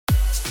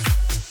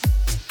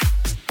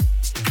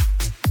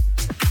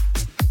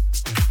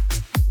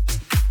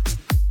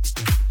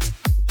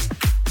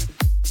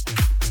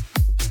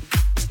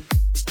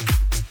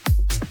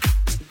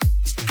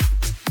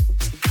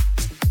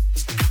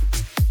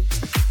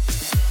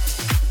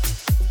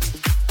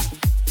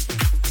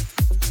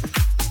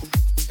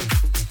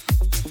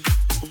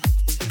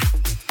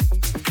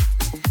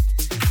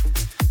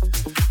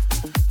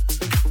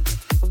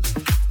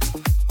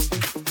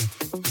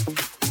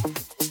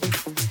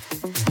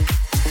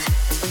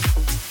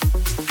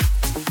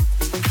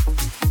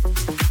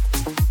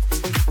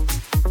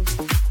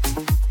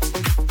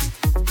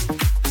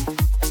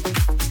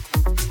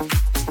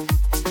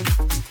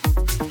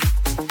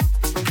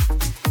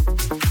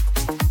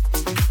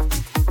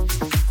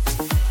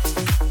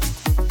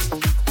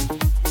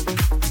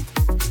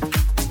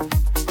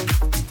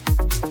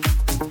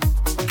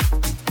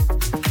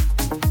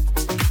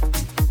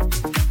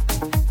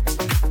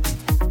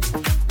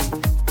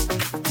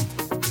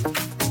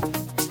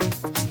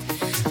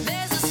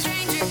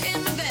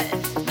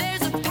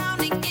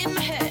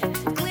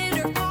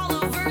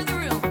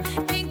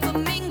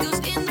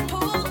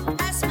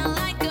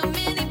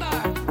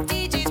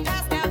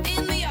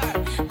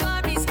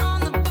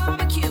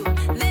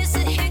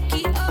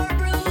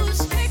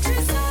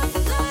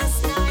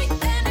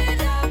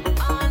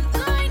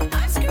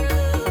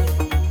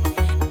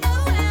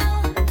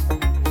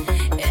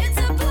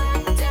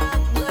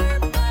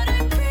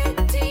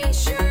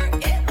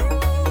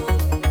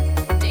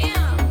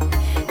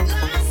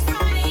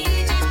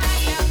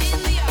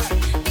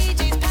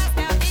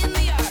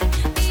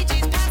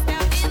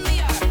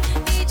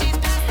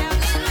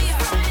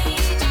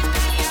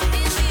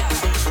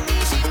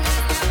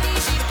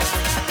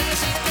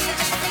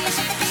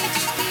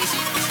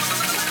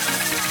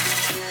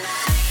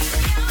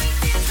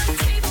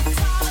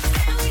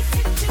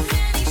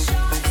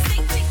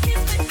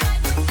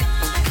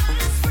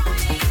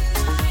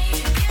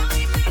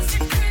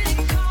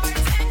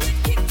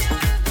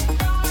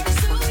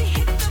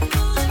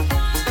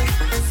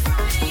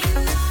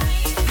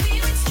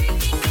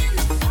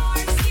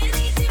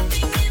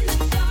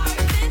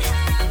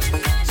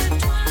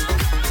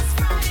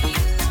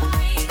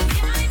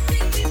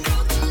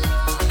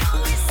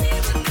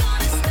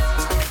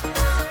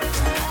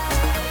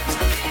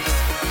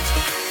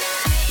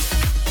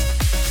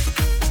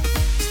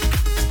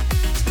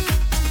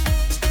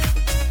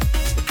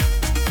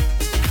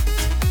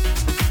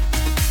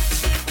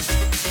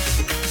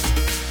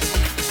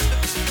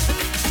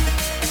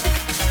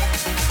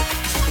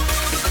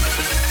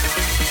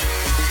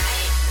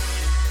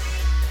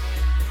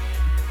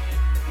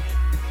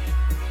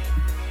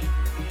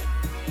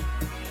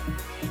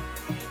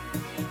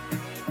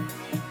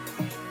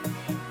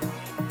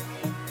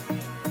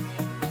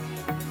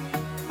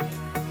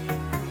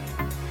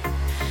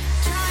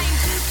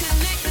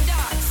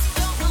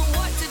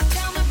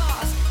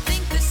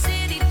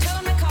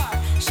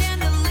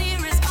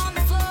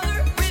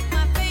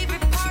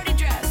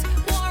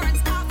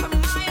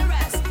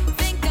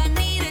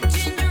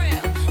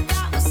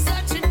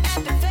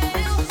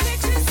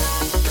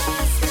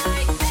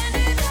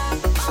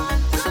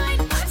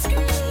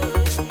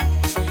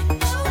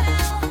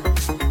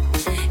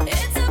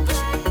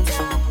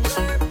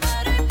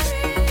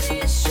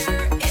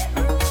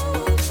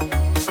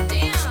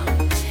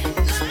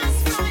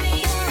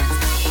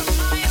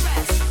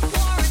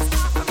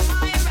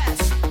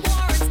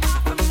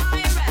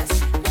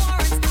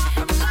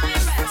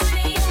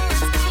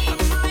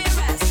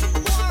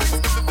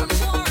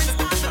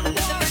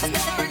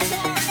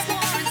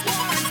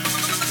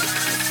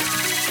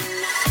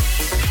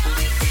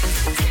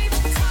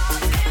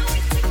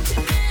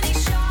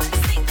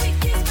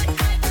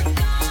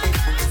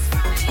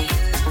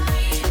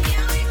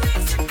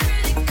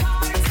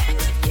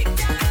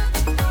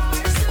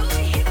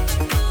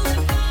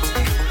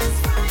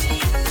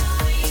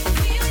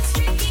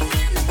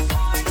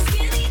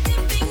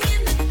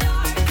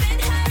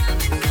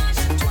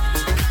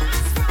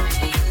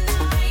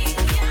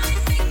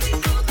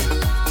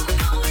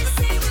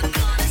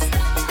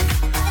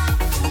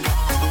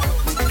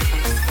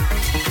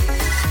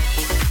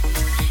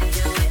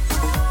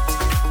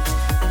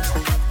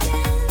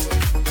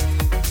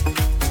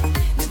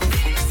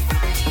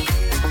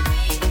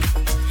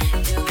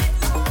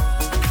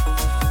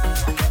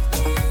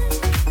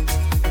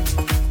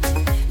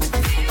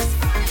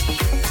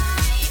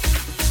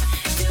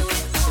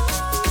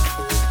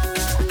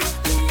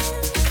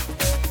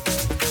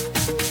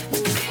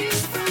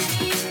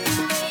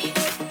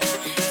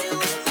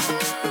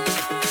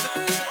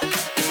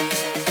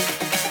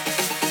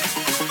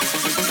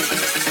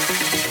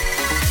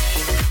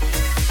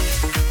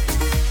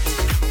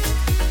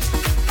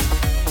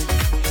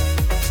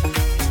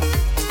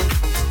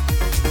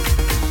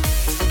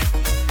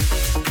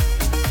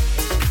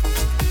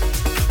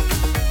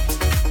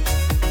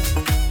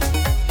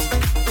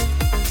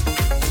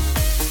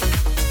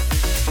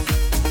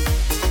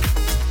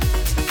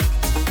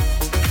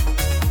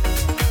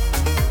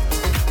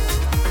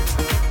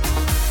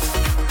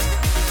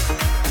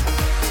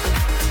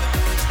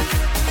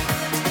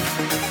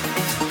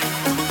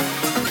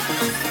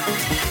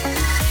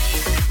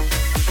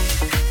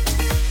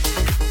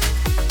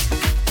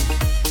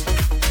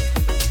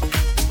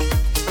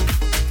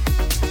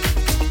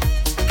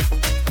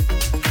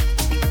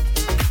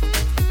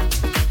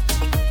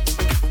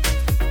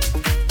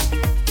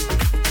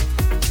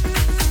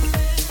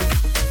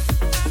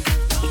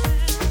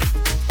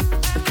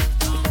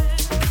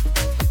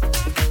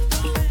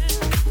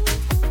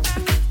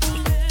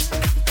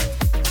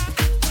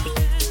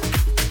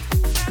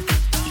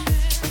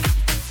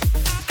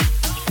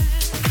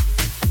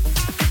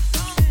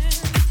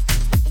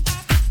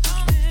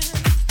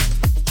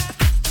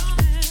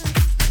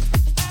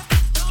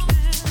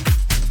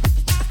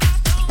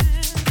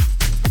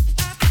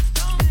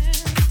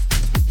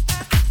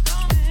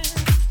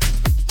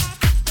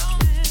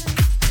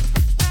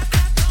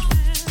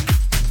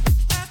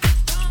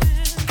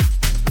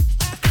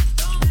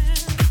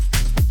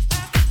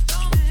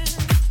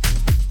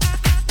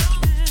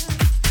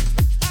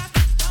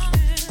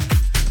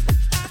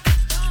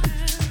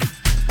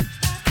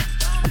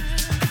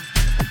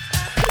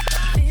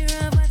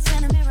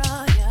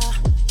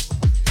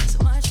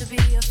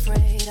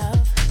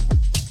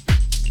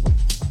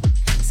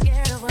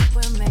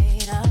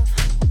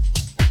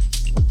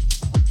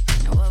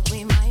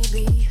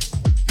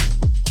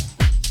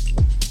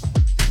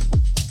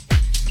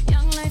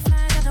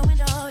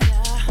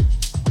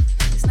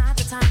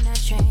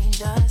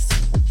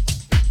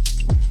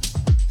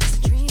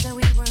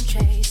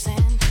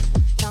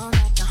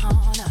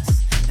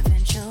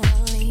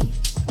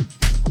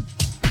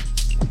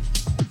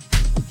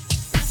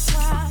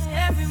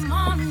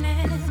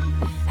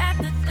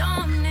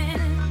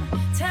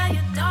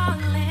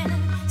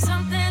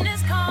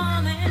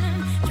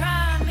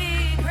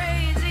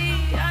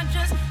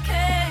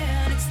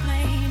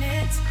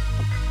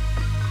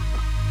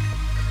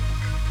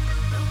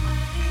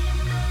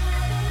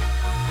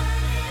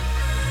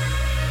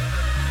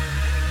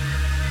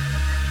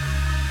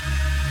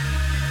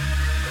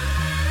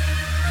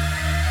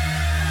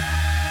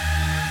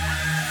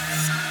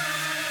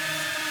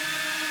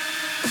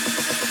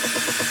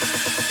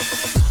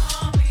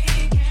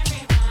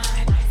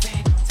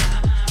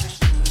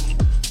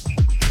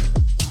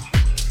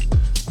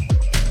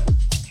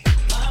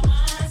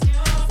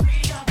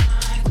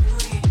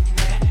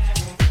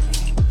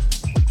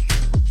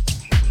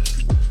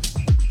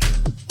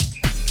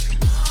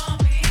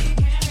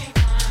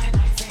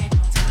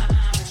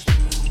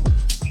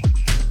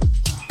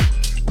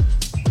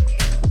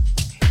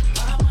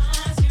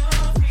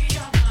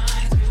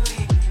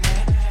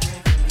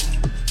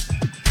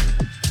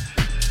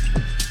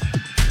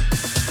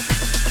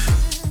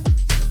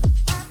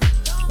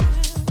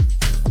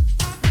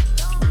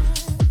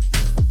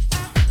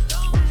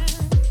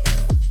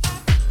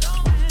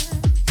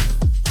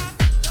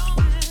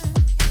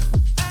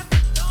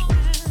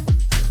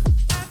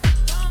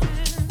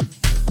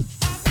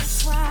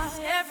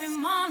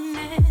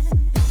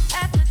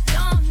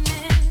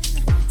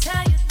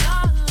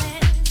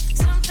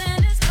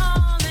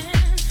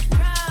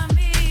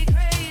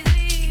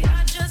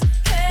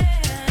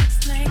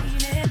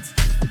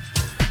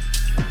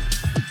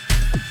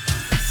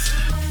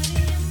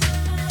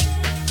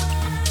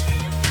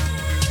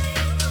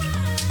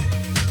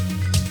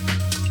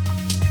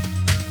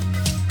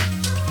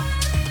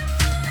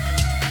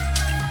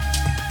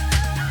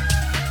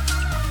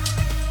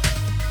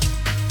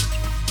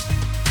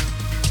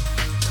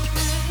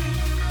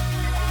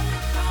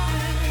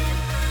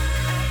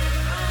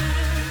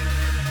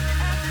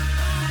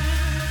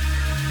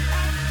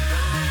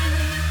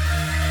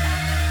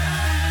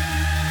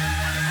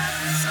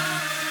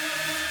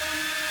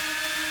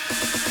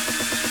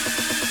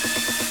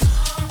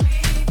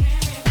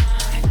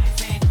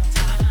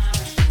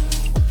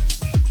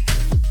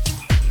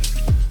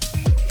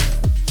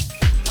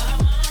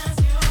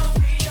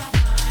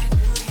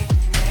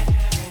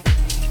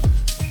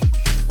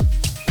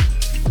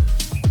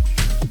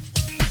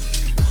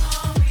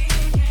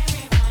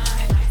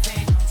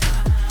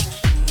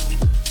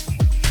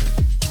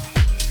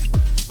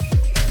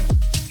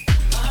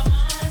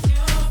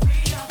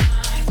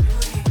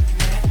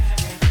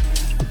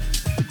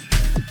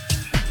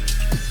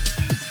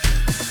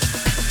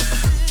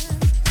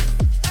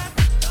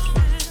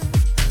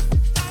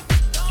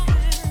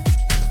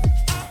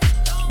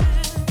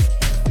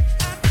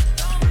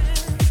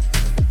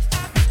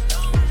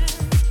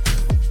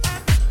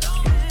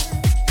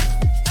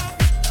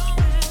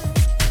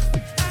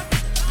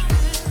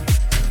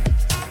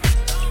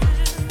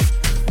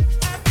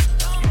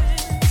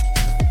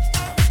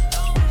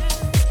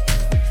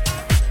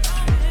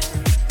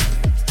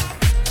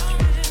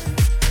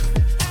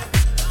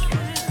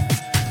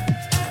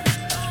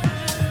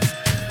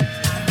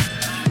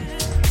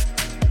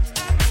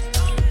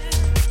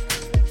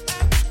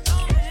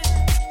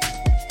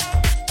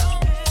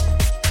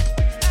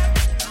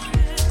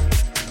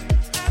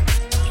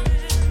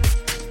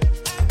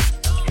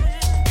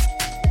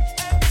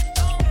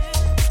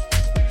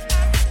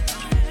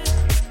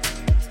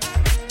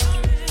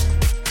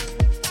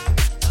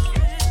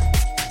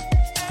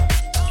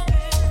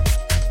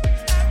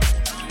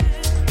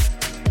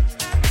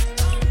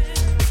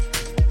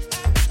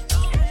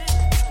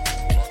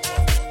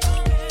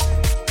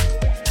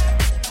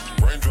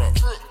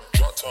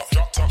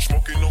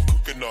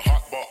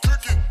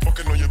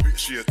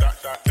she a dot.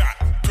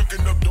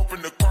 Cooking up dope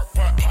in the crock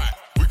pot.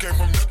 We came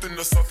from nothing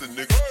to something,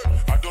 nigga.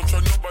 I don't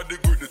try nobody,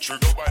 grip the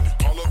trigger. Nobody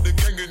call up the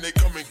gang and they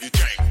come and get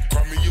gang.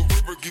 Cry me a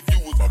river, give you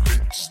with my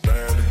bitch.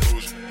 Bad and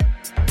bougie.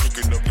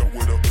 Cooking up dope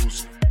with a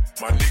Uzi.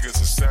 My niggas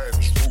are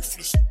savage,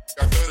 ruthless.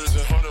 Got 30s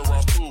and 100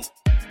 rounds too.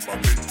 My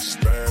bitch is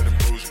bad and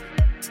bougie.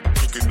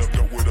 Cooking up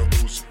dope with a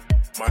Uzi.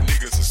 My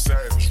niggas are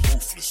savage,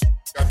 ruthless.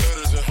 Got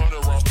 30s and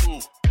 100 rounds too.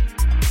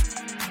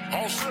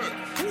 All set.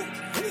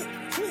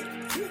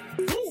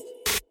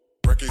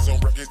 Records on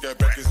records, got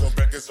backers on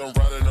backers. I'm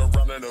riding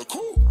around in a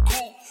cool.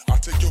 I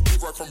take your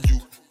bitch right from you.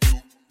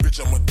 Bitch,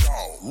 I'm a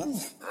dog.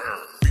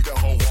 Beat down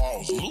her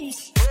walls.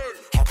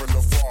 Hop in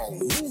the fall.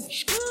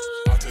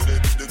 I tell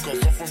that bitch to come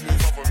for me.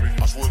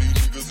 I swear these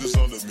niggas is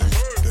under me.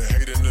 The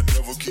hate and the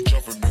devil keep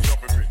jumping me.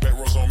 Back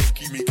rows on me,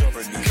 keep me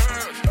company.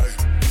 Hey,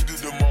 we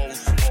did the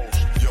most.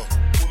 Yeah,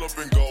 pull up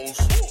and goes.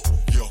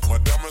 Yeah, my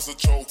diamonds a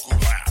choker.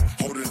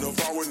 Holding a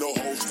vow with no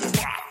holster.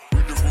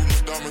 With the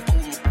ruler, diamond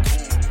cooler.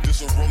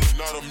 This a roller,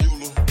 not a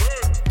mule.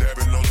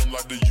 Dabbing on them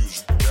like the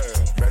usual. Yeah,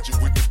 magic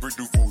with the brick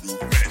do voodoo.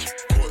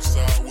 Court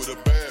side with a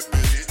bad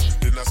bitch.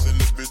 Then I send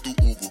this bitch through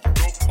Uber.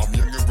 I'm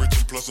young and rich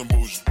and plus I'm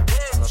bougie.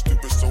 I'm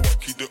stupid, so I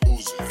keep the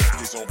Uzi.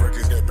 Records on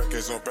records, got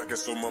backers on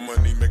backers, so my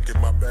money making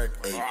my back.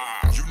 Ay.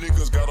 You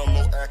niggas got a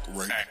low act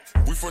rate.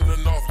 We from the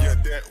north, yeah,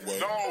 that way.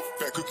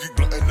 Fat cookie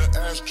blunt in the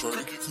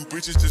ashtray. Two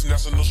bitches just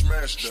national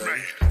smash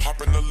day.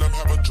 Hop in the left,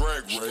 have a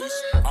drag race.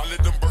 I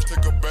let them birds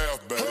take a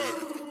bath, babe.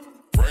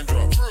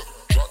 Raindrop,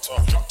 drop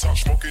top,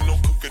 smoking, no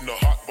cooking the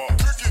hot bar.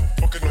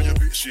 Fucking on your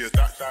bitch, she a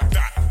dot.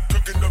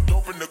 Cooking up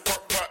dope in the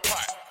crock pot.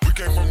 We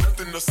came from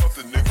nothing to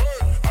something, nigga.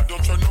 I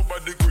don't try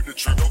nobody, grip the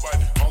trigger.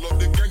 Nobody call up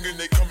the gang and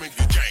they come and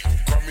get gang.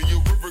 Cry me a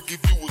river,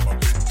 give you with my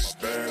bitch.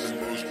 Bad and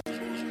bougie.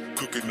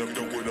 Cooking up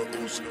dope with a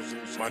Uzi.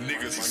 My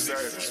niggas are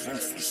savage,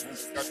 ruthless.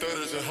 Got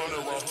 30s and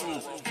 100 rounds too.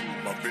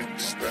 My bitch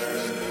is bad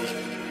and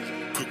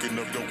bougie. Cooking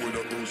up dope with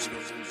a Uzi.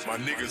 My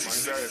niggas are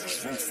savage,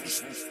 ruthless.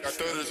 Got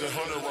 30s and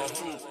 100 rounds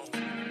too.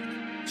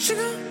 She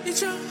gon'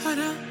 eat your heart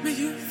out, make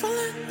you fall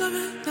in love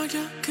and knock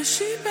you, cause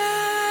she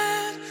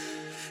bad.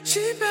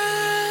 She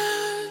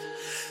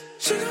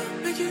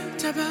gon' make you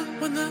tap out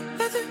when the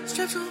leather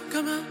straps gon'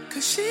 come out,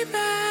 cause she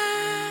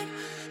bad.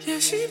 Yeah,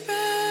 she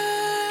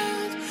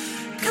bad.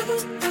 Couple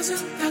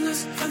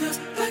 $1,000 for the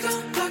black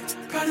on black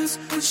products,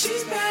 but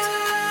she's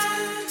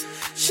bad.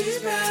 She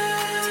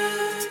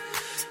bad.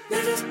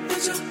 Never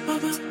let your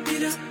mama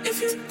beat her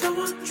if you don't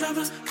want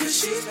drama, cause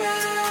she's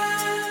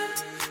bad.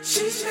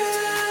 She's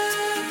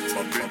bad.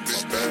 My bitch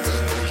is bad.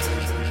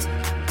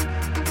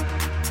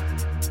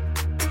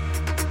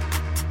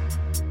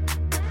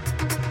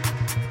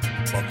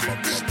 My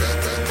bitch is bad.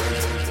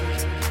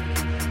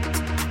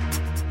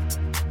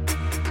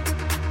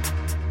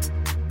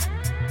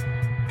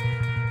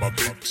 My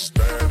bitch is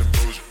bad and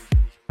bougie.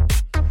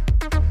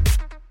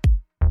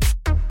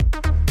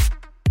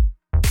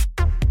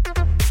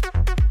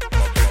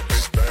 My bitch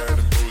is bad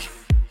and bougie.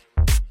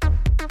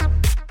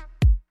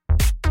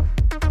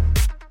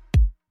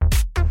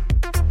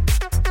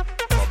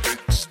 My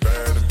bitch is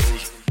bad and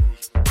bougie.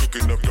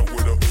 Cooking up dope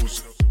with a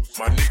Uzi.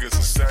 My niggas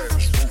are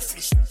savage,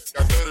 ruthless.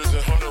 Got 30s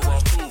and 100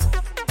 rounds too.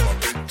 My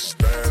bitch is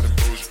bad and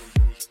bougie.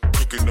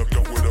 Cooking up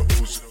dope with a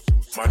Uzi.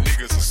 My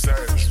niggas are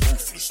savage,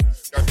 ruthless.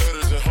 Got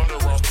 30s and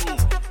 100 rounds too.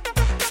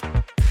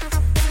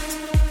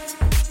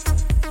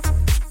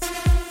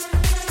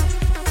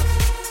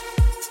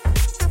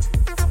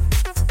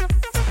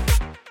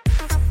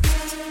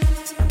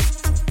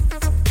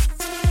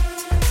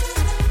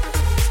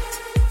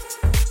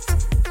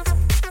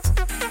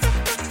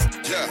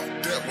 Yeah,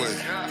 that way.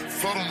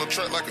 Float on the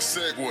track like a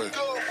Segway.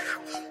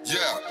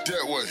 Yeah,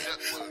 that way.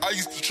 I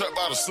used to trap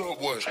by the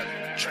subway.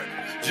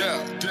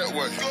 Yeah, that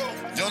way.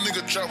 Young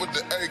nigga trap with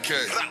the AK.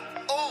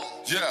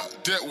 Yeah,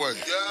 that way.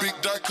 Big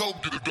Dyco,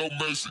 get a dope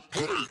Macy.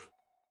 Hey.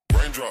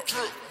 Raindrop,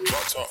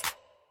 drop top.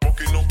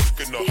 Smoking, no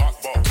cooking the hot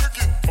bar.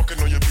 Fucking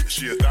on your bitch,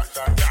 she a dot.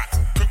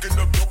 Cooking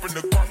up dope in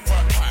the crock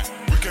pot.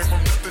 We came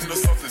from nothing to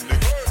something,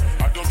 nigga.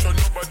 I don't try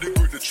nobody,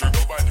 grip the trigger.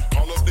 Nobody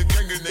call up the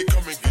gang and they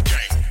come and get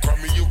gang. Cry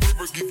me a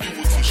river, give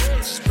you a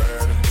tissue.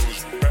 Bad and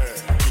bougie, bad.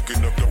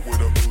 Cooking up dope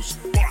with a Uzi.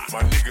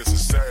 My niggas are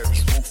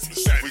savage,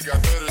 ruthless. We got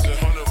 30s and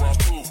 100 rounds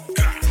too.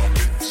 My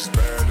bitch is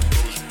bad and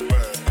bougie,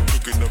 bad.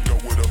 Cooking up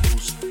dope with a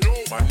Uzi.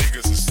 My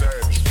niggas are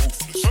savage,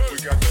 ruthless. We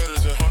got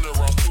 30s and 100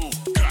 rounds too.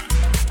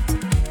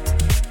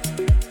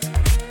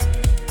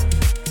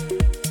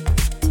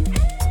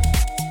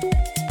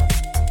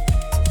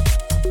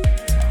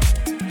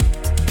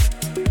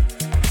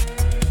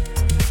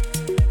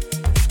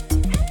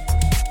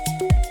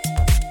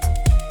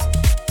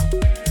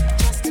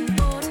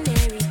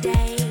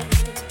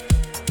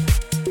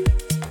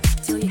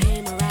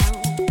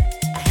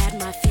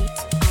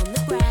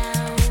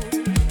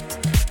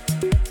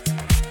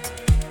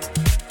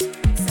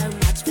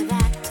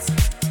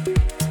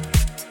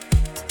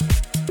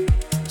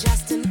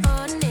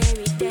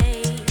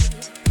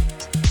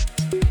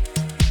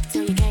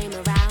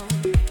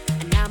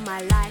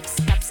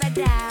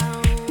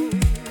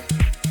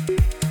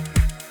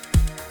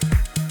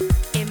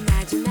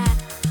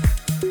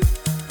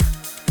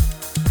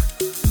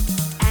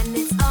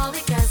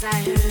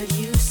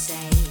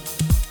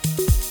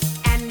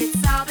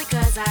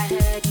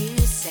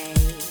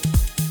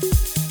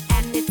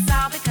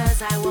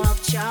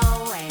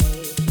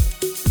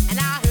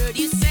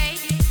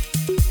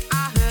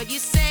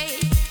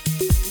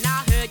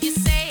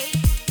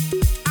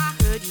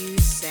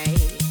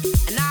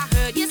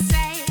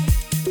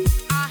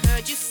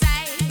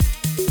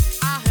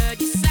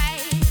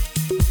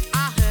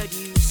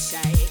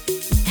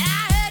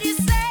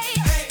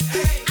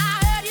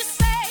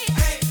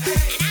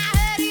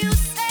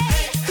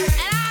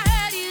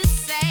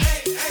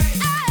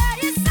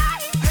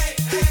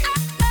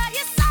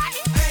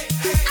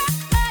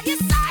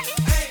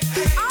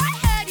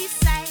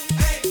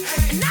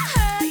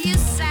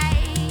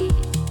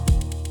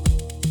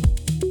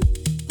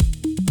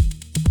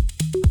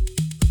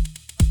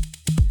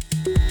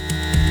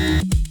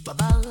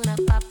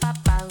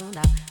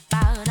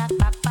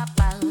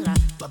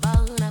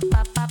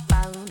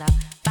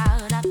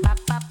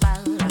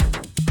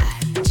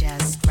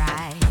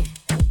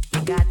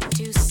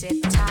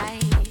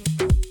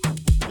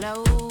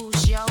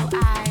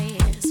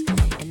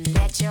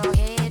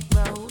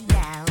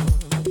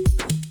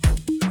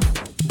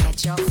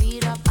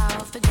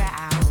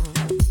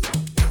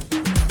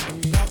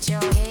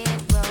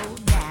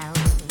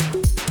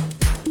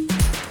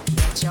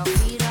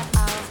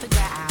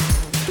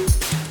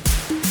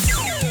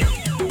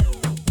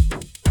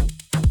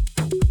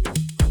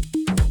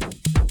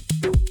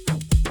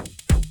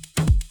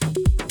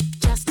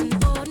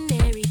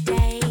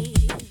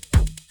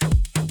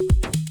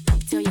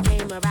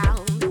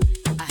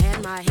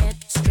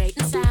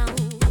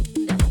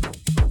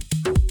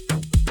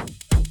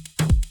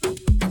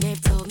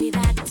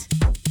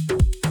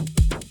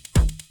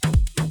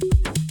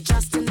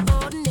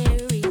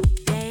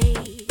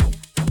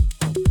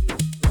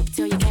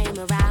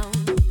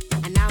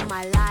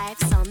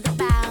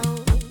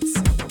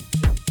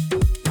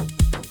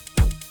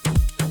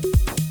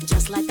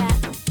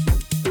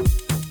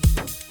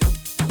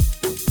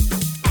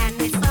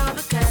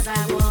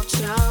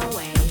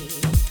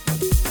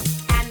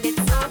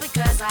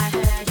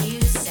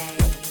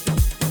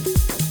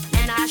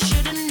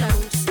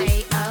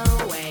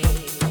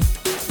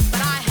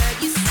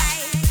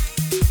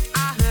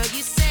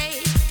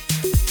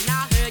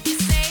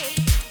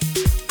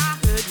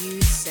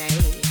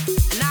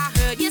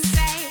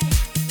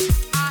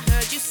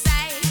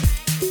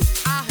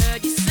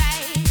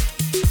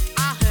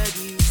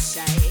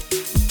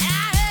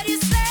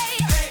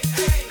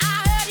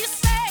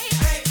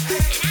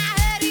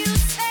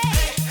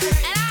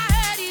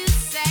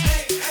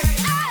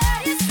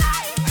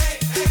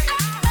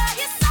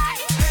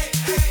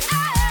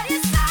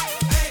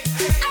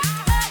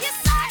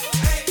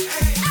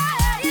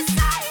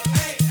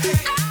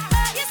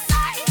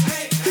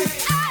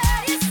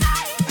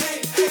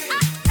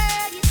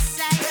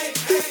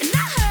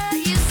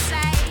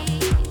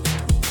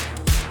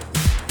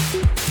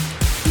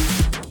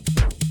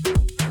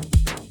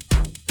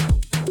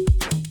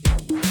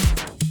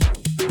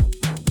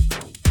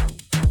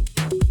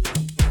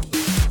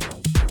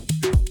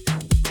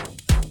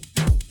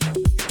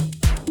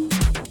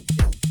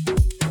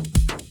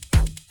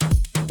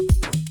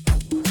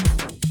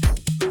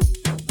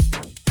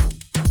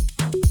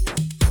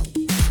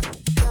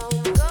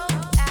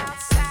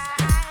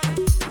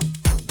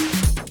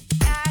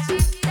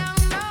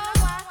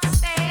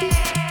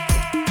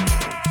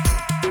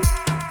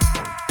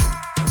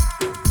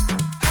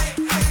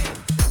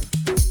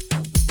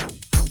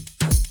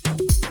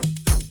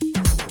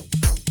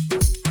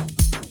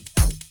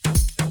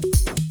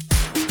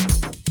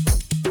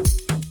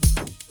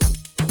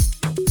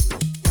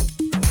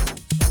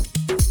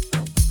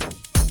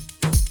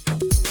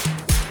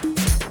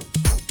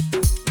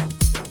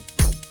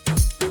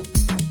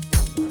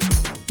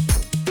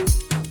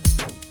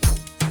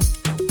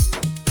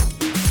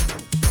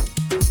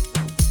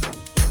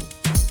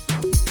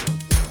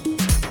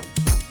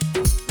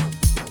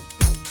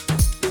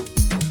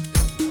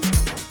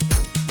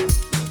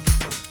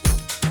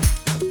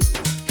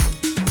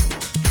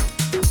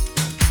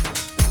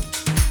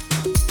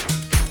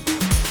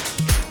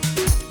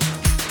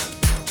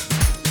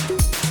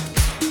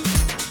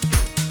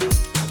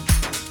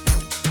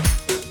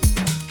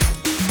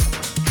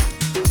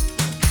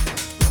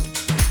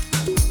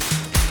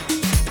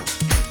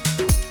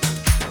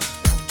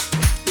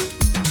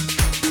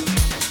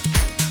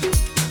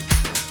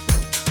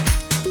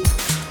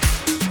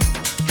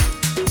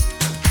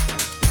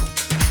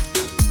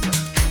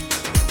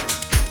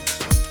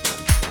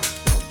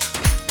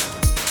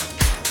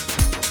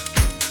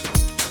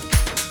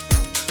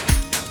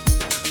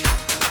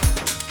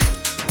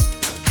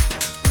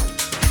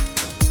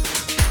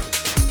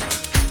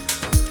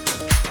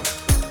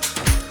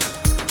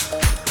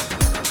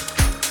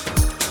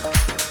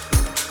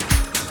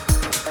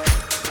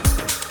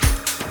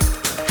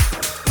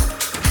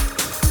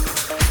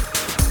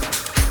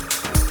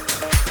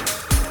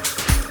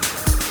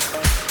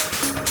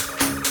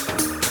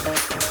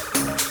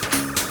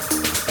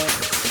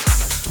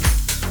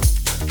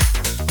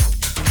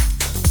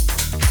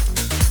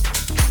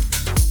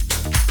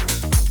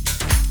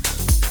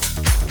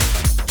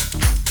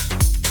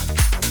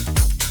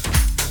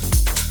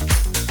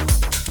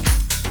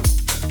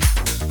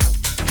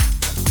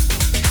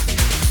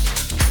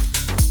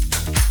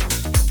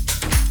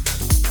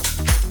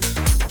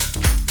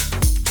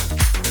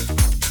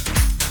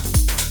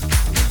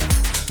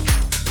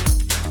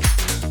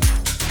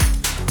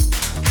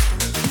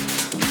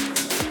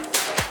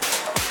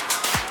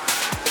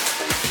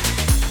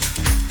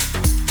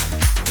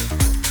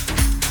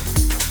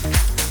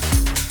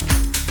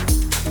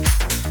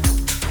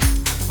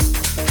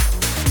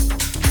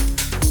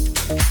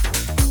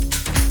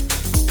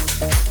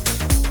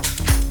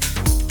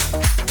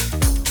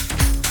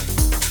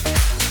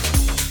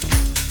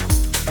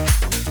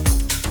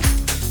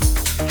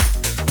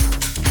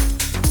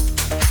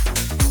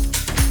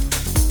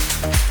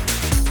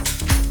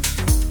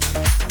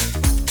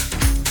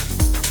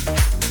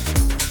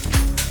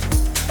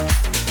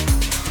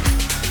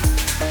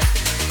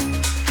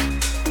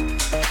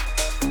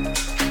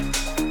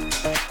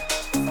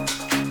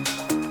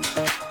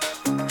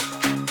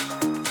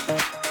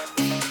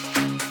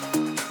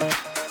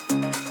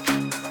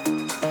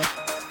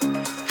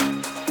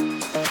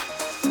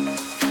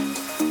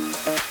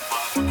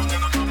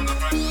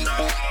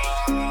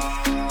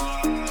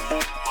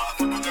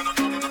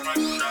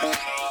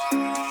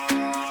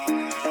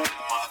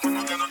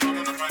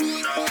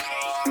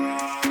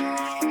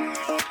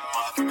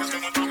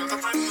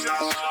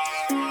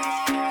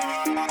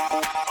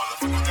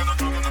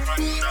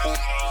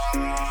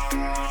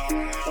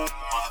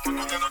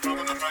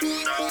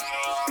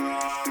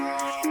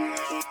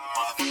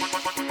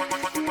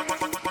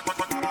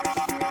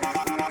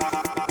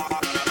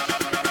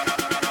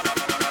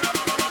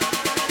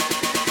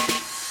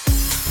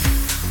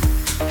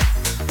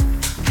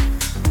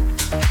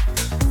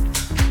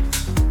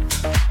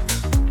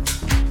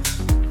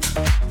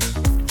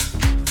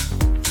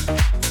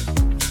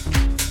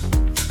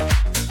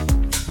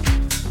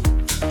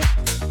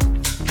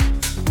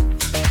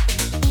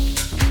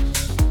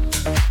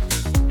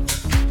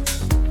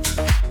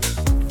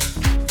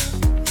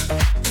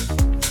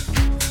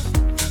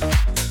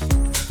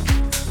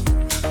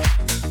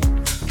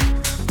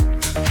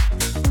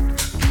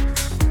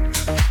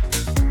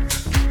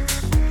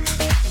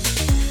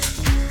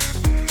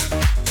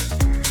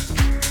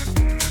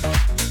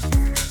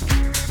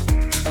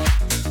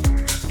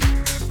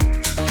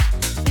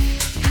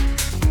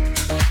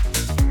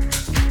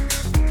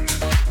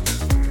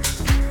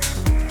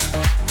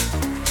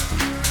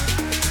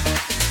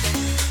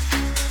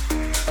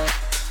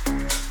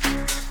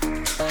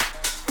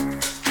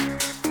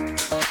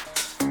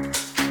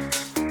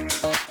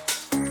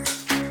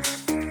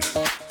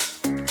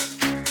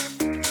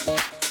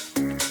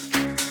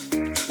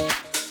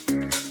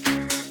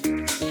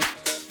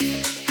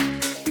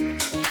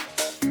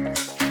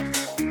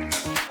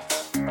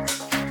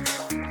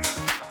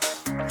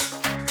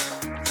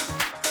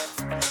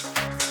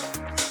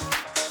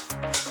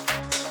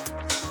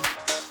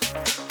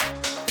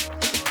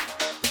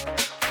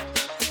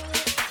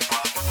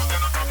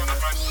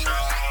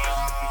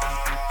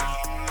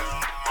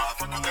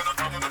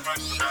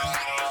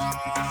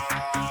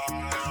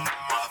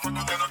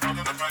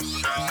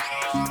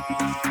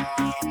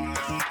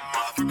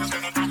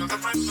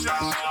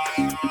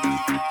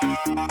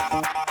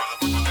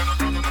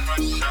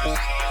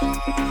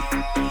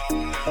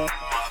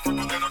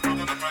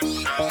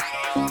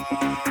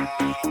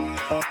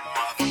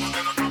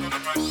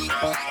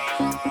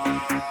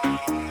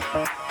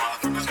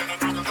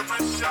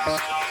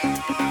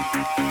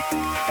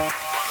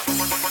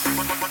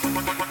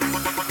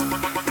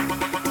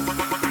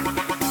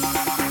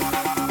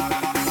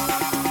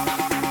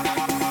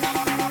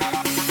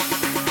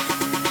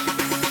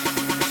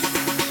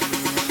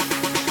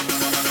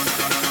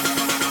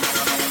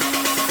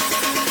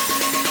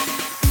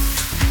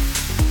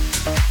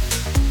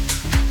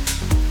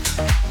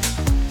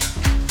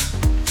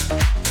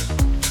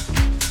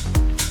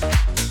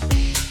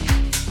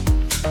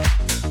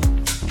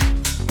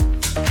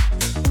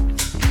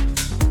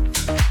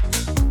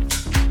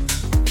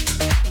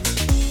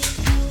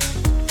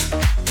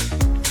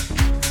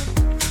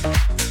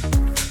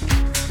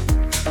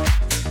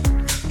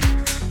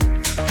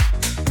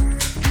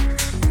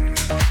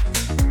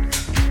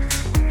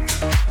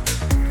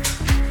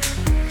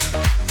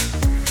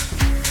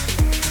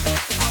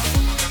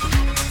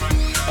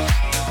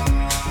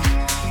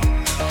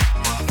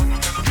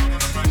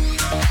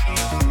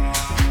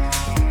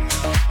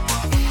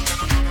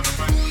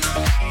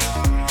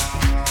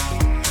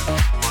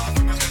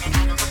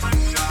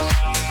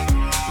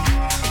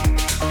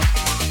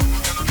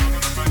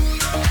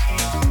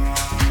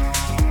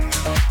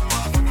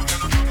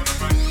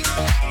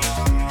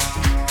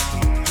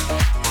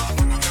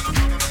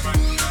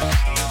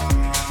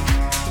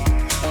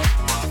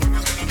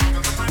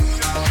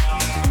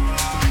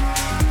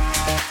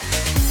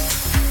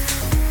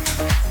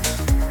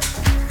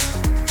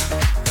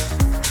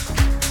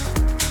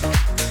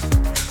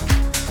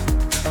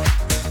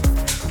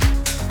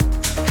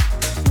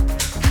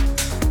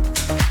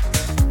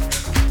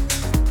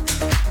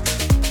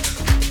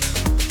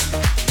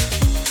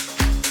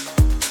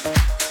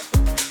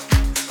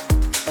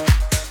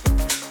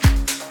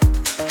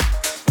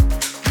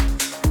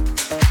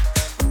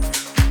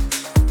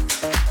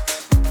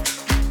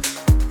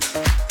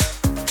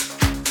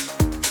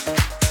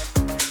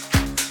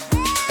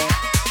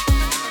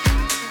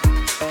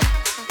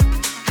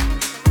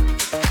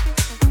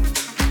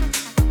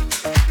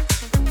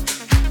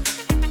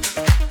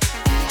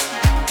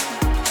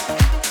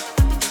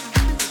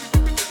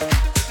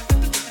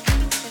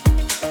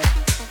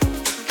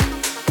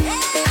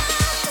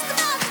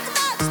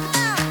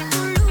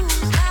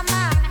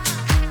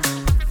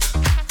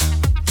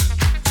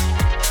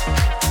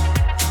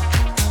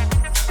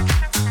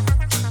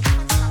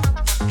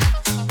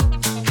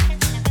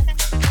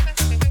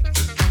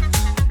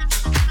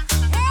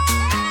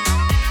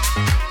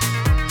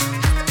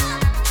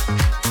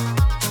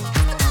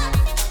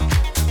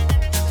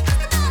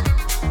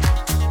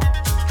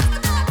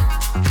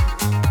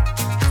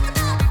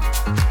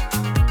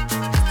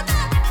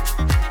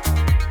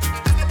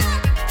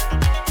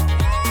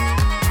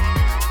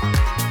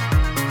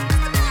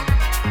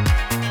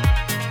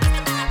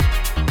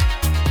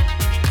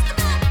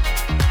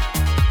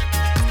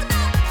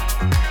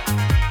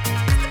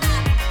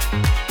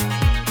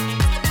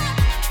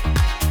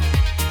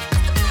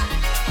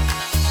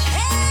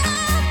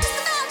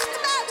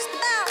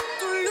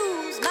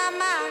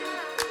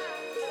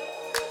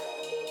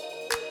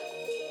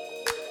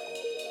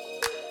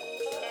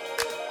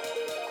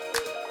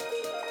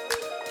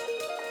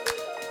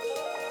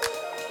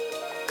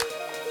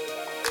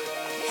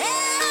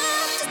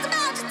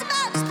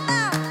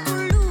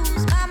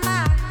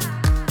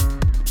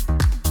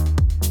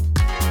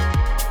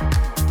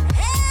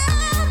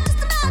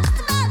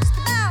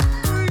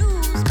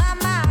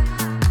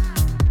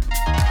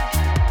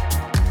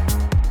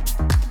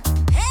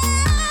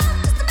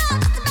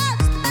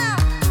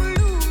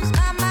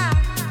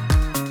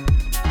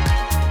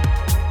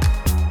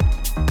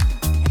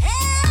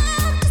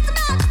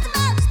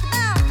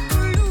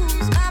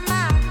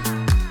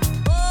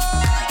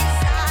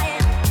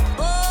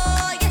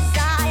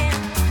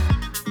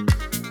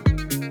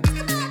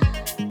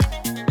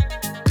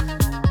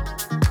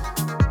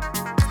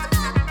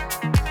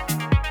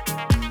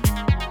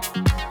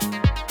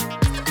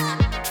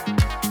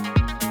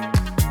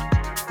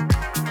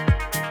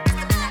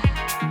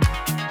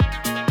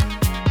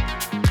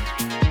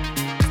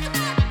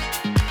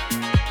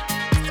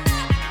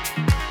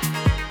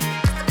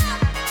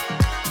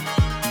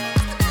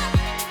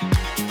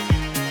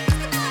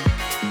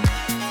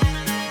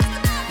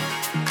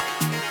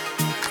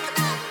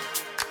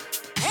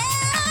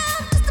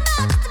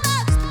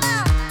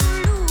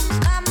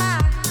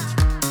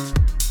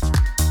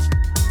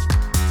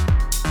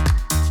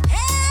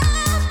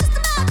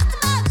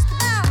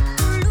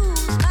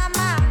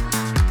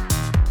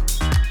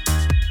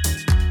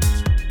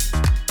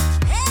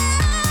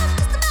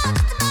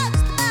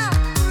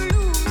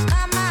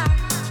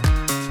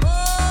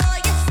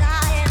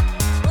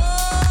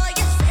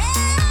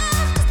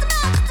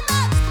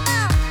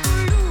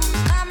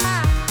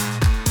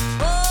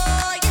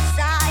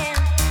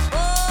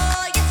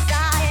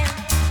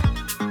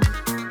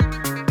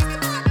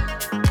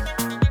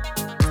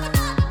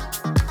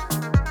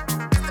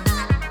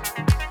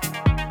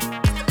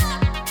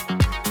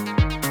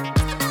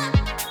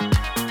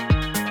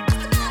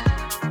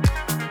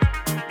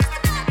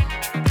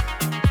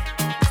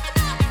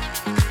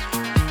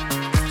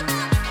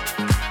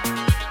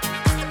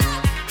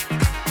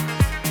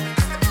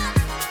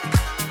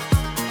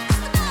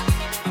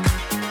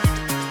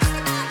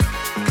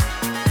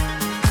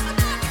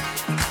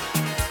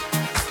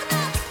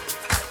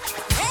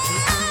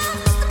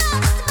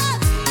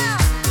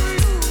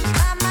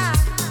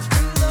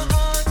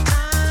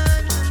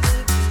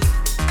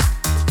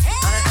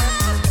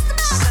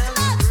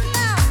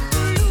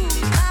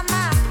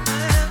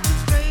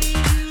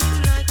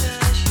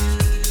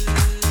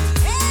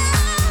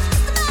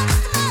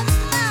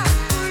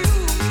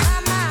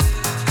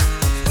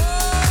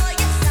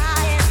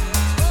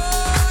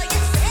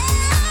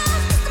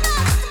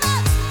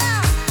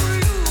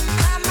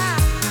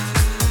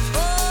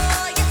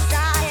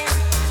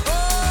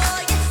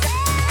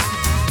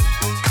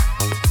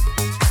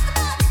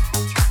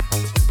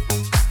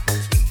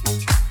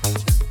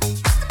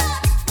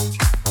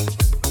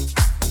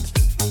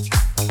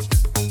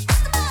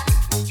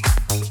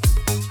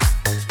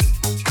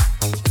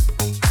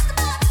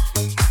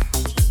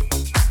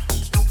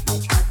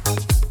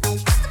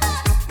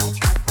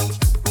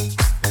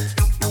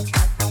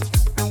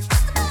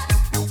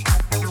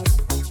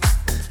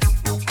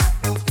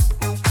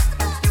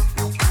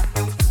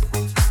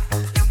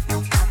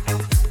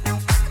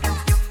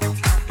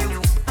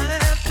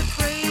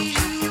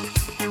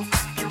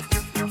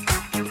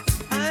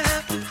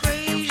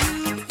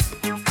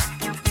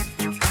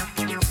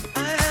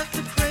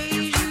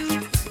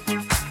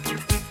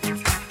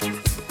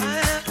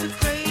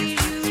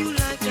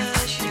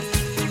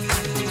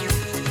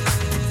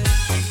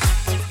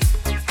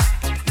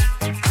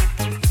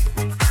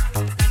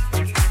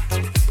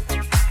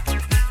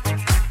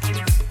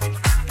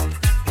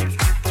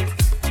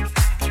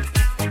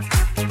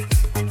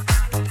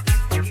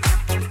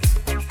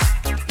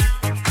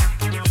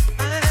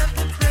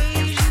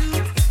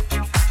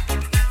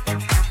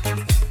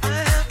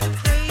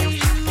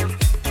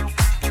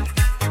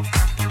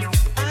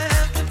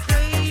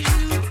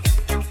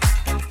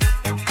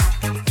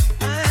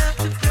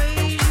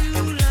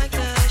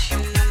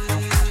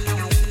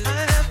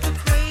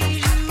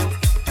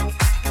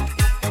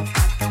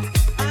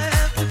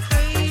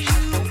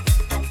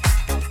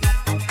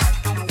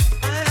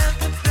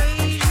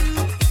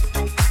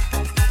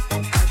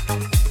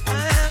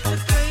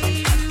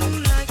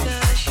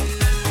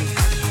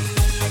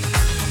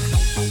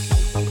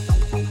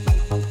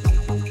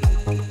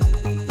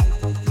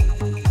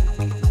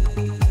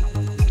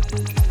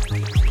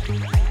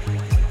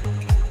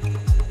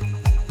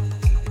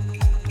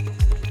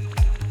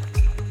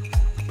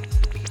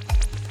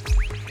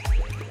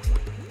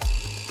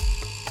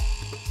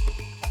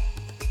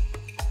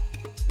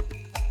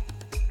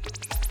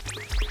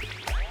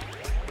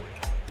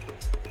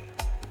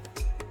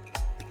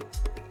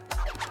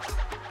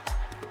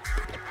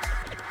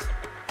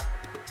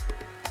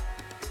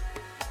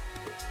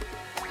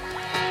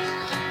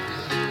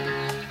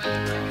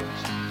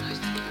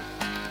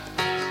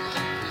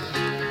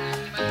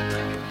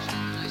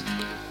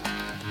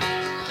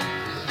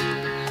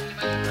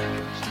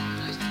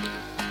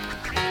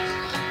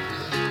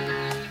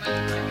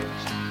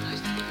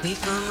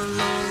 come a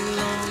long,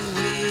 long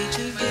way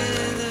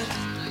together.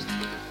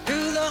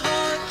 Through the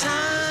hard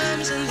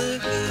times and the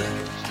good,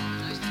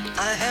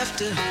 I have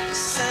to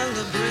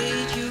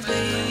celebrate you,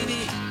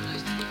 baby.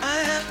 I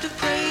have to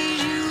praise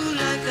you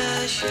like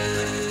I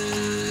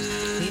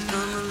should. We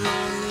come a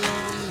long,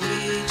 long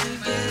way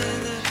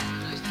together.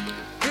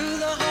 Through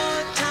the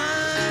hard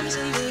times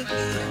and the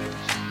good,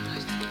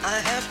 I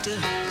have to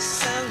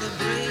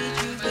celebrate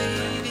you,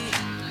 baby.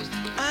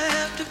 I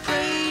have to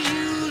praise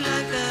you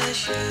like I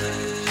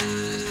should.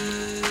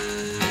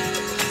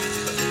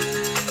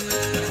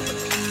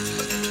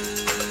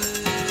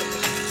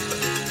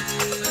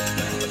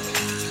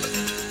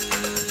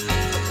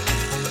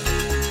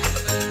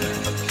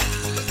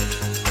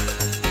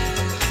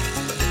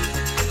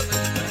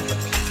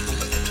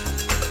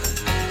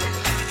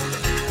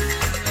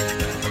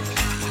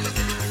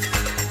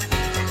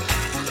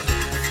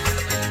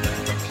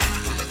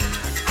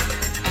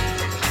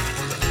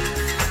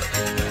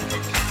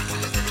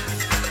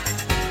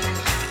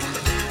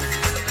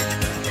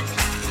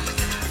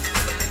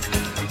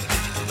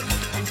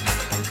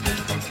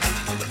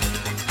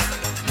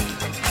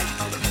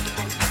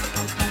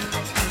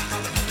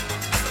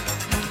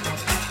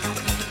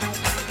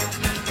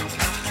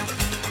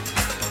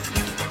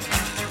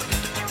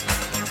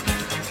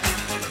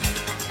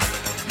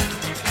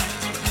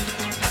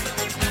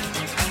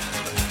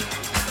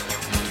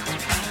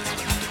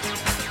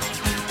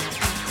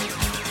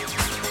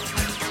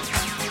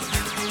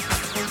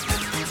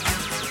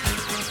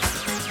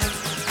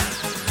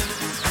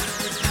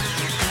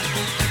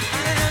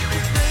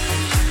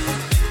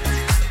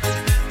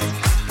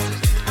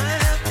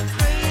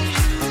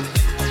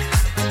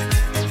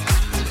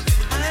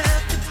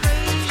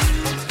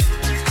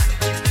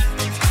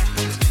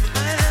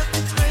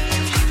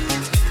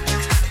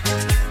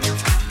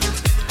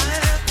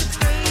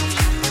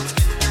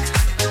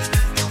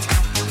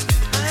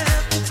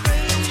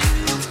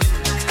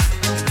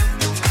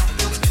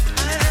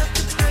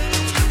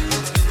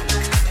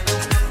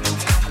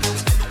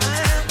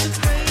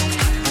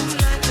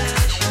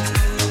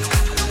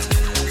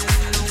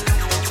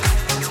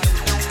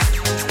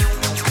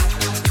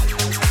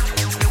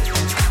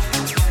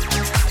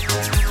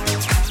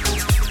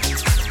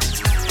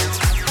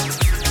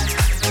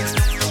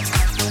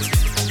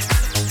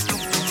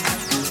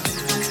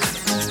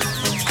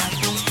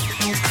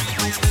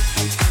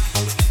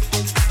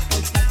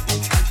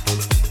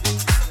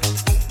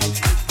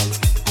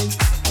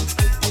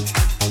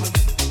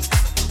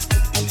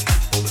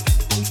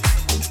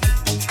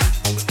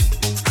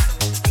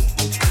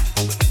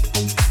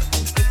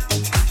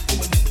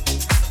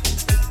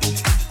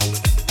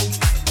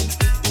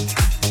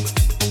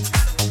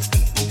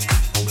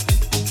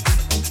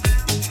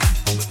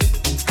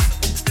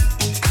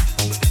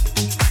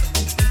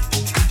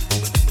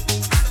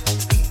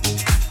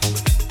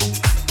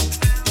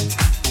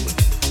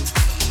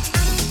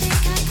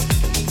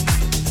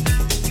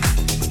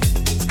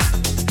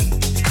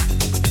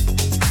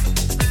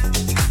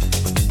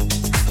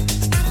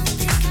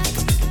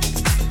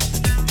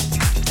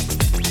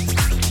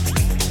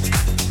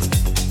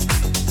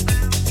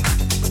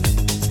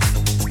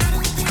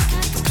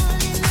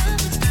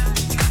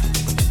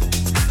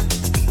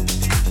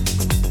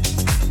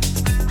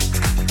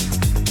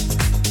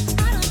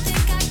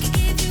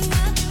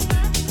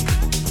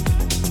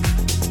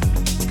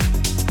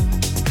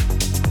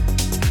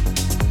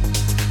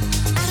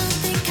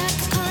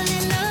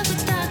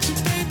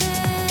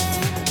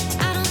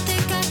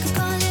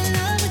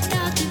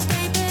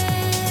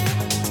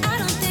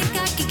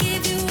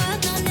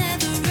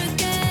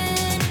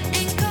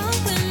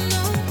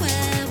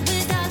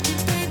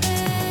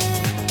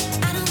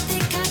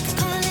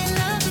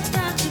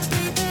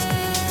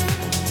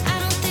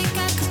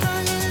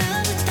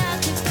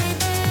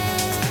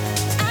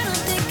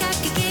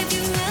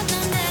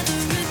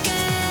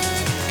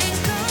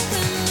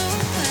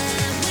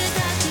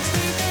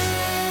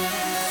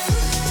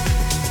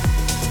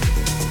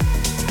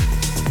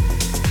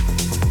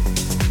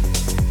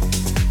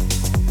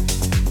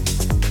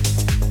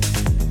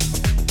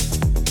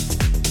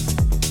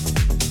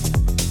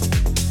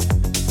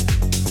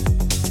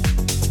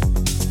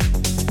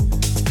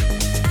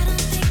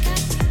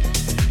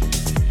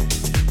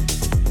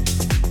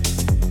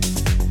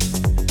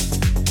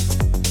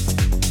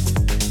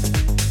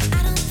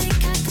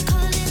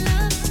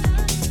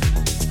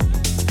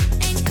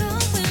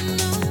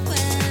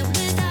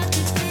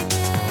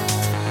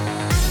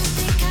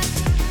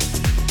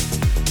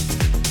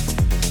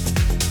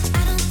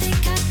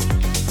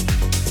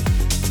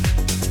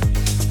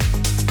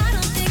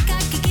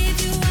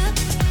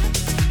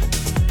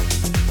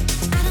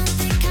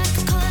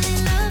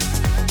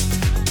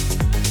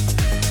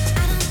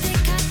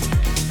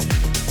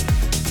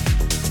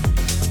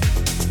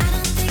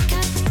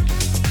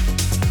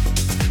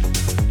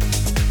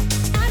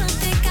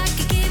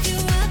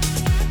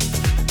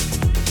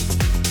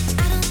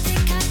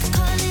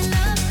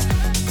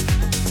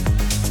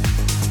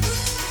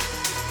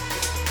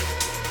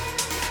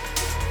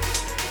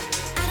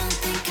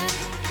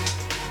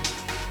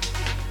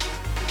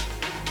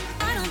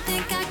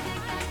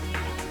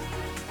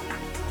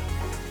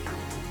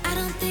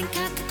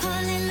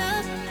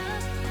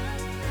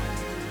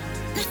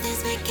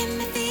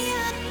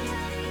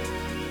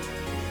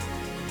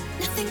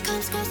 nothing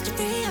comes close to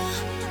real.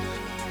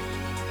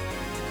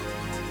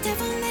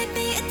 Devil made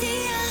me a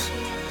deal.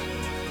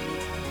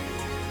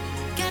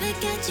 Gotta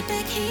get you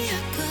back here,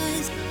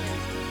 'cause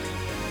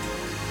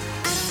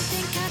I don't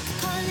think I could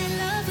call it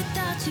love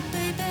without you,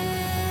 baby.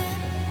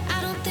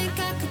 I don't think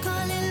I could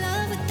call it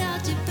love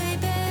without you,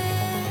 baby.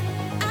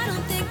 I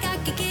don't think I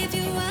could give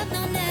you up,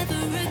 no,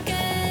 never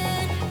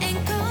again.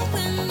 Ain't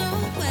going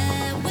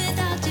nowhere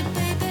without you,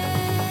 baby.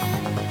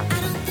 I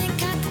don't think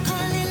I could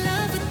call it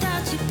love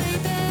without you,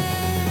 baby.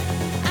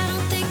 I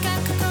don't think I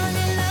could call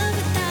it love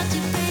without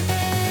you,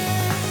 baby.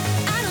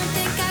 I don't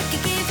think I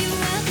could give you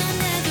up, no,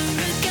 never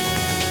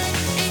again.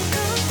 Ain't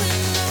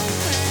going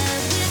nowhere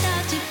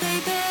without you,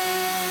 baby.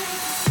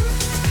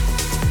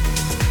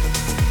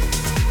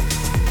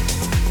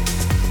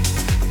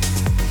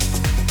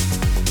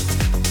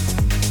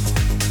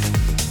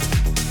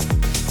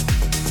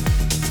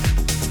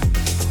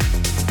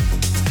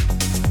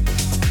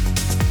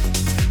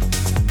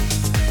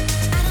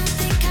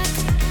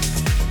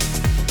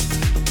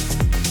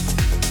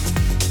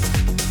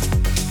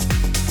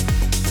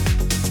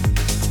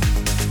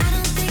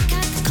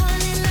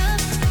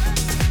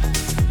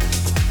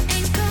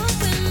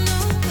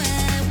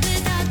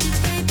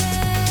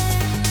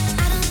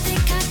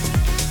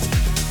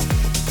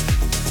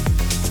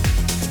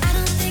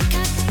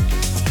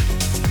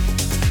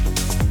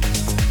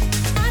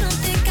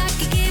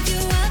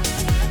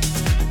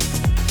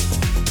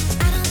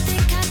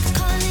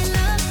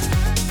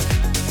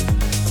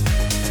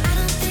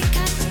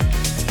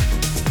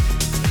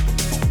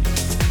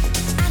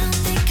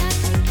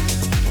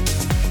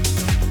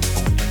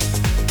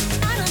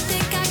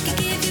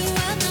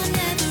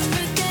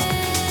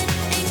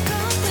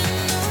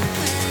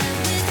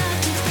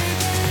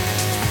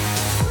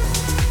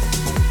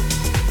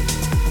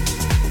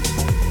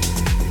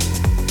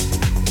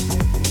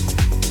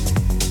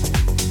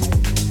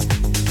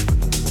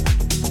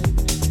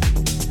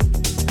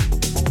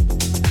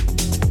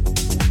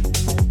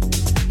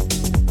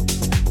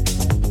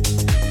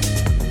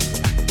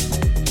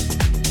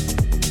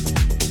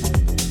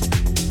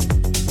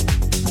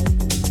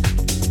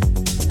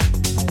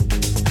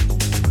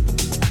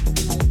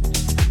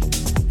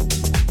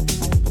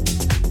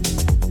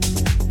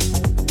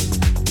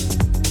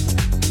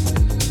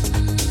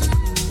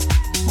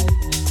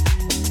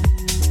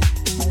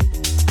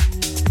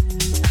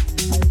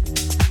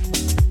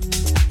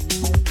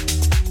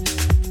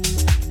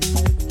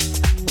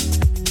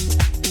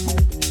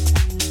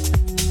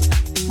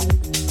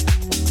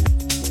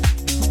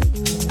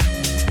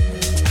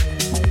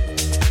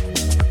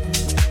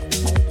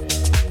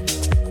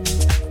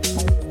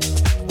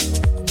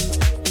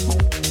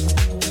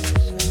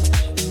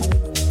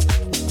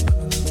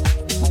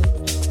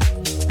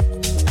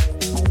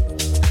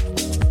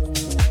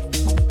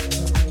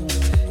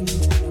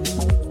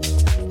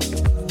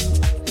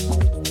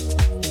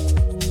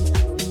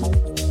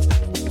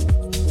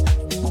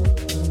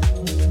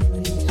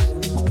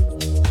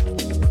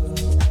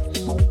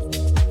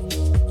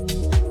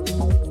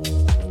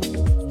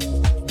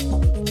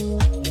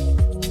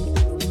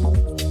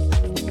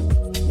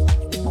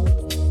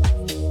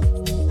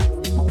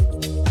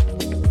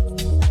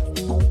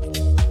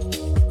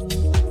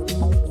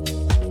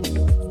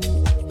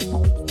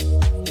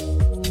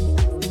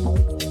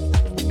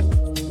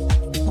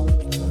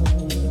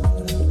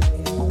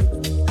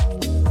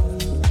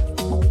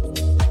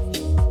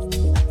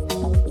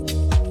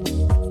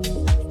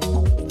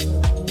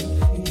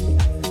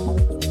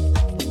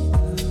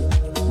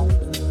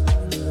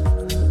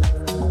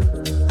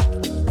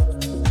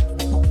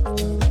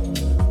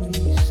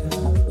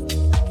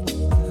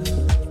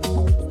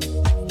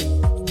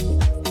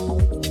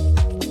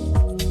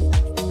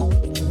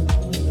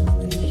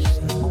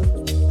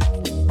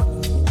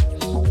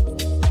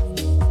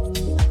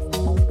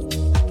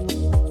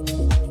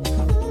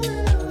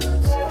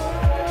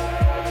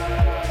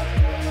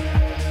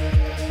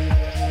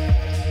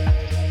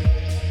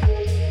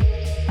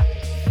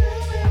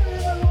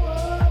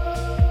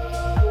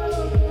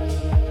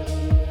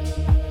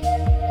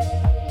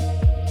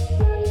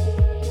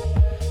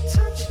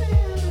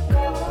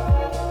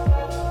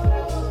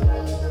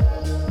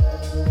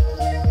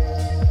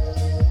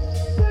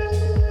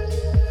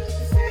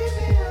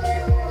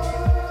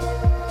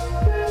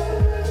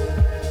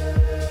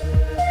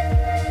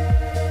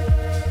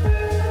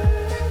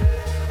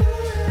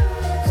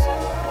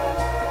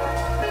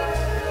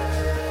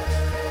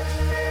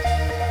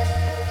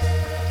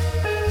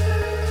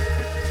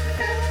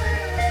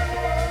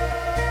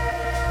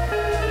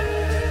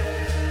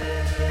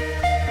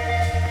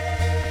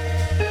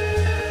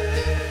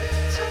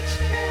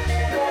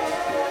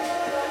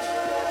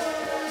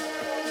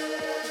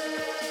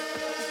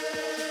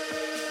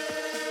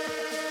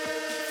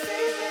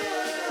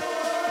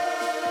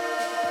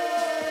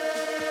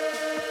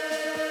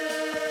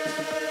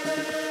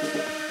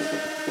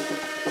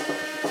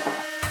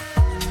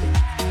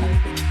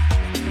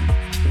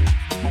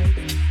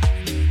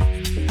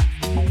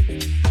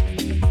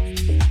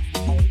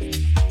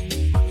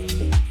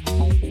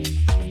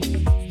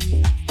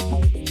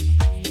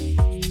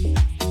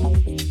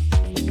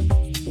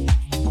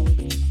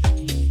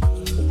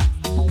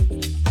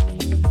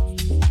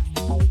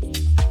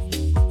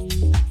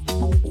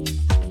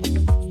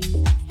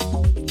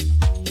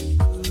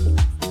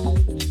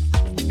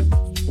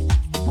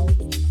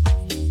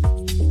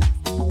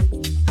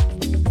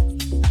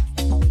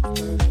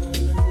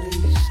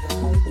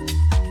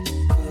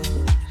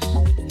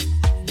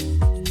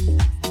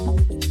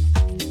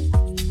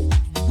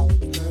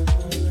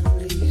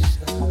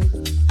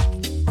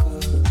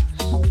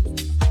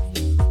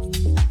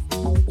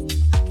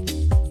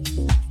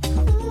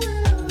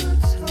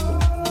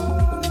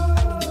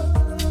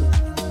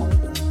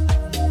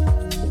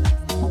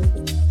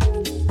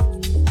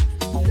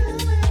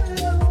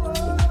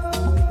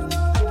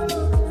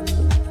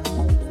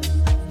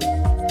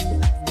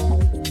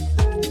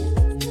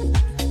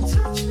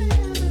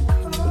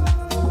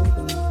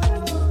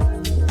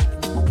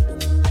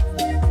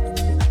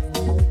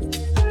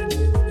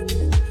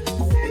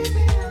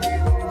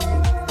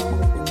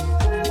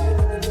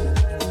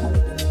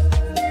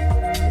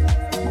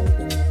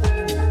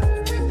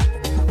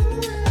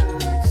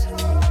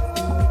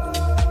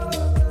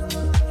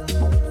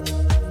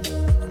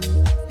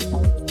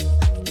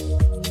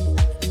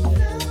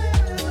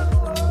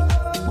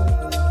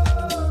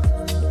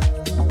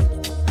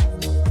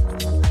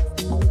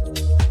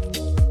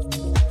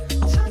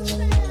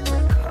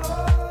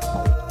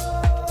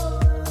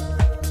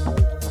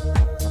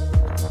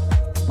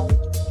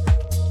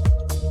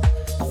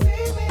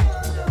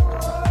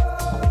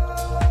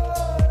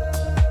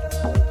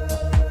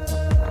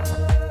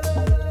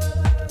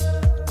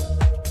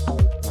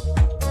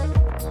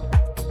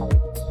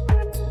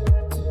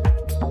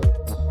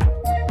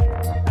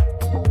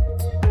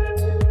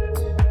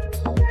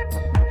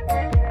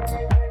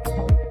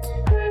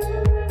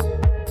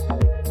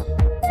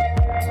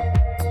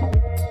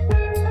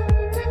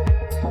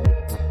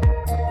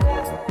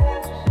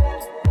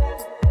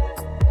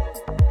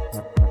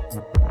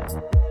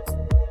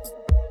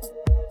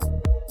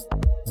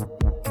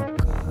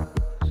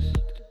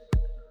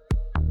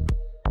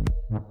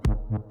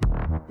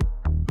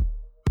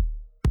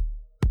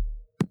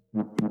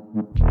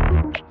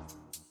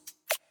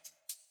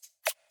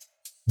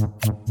 See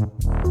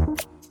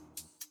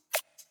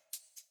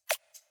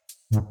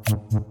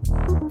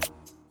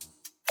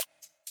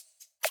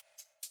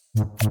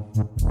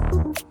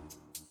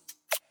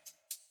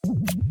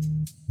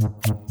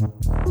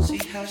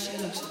how she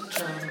looks in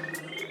trouble.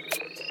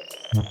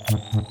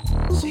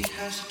 See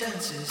how she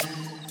dances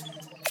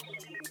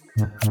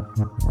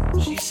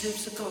and she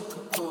sips the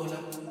Coca-Cola.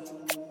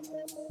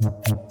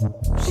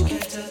 She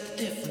can't tell the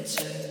difference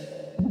yet.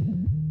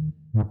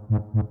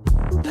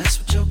 That's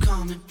what you're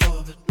coming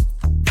for, but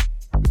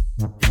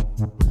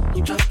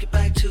you drop your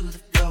back to the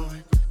floor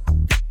and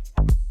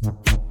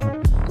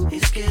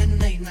it's getting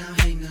late now,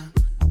 hey now.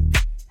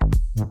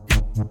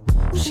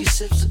 She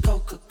sips the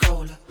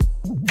Coca-Cola.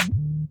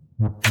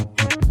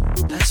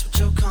 That's what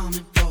you're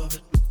coming for,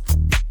 but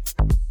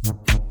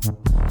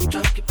you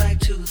drop your back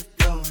to the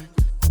floor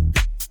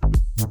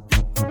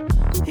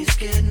and it's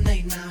getting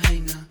late now, hey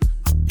now.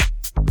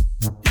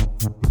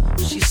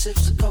 She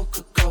sips the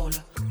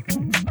Coca-Cola.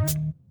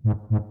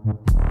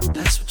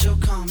 That's what you're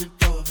coming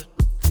for, but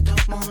they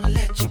don't wanna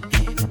let you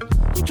in.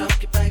 You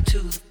drop your back to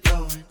the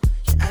floor and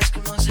you're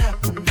asking what's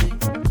happening.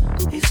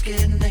 It's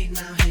getting late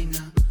now, hey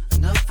now.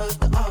 Enough of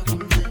the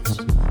arguments.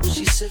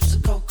 She sips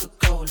the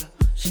Coca-Cola.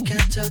 She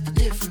can't tell the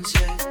difference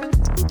yet.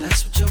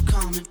 That's what you're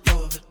coming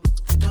for, but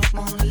they don't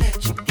wanna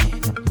let you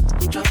in.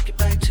 You drop your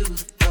back to the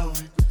floor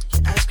and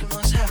you're asking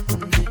what's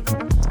happening.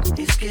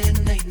 It's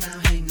getting late now,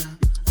 hey now.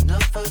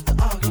 Enough of the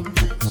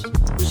arguments.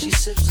 She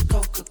sips the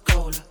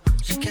Coca-Cola.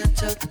 She can't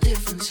tell the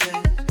difference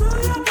yet.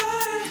 Move your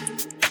body.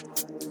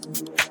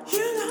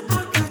 You know I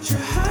got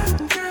your heart,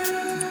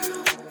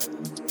 girl.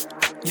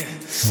 Yeah.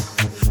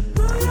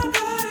 Move your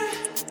body.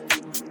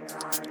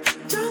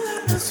 Don't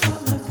let us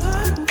fall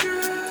apart,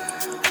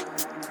 girl.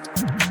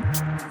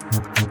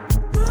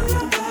 Move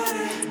your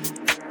body.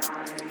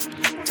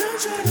 Don't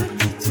try to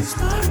be too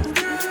smart,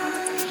 girl.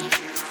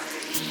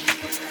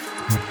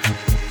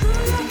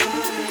 Move your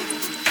body.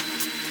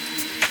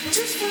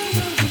 Just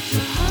follow with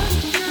your heart,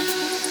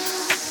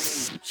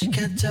 girl. She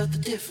can't tell the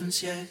difference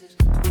yet.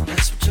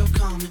 That's what you're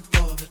coming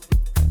for, but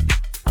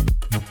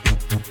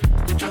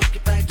you drop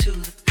your back to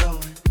the floor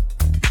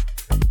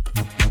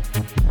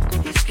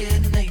and it's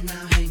getting late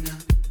now, hey now.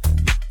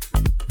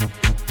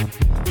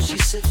 She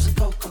sips the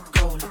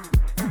Coca-Cola.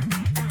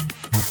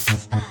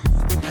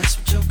 That's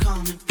what you're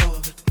coming for,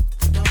 but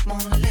they don't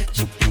wanna let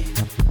you in.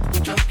 You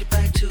drop your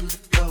back to the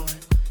floor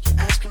and you're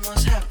asking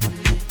what's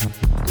happening.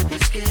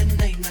 It's getting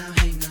late now,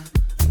 hey now.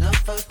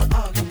 Enough of the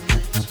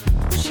arguments.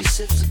 She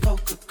sips the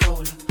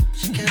Coca-Cola.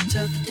 She can't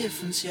tell the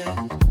difference yet.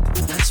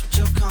 That's what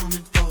you're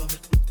coming for, but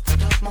they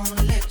don't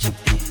wanna let you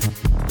in.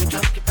 You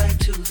drop your back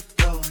to the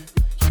floor and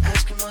you're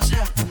asking what's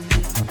happening.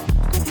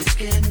 It's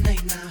getting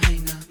late now, hey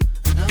now.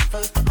 Enough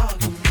of the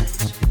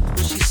arguments.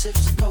 She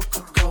sips the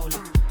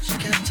Coca-Cola. She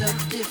can't tell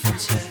the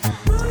difference yet.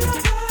 Move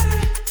your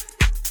body.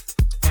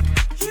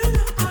 You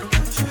know I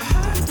got your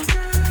heart,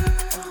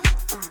 girl.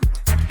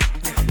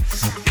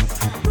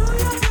 Move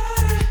your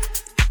body.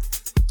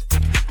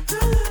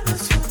 Don't let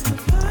us fall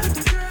apart,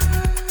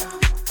 girl.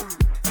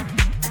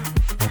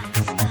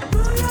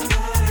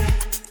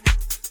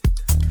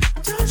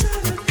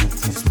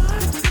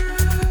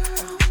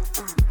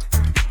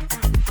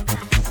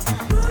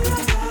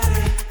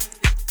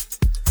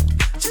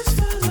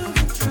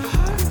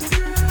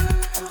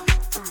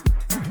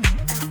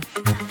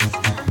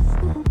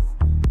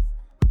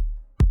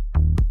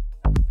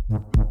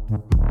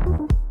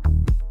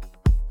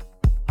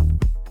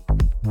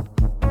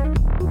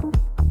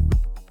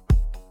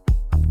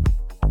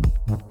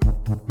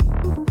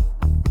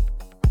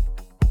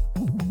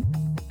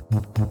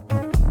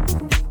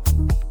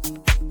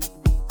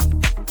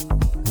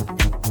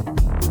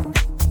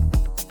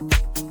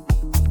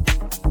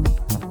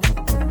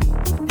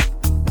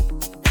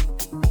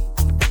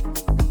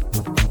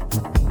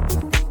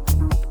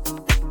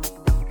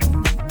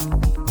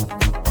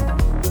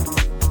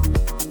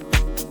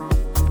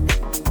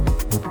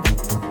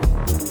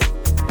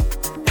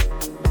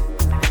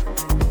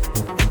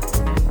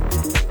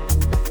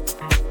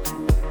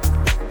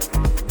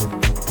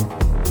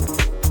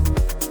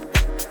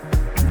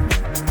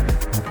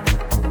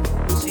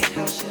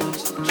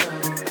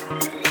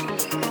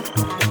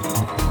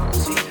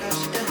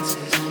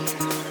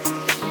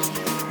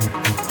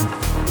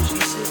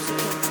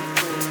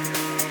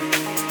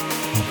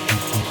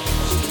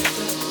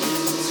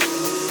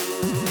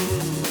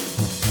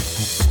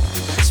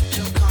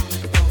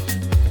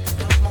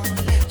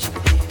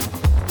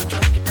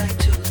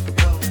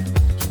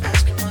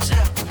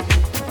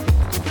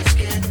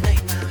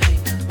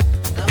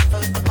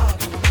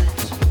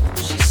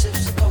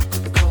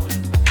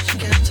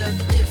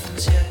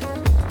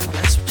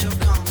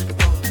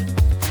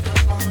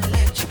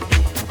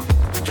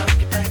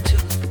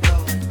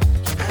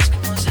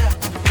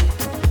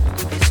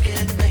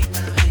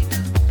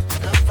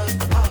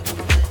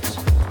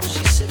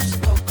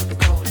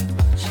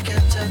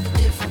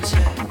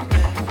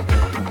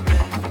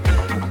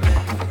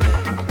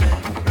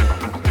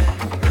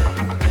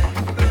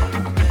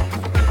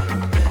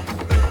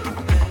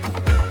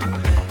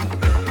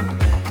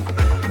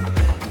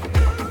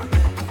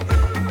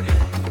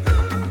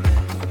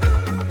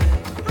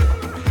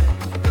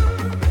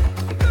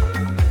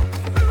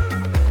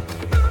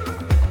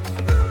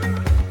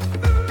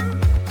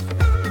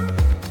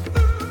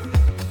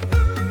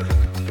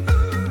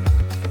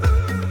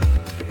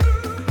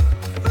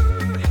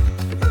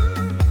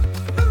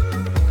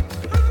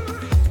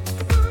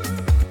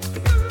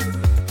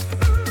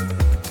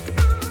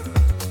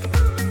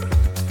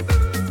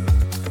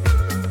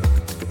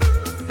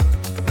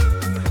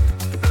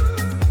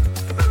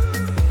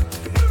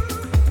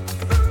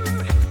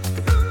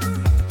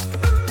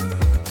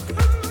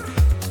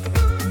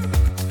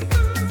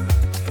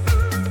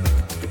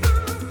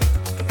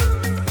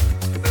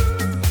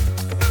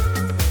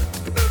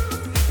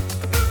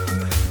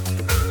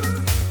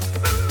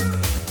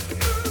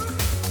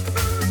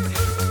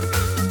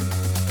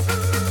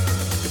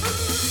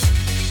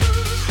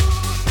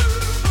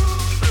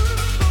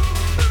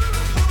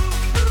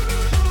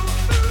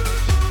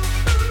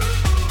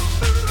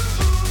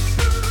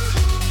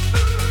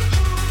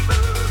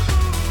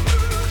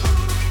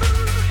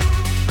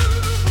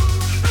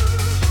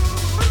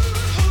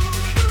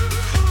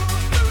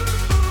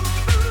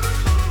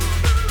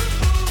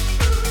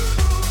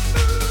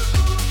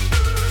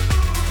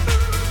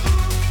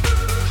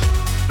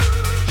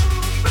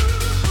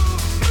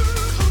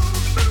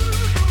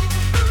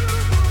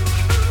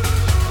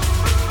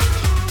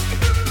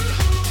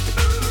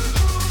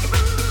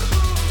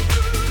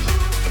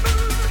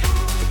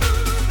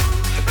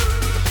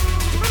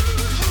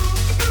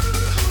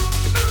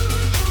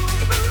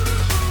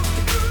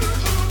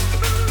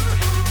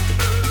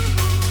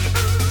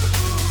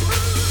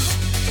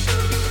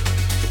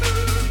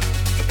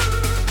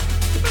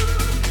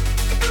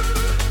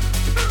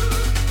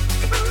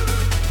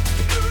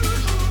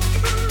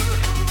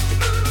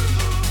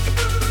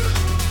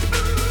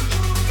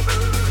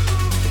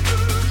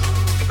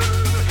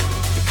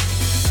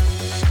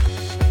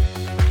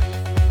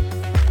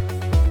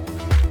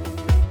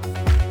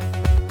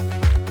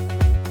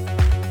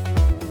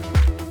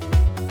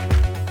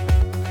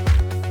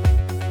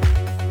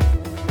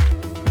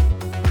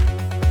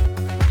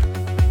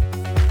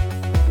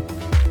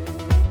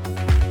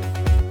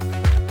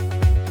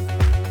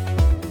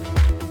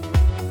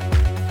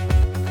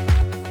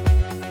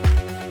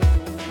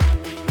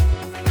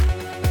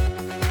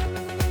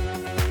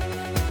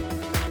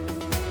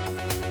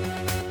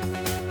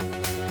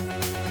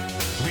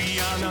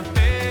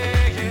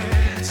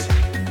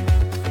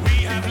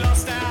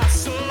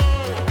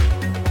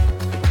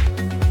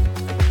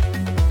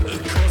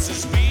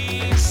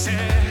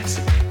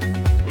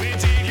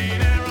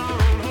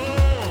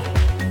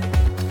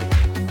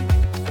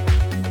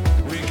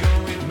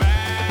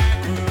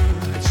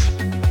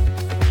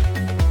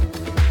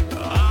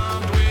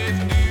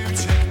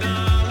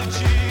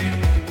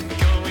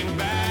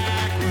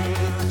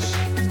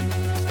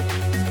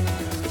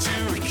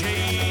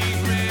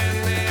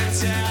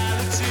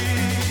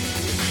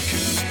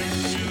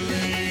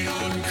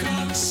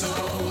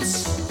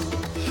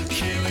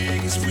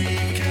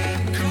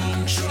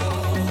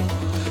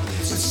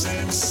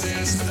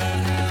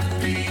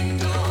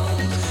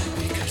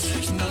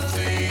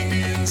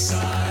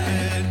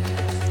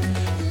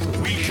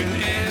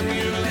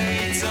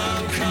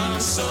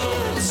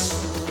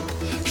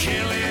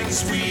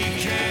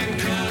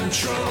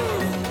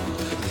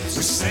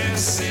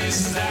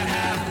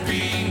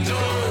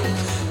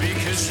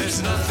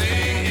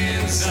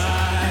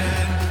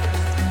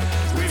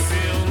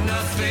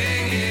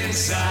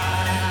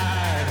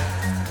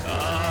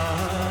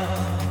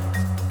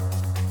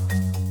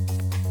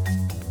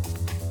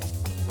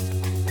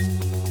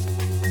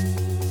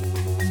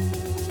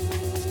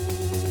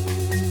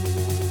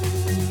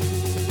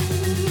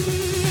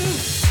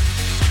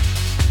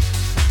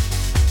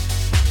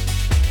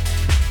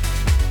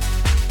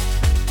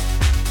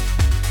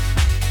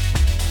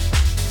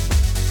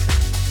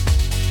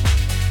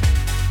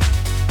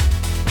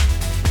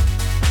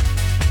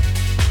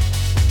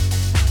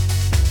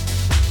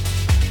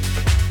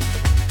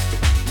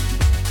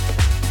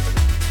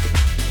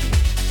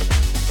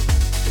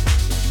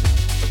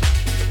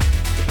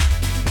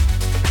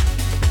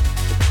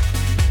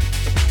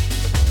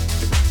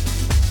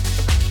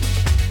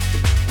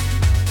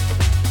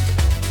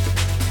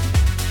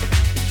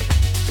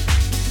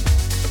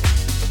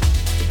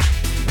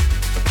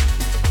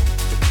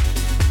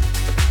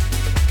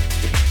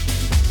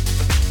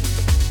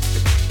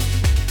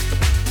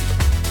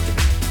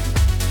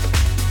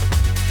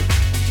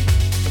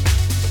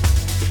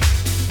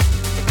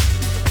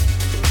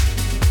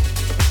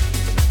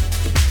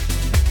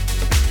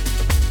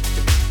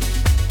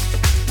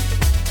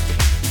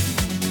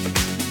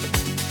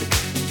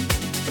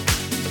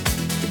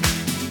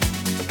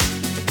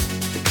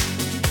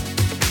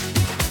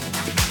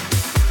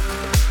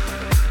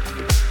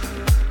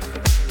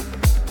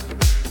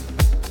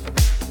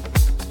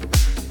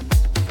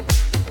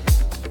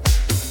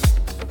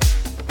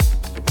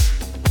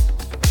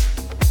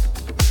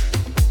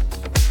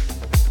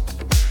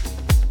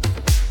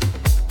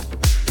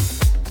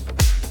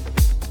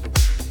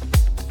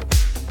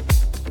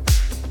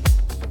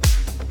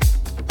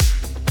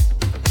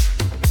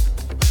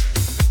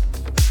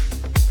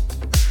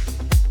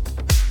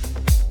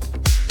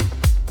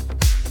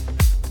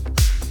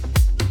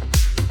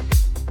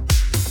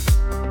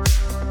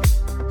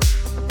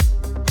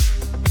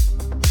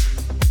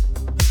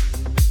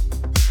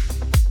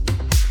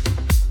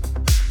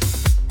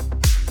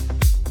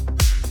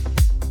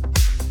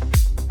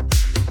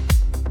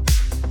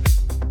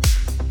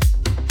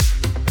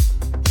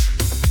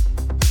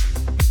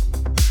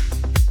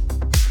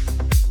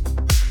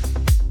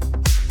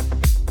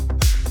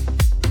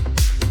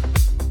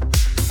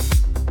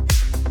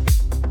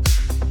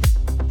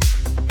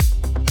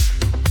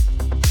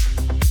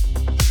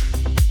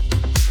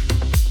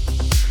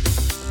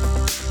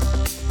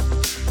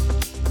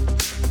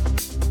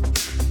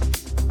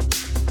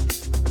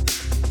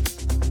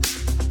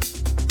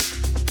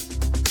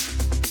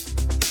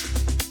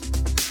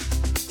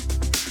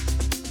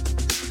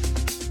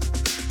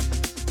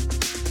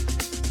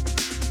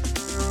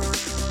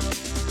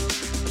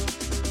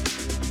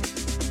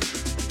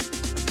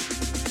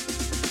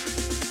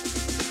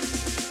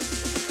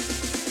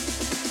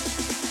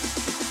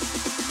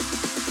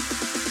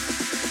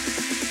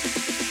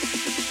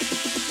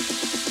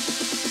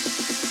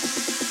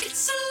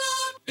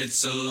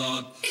 It's a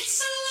lot.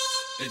 It's a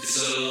lot. It's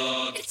a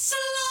lot. It's a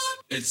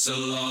lot. It's a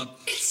lot.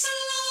 It's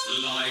a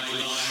lot. Like. It's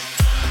a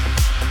lot.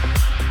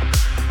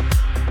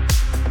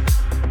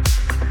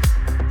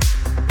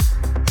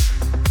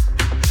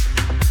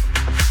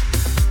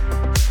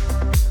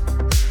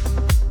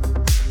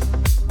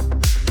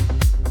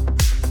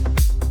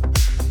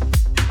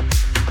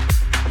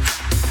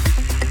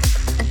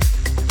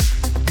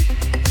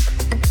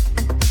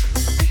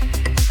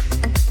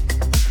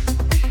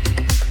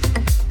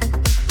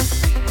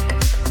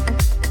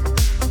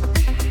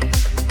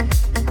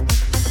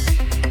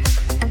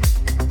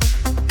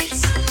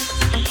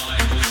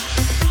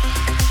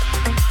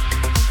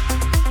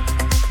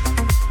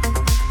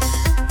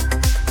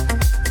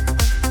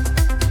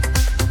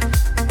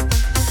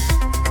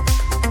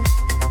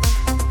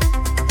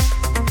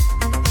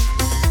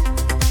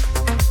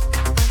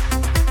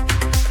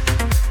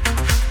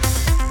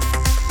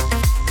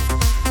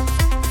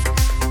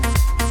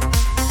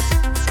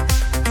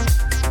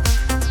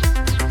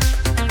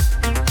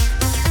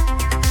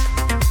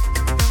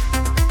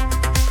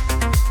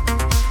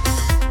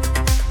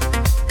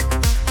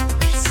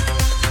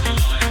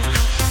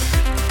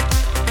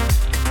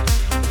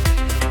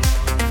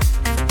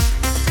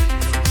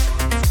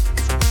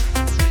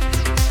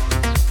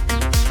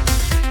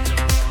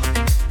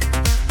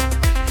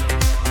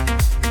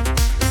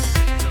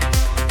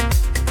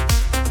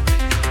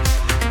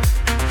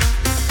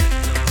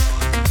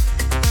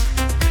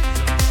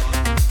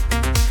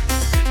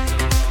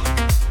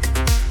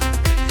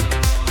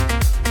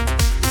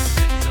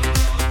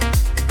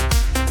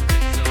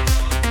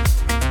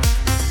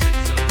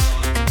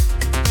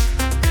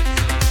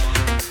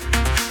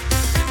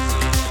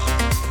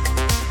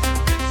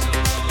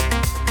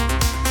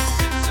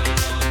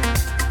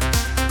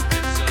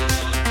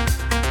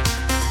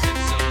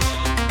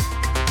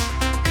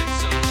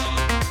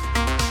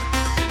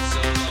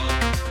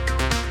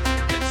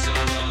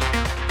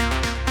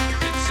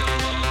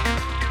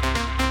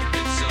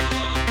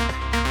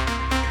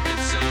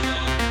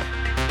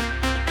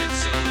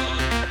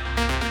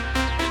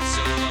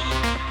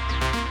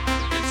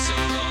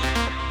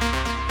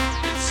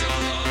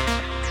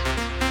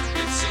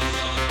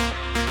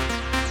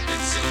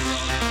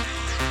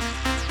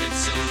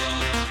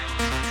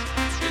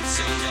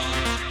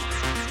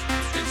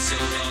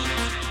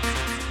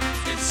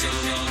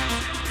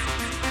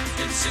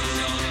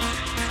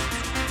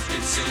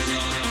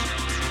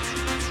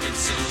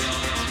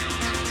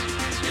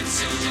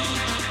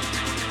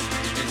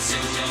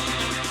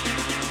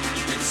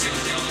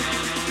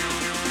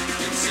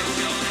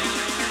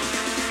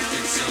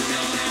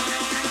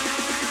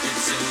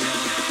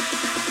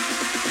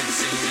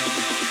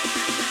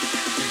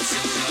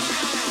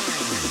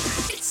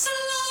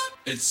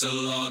 It's a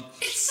lot.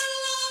 It's a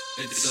lot.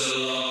 It's a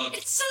lot.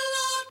 It's a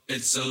lot.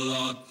 It's a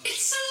lot.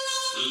 It's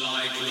a lot.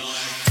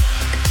 Like.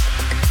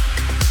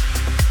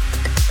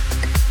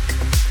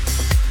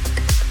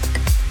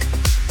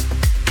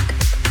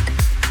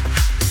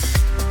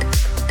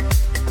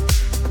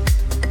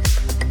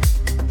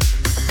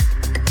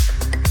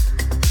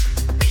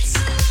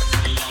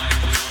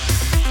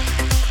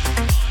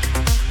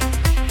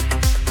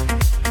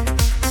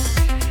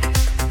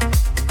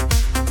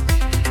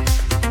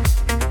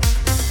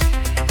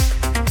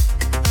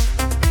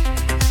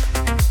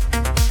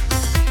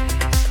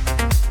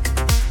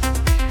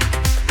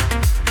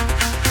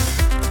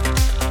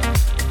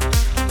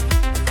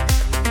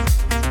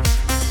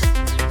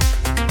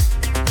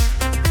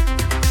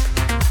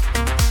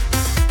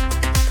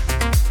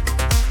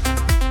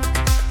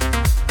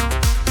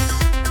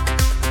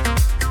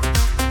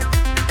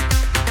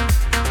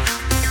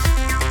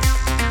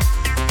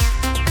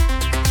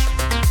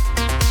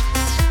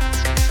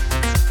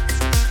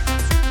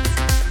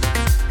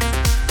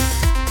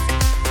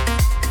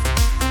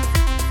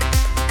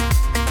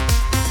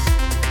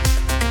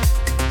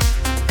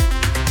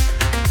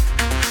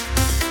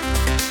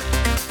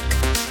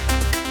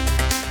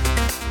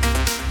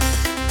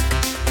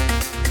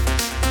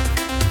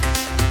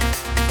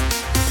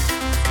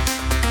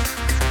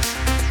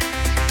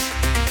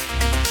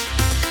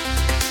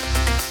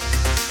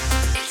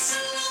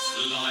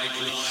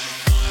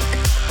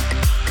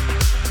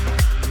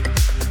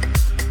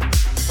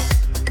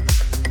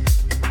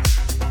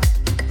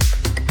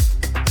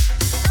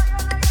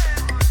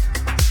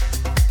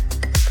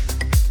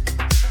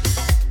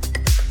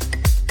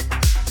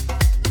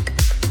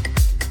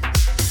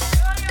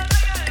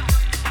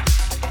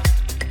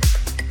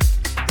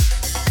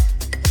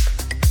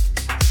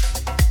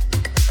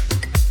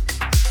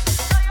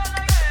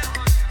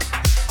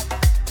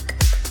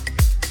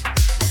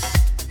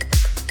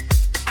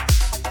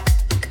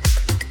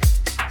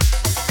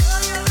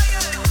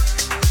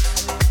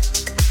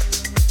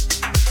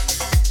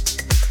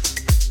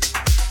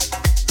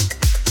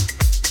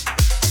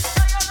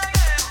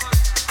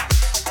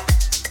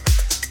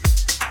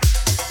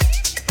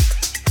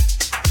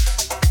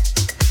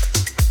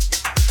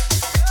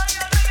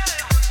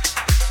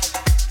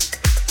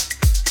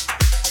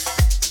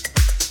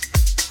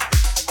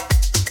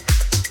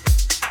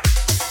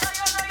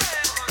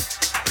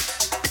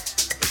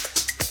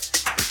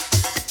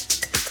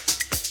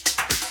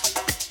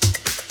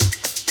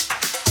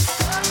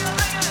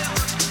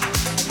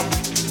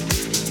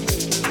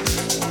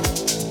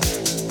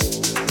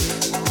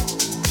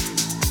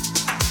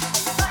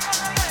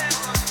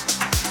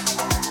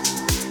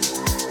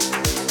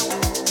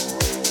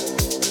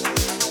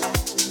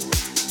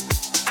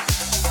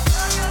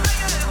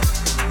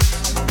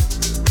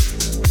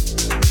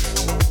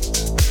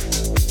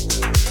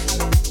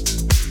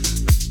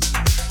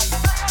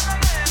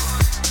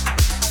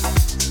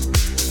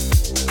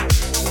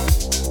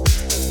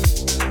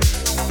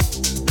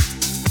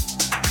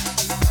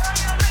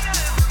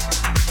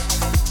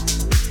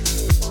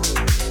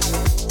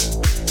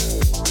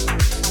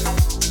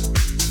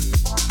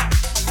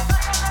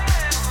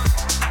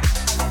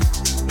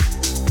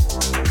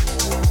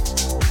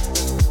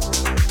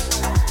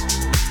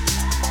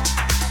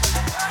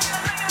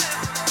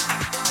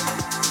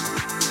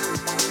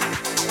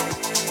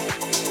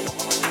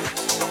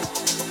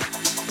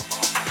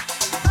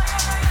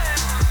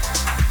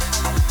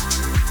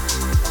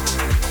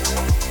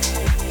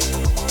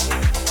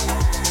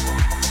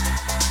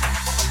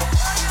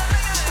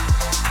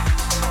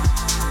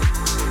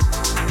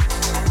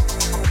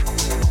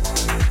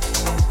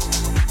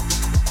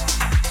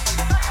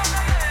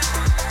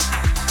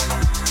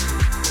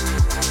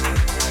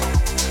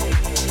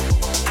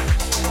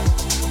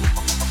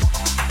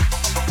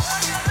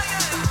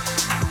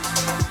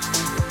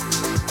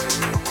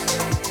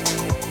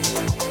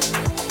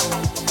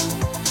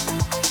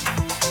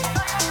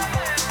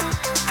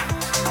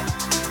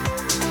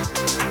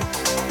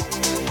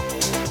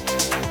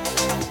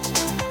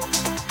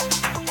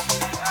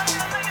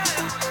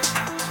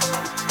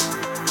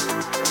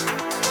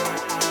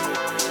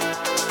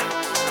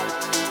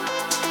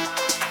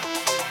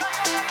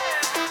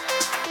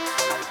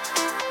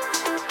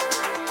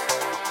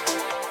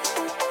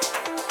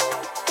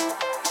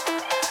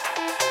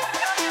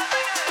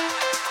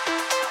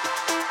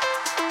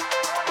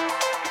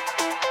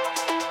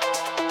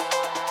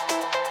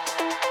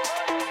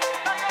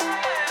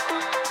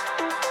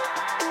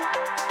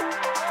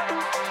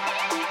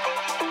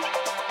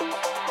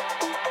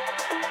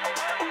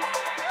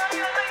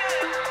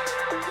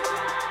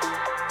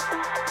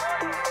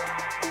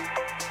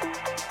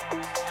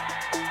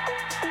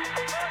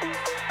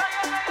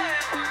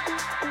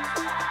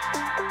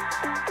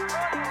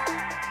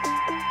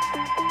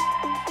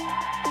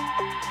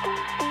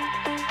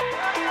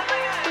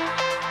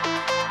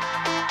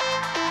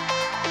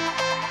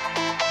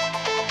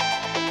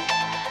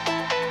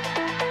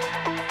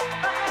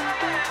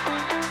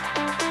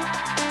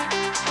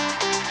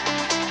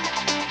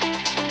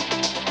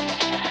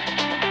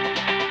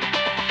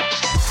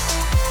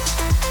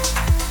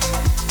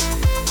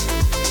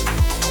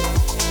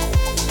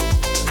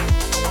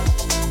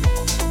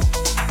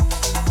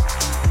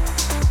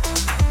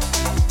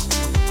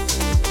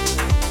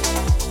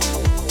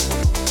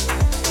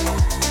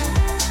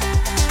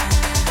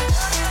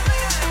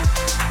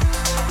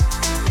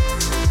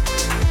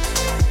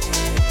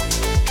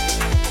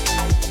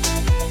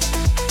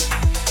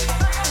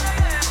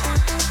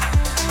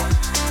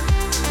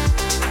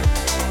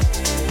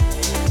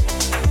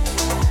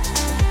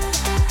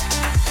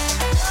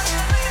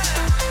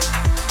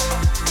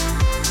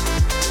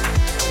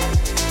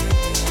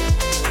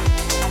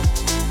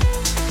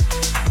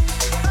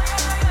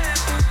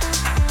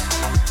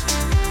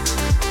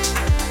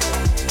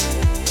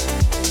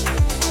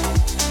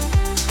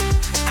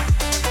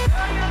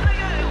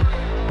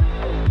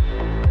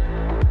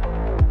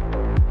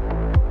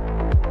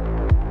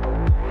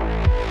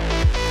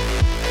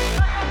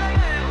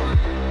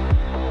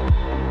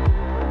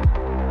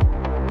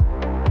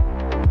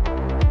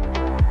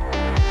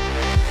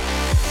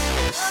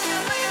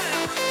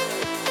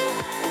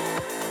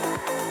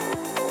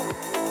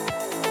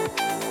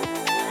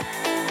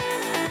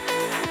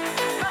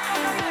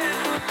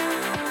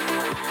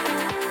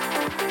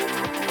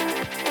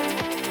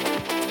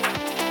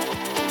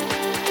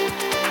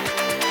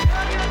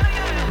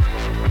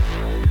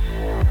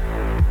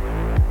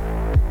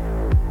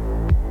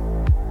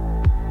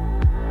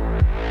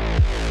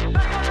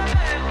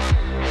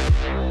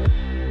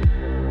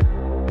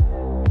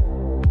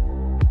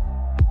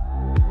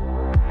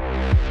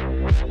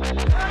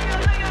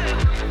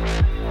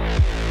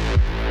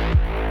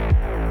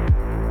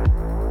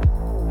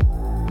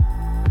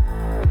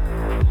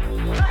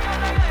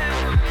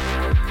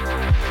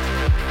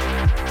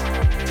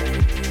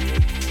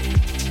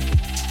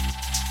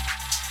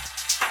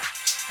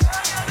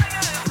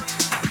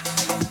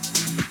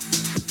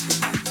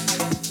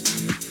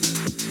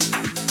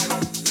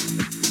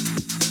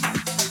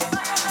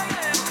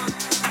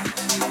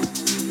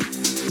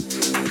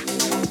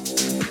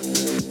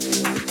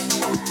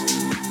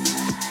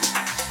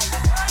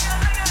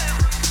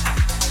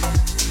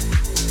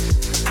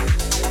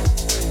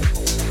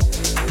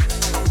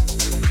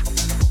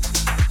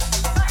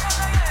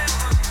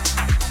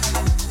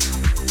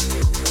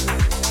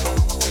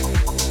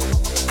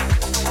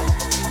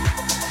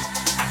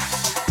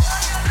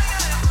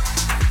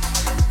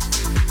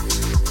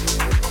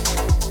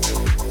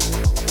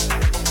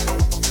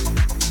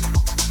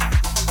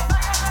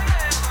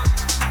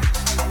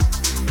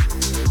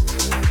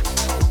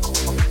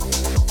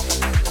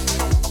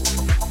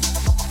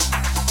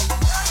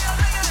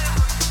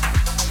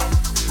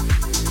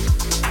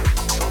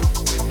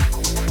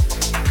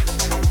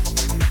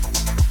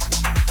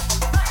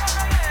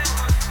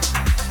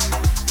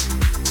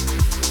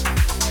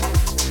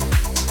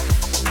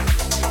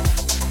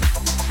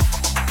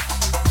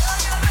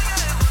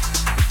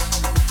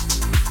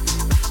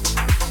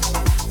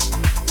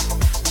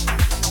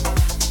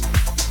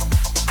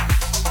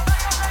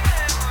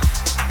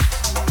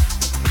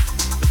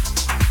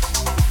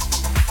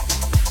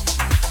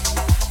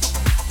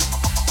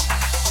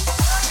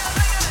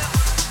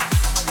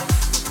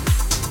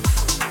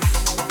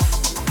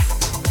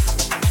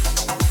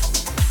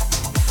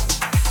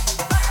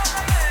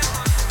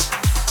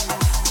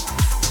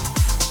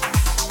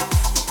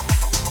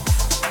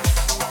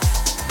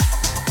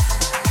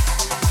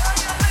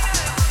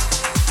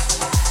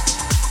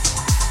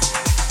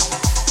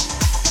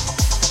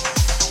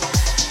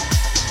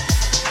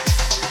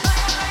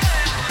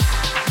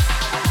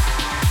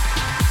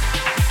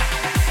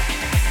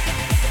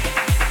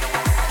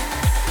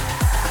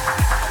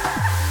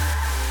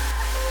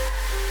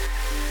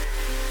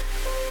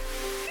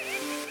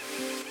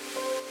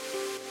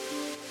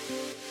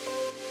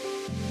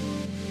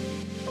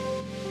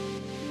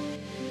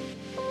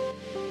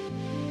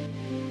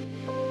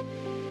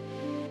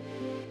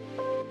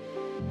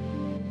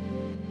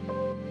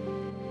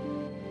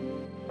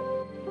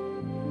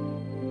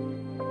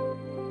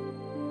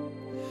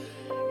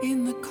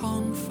 In the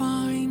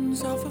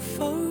confines of a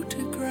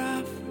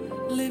photograph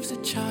lives a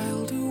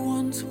child who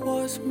once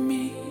was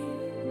me.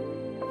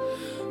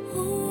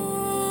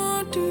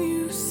 Oh, do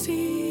you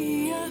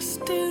see? I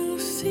still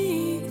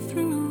see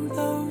through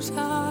those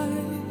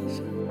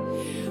eyes.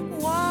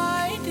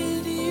 Why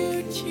did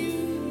you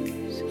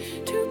choose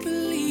to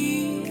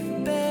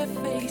believe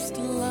barefaced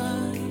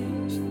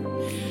lies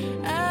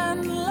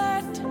and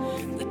let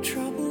the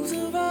troubles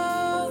of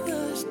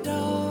others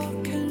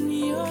darken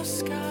your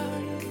skies?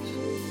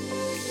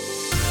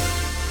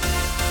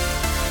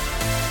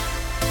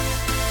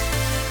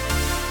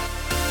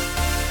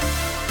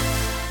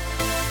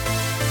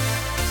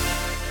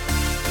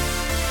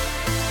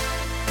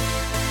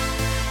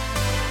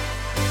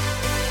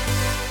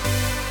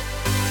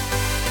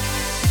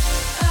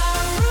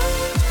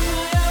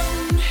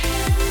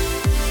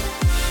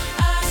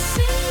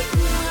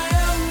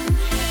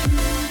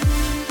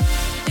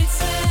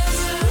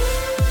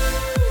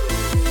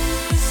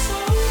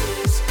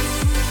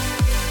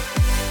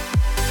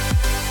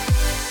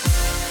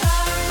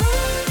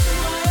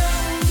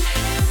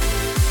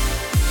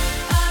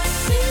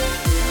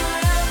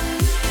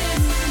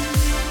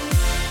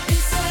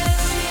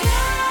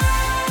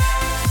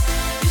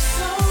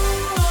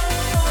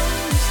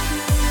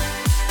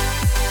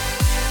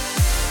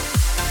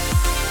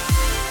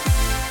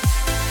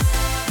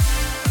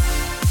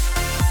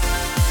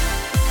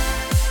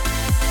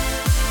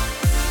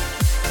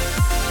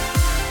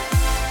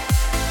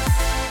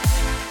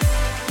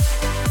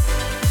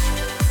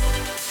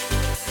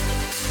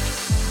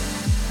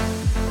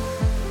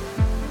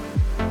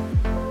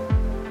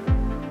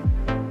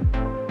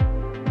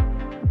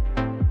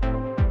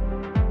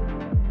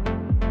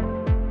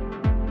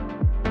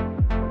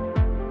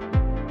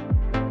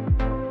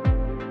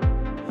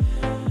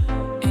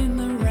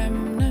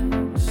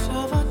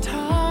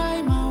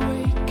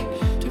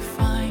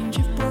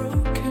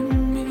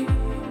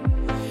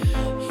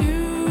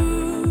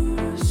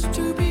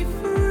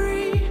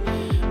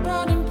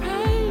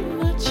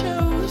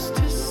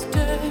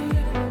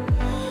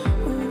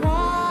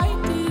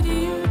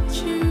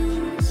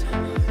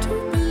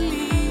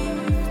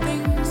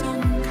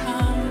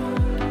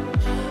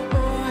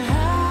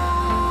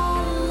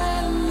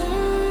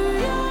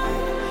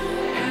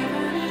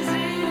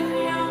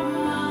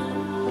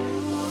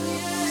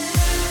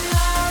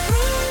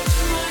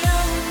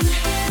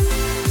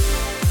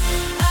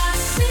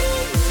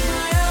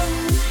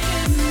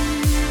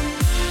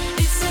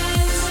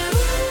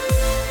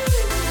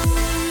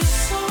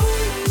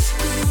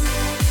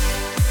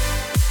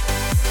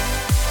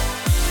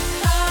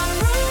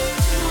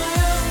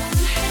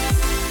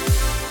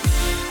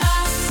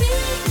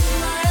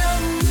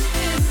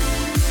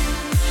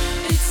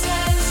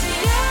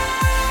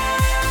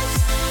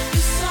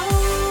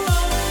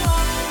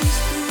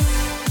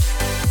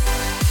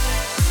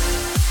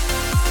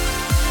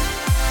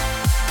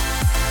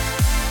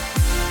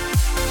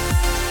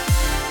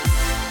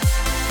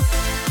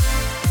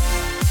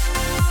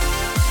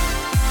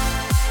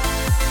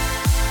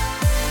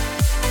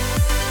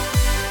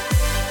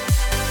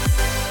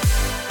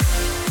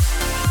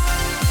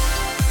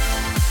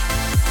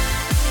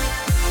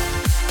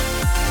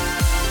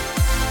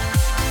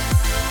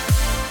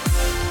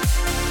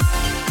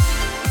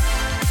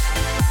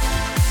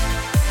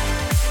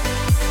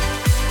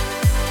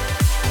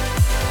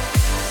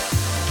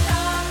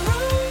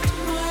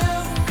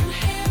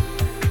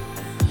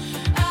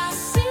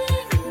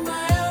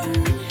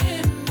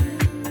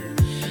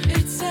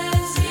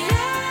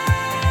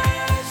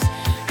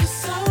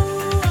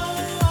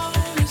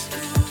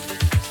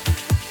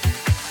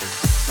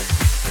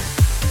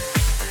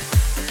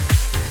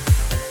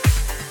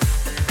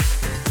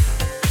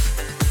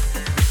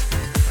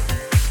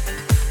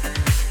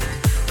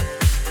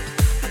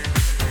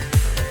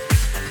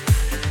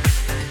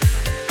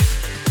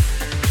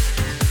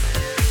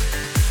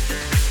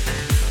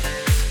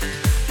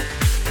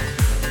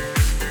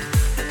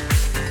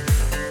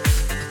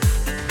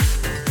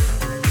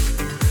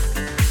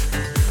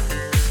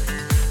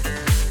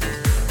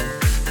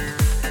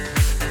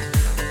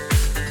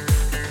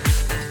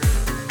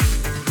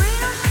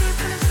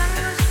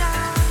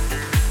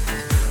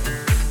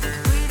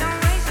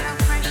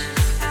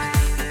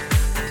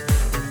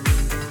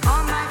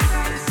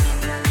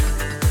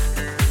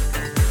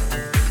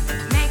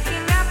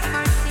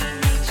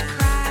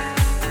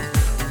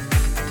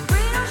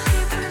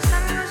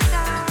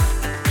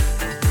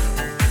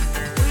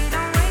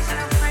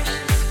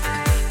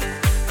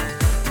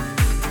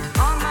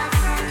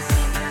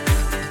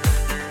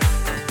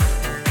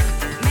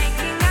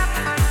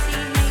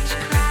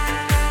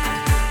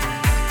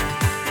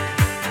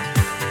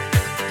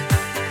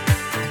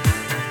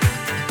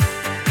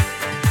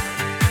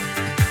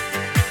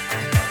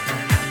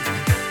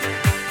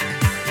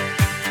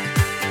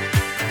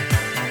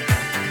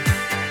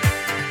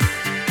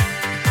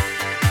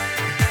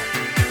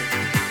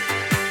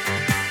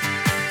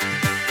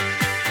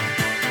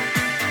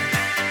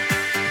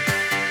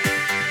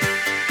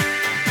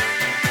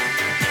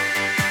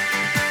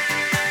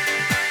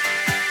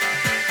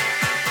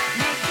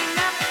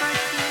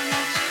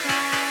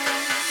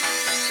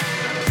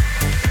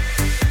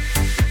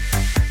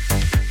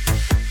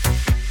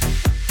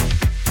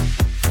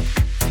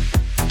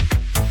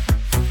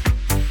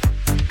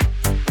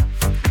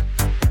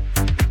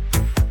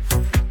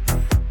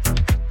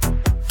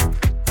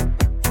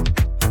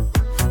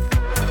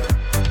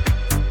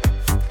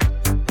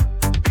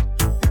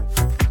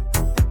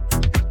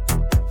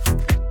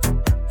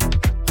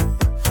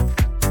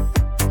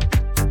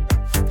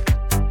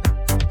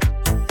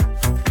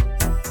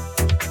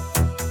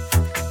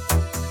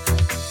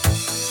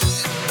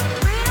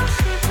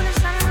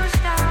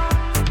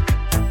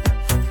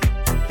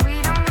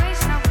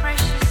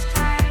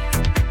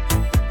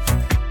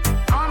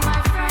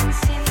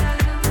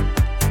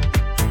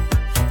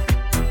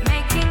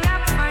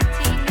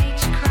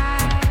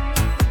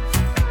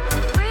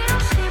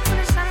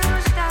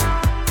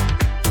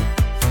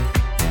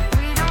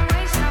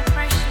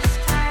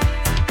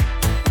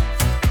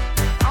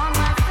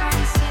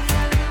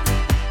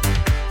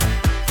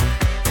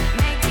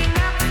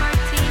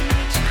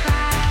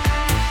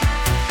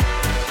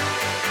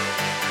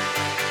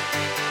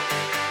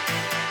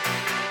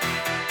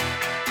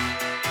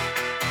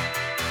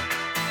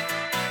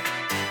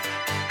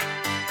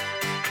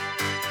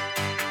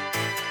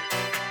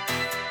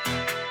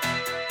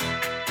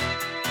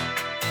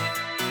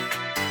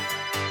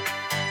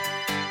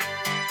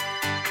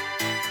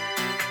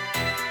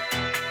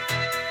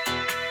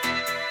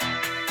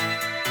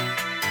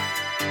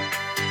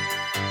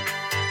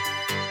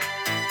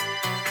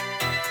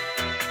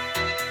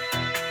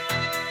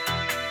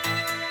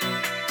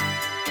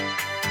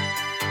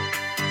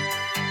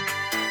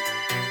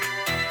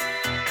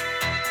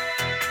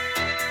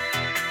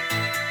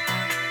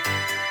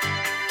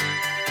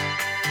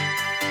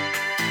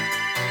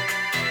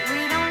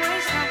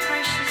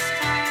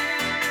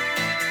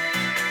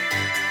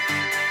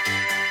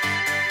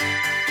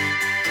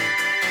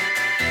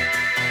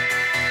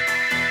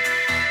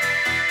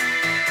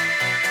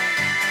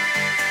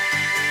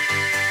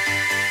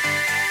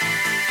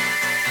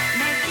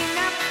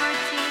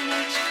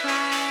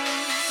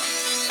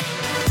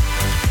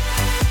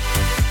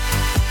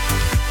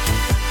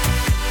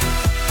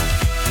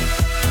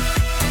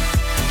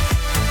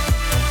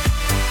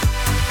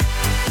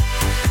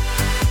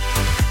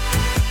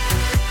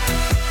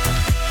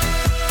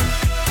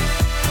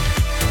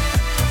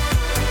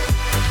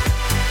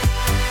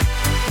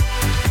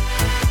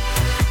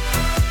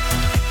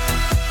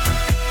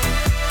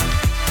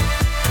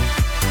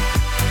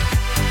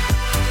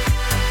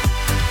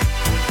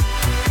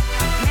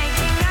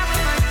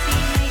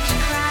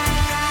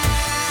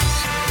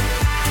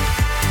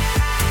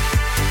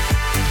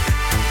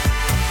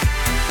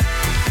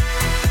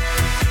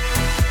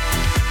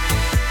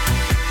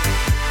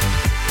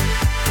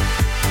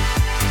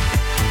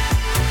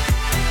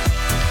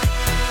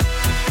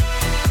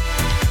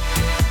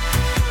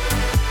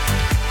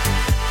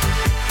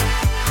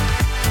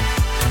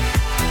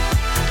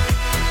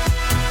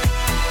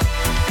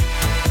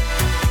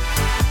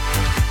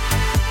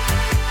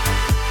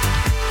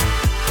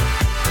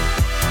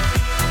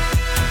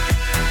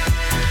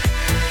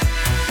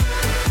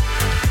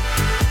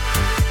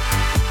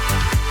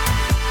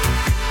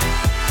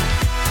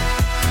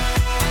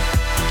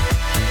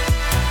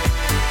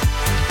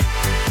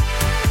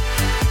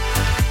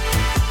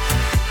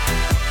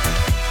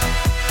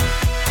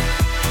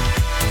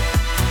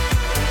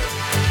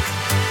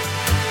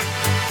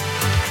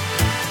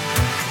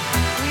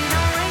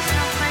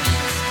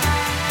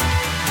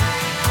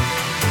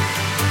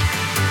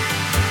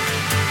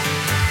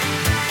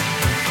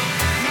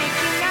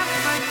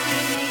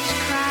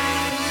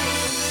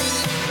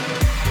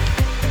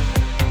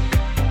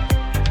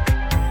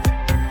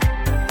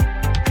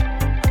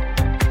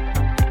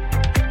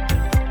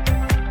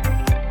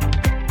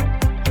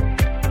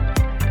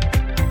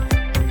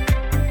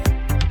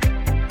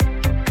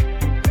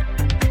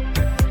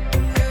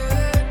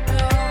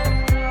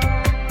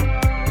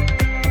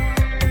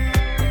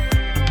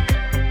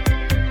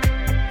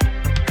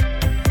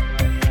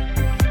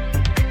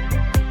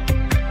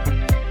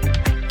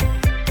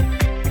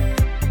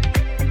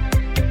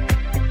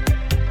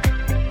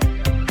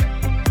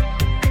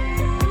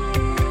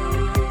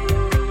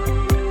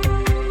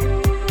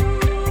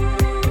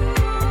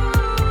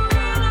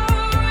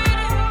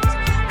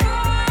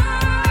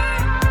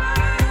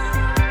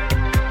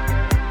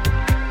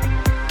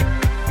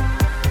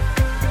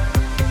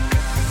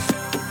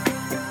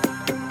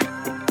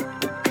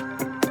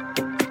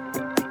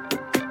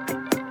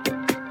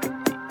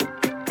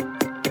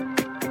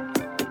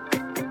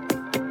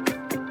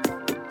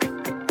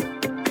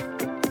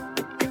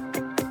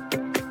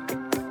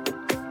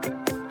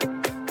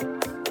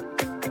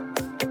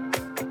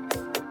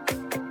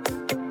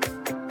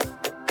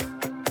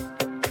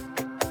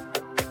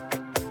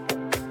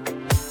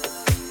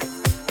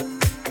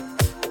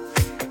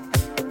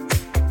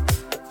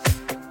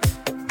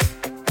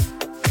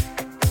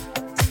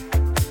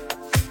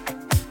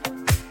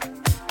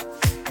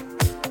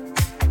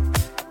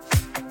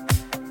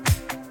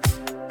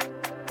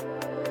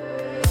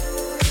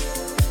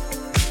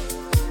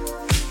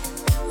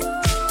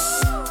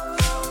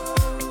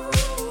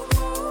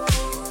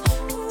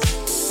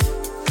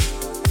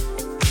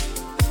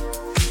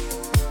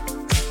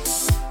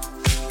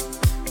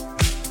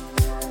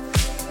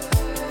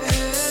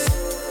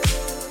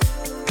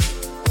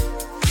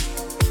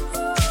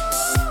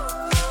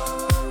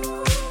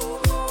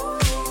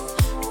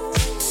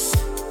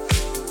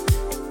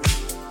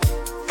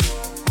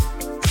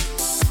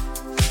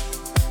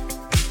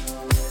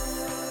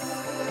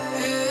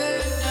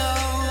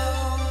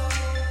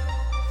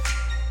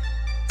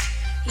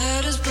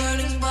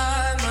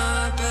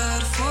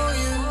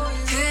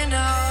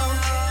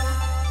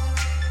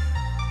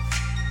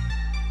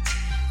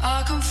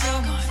 can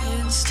feel my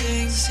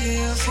instincts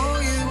here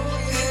for you.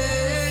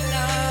 Here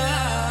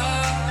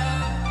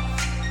now,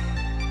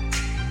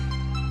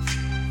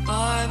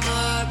 by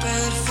my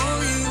bed for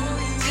you.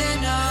 Here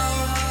now,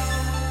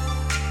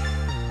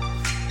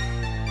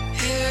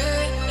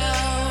 here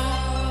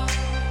now.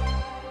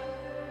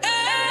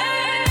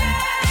 Hey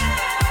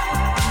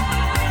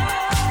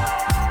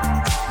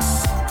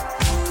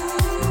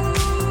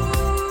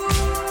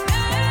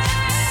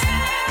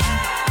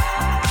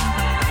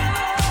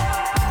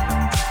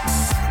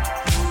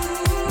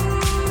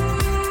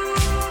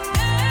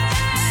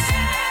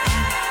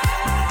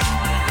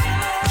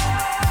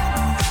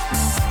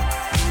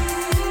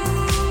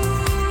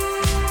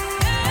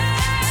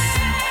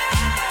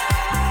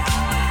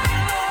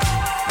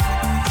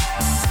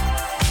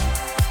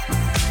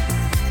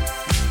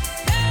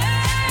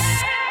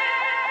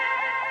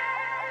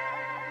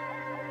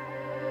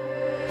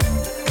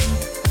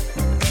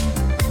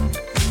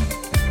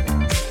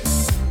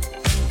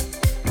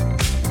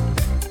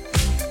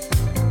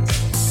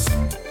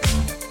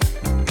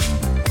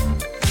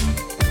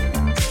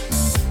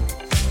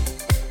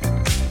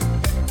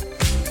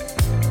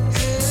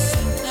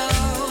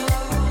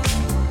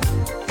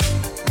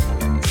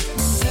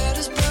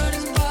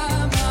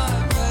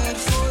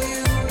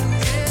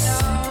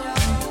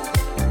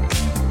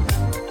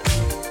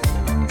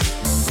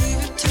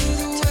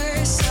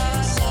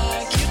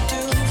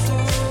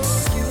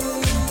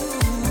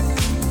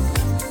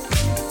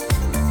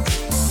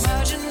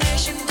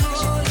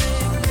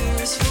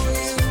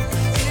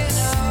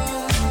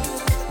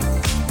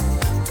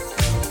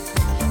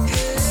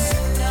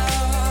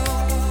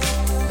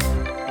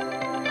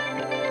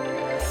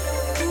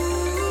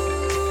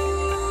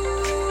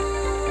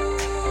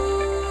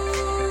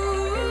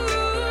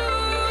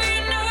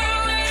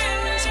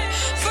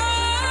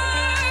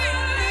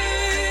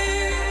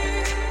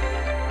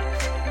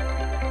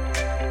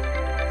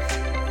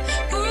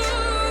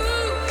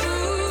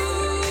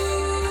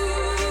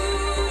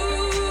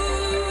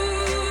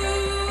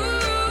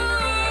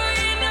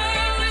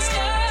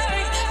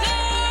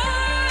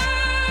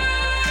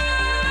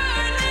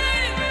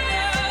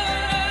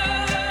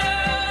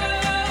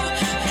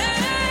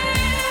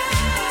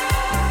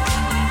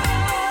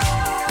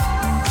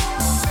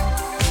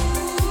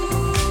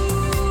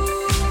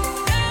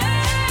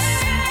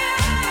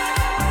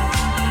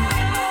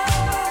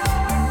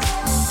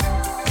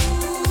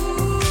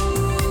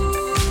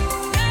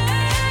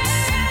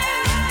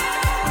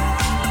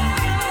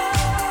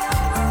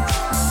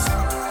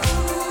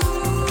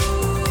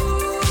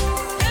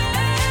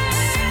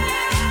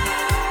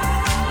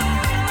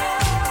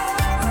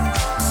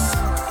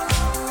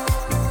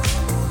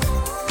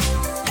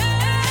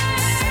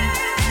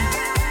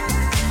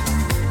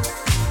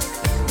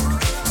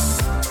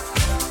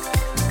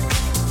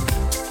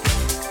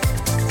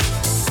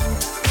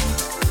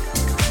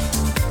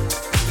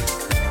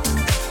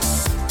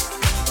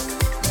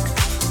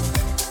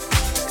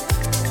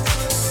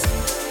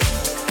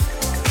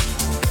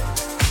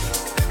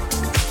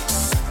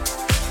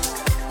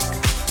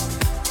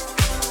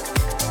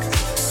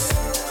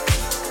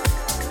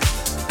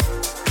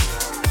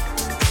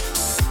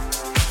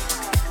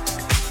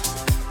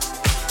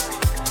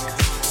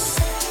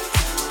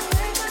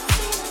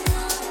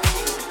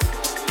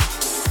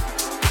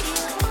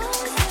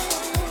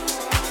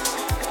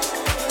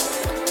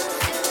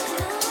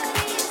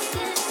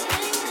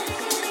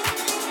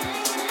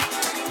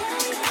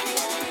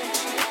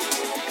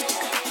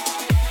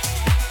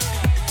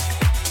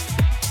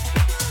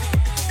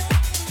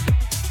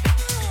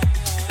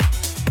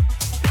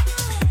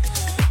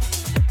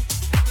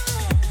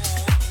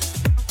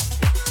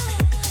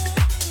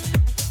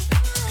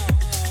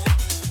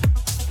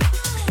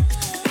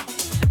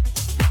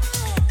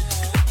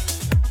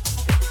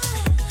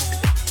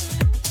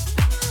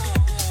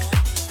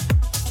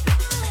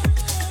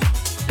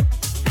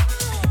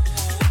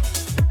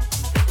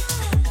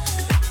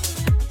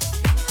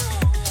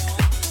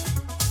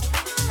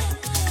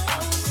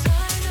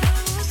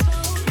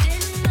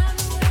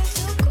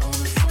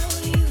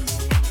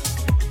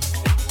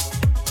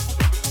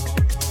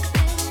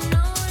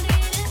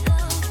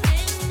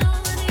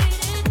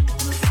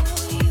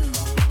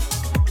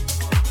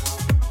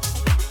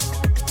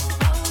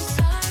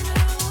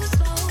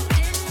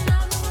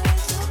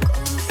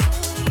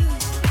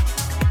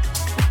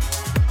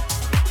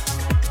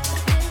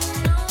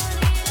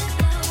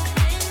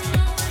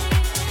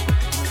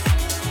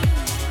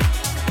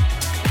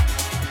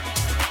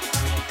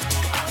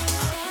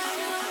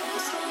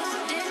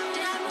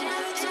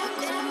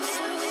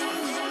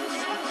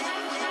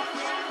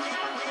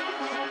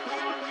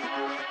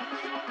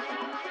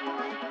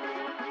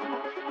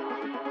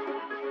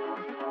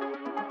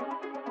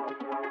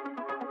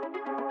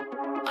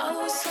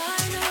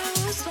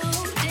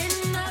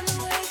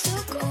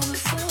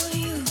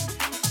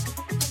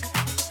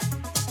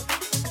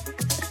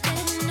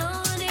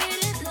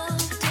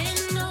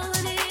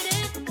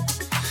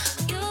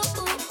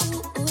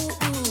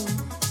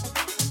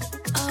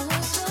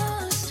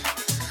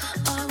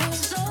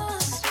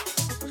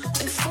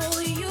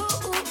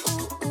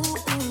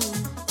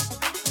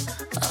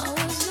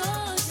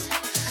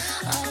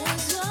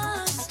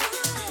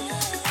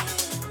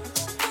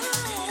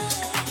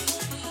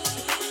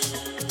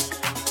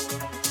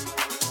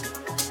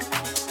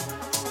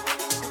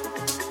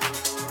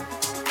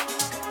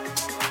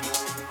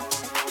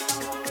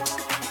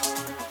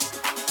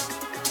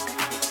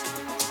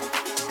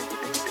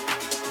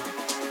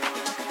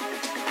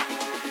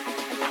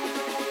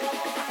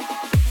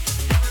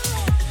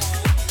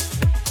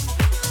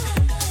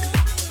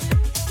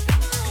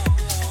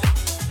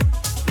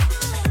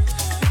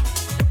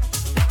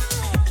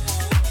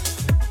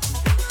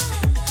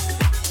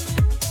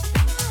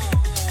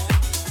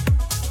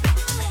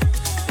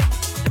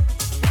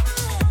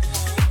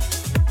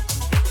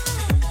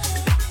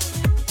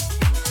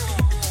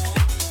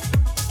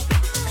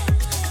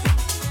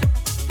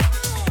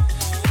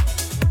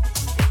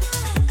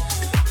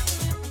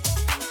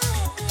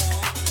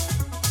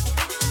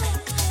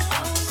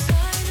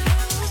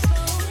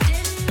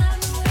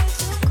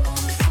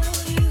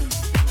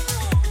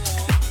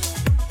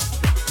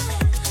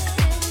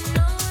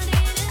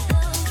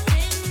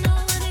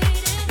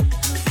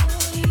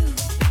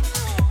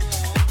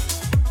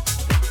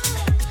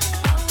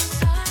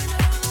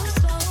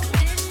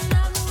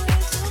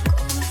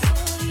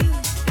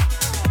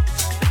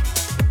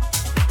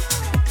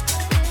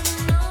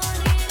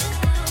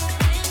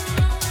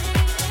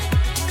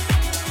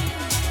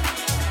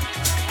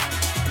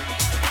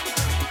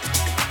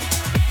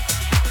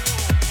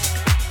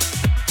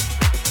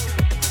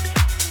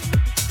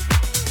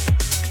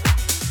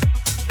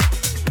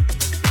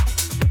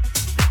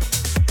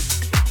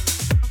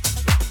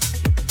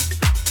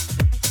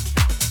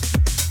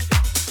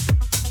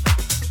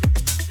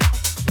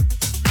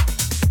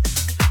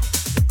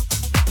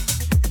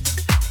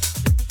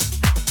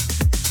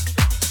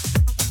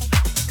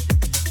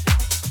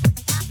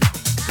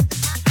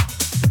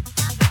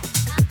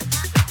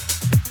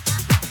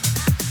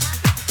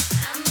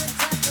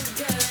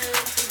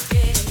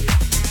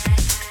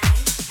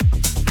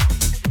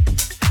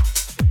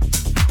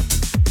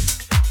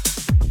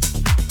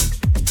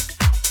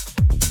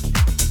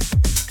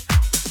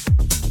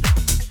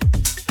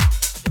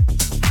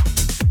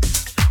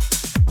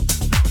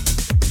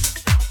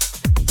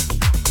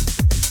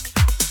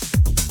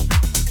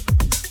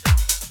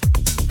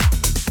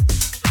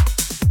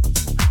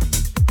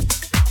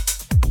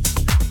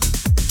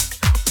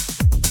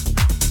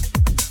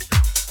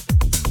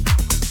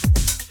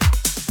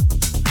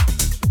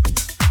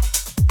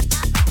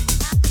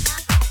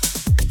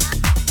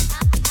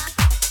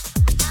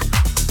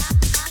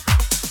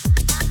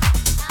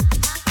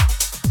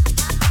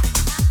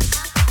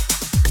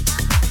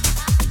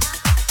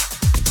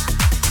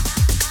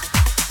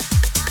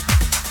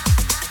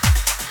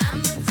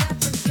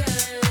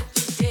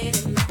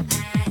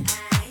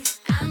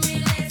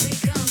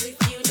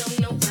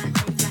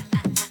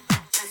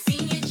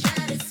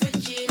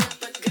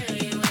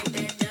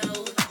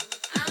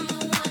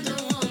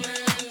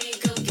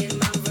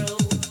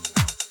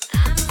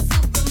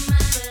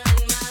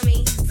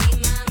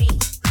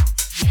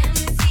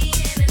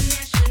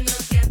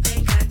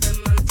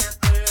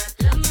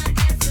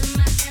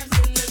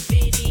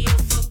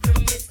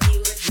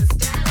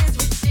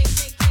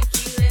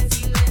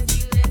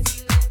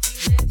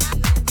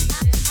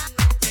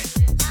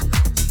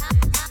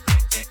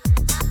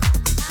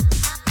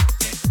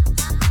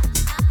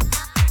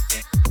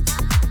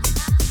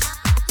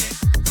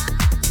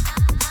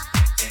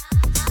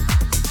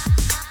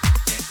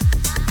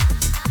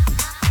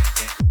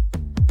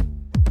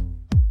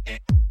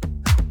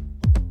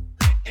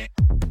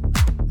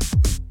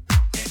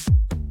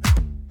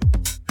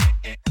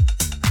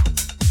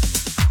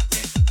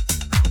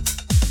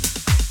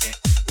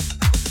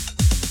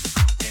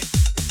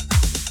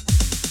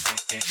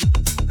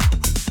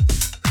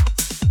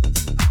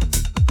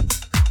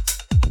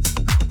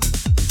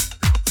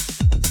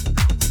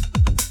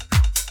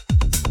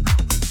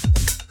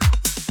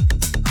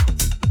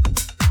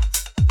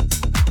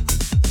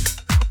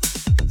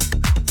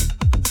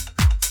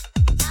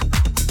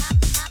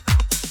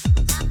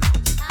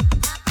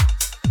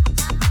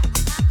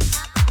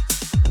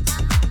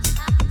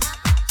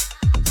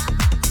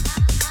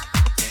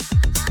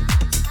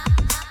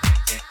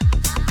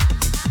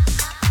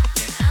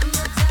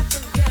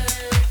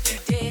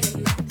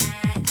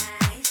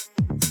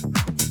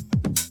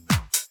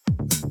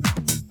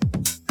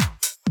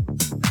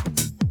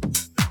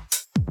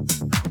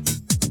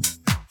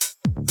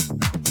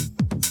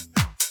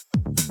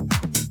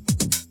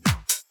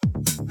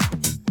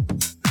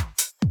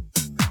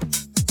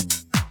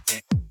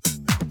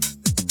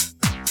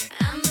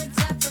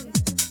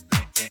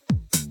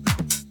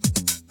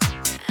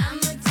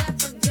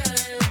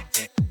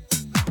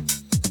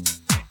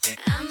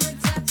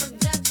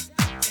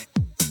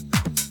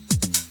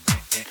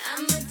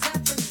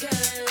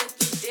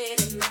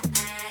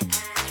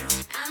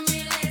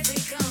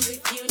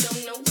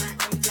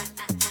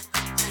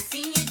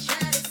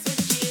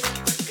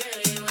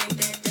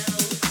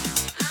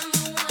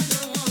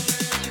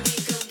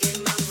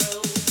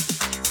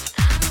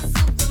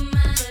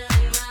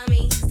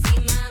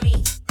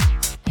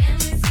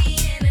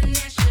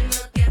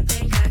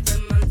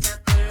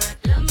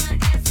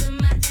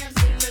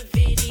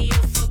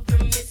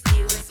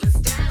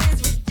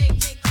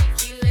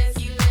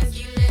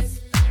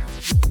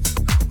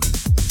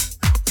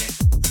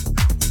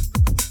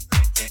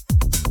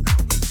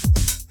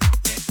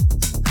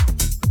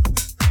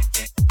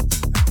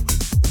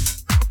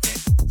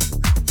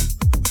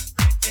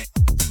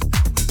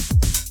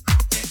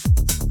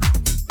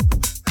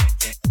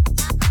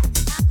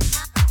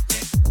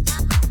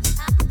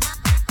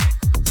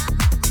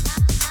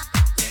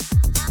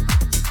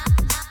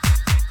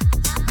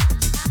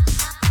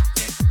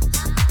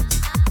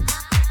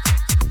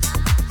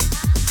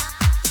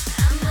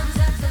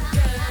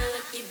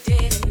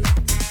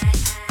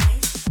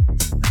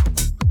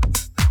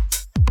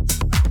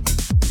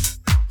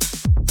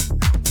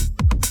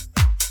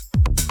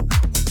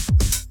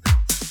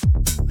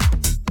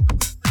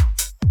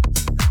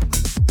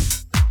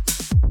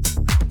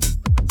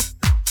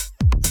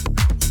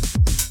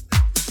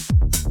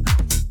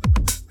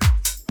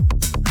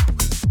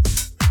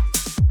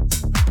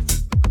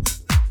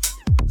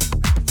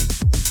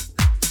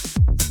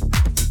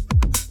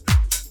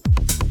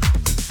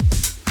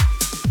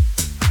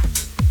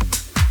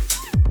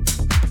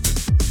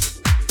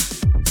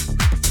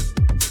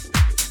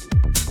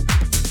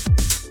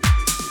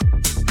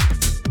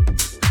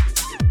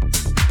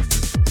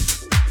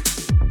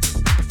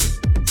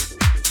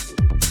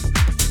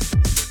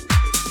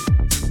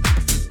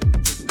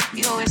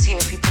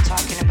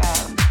talking about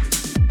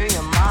free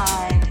your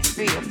mind,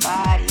 free your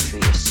body,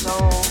 free your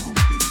soul.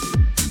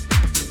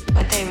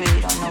 But they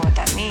really don't know what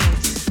that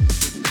means.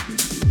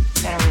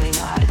 They don't really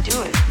know how to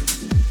do it.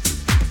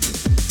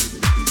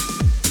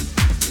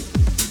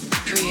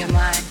 Free your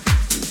mind,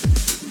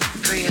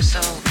 free your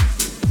soul,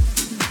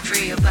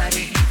 free your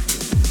body.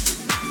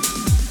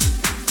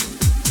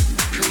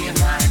 Free your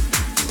mind,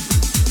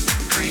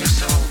 free your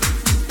soul.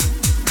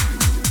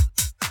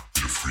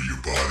 Free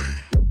your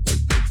body.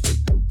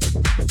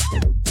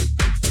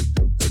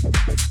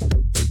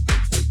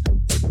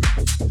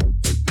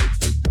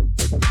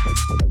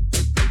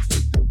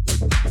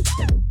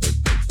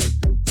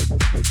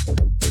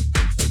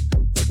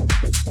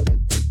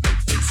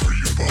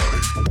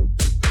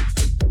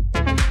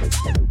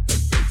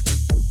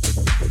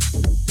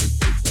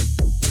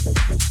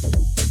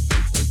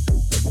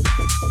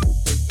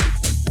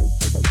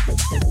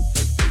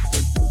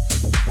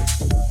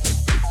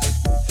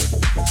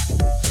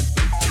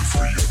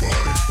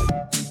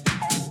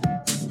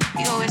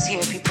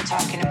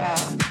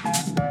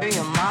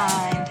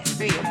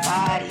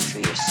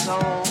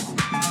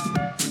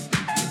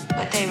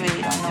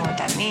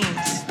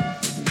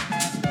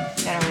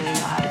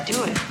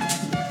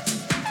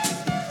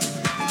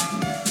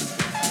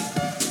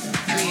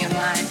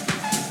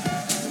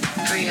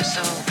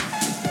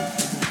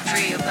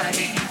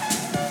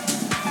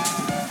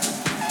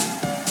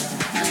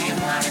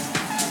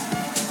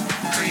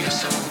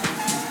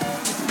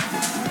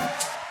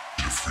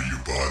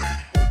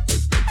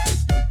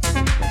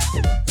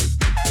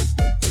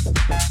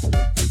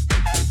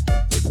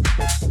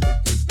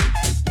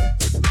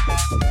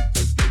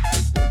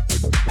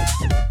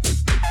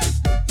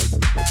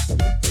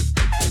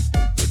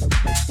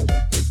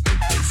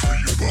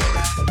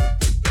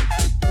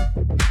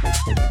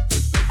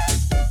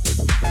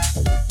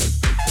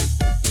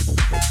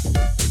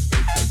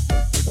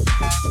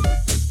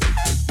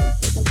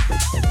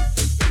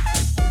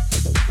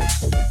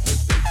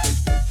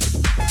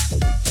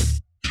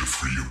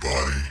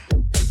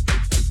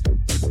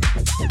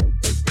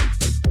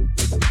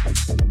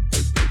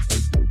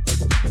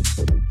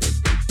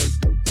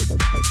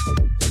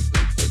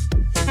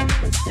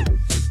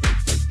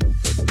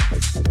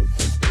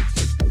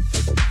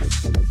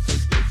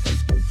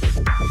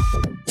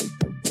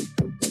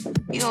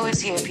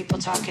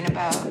 Talking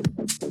about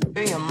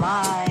free your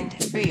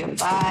mind, free your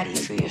body,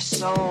 free your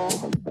soul.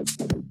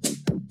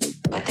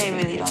 But they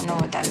really don't know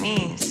what that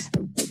means.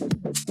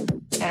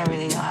 They don't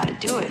really know how to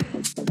do it.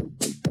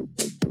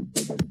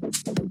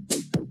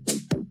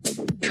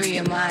 Free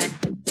your mind,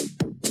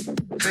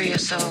 free your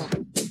soul,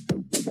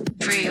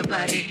 free your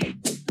body.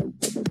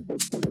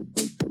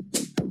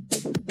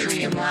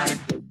 Free your mind,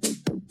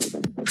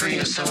 free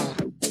your soul.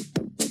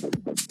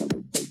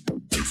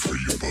 Free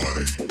your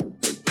body.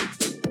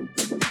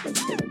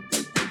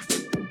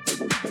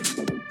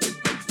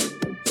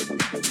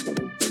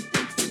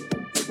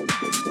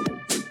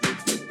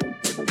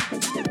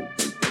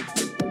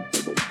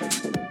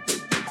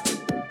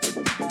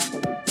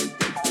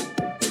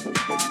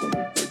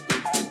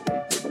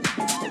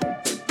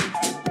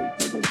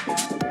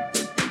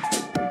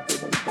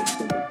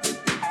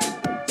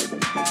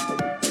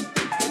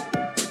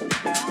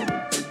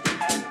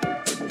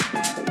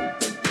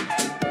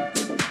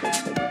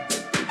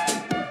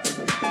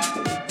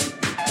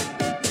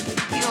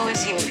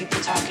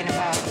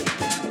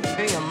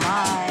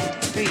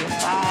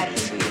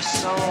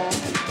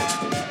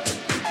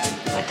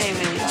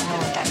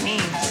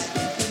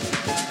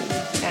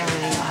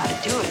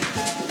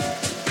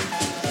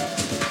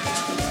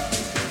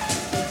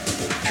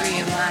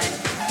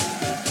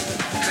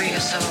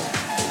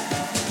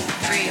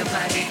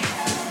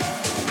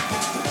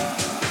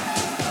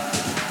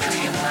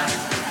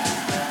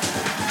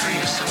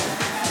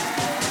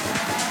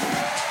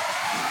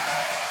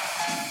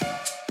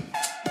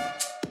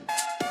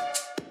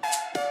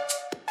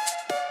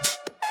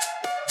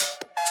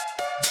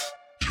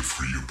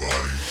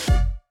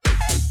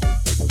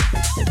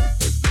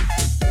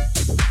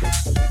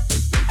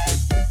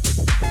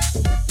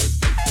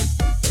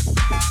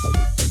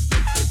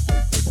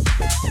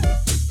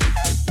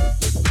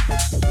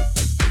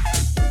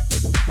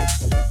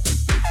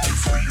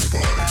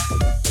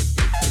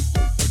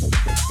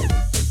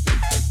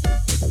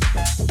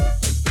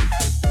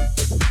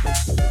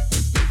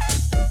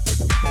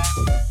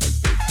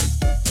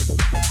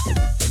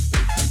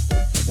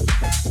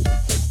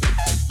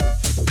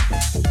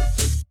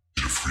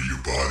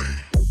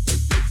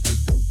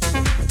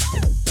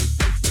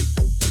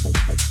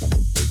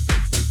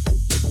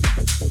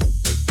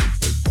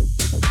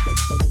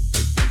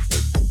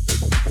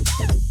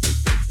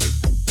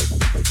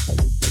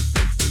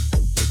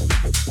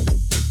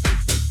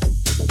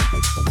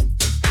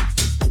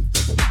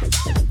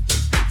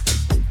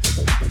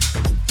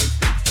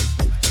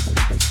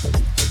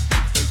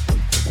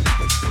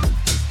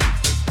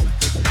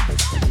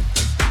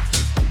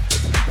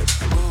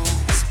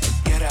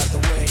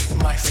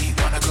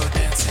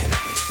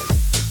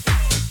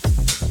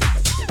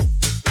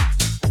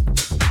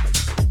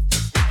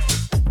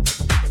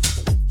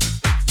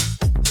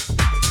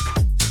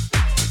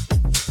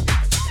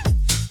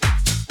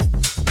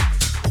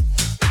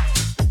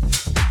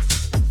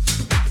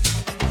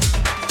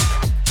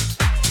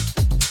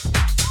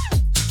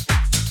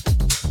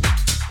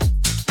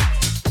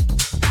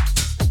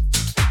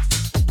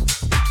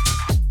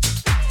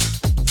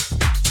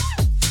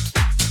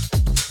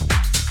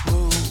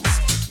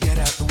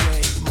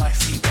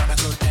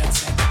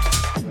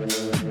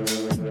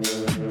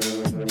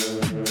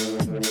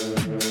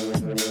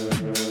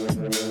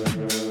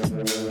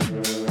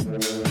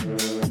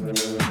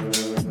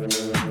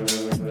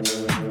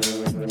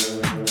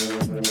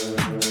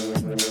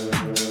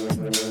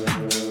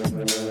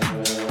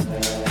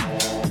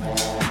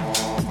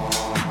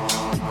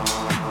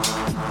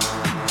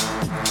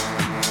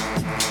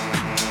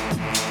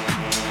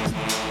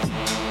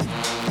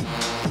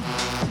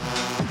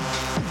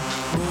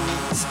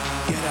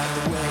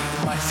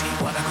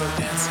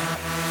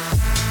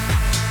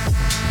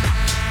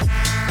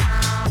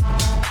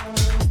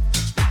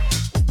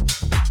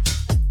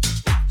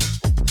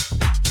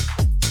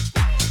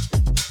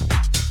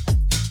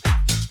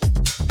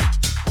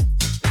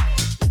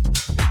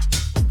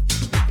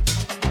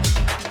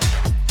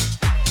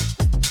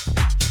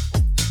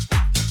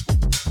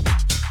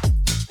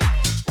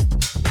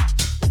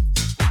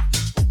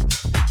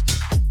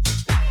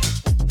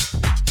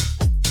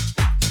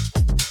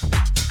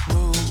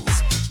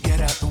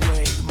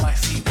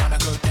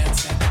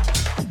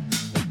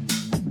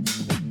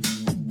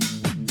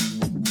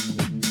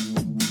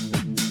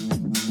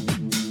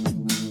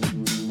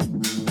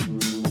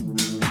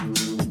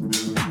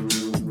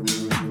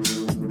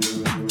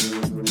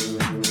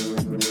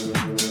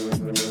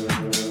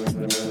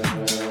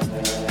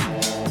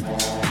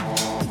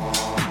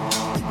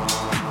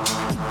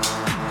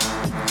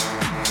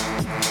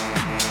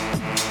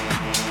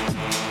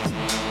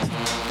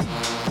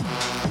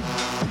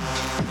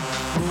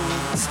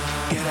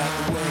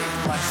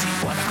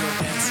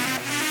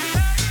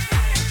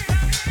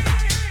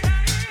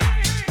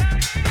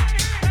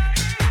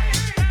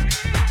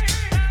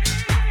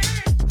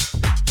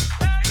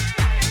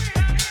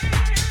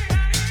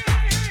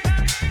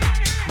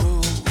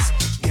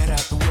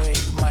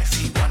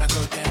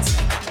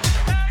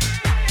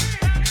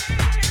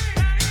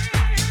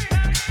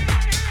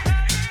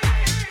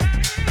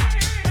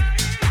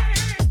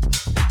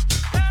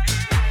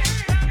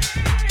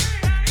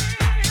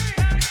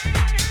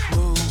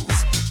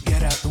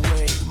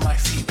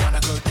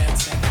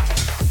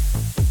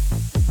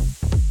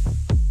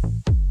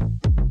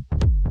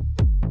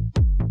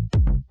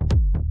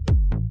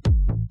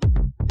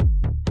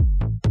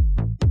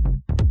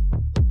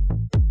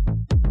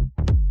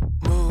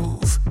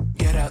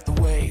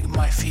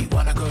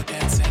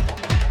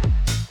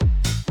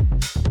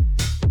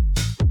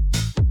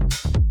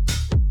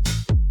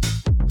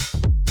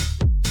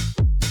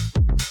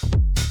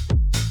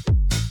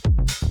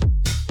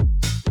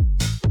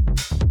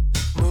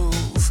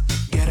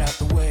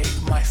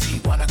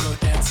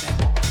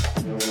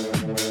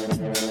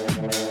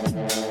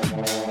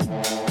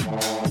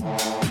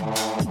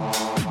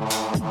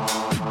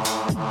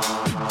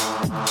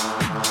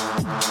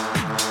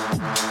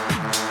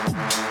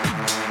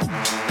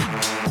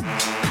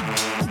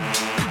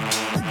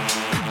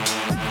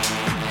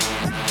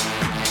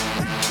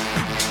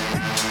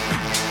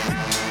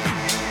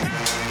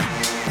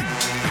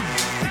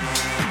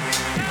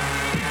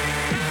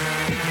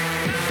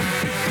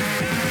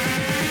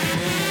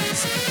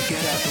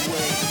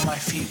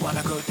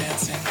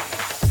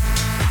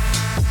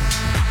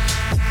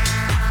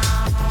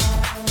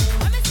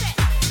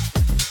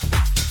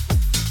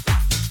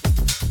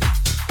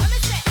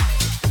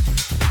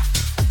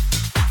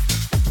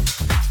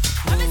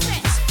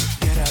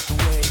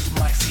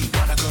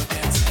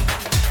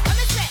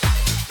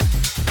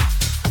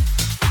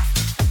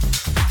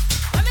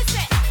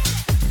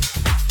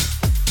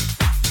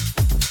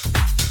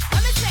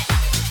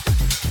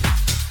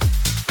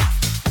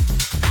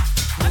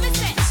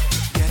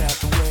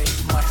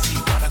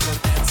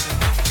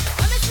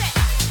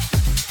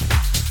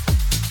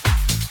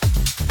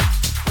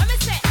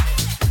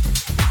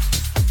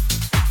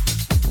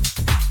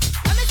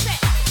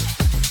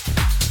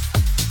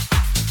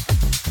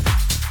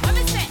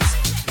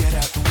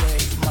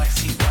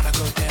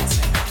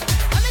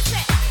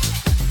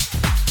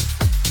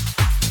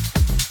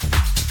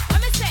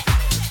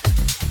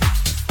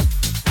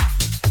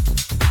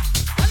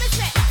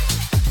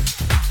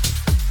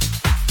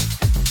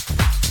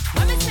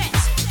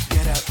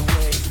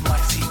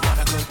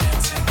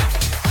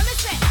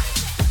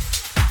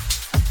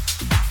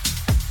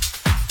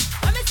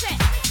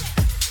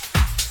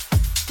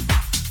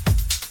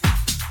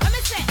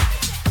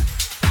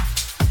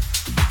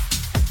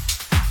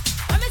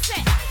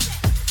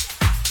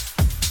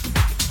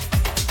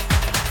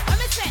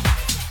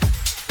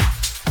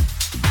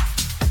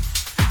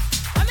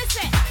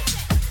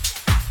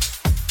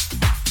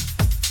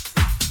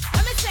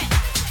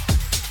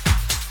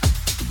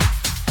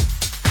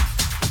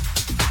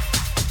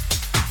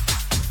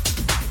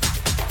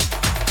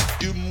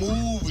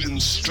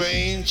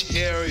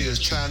 strange areas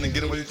trying to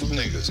get away from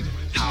niggas.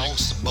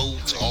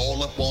 Houseboats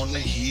all up on the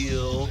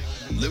hill.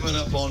 Living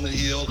up on the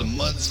hill, the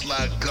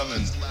mudslide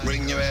coming.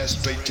 Bring your ass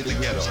straight to the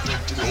ghetto.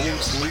 Go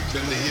sleep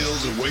in the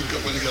hills and wake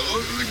up in the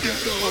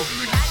ghetto.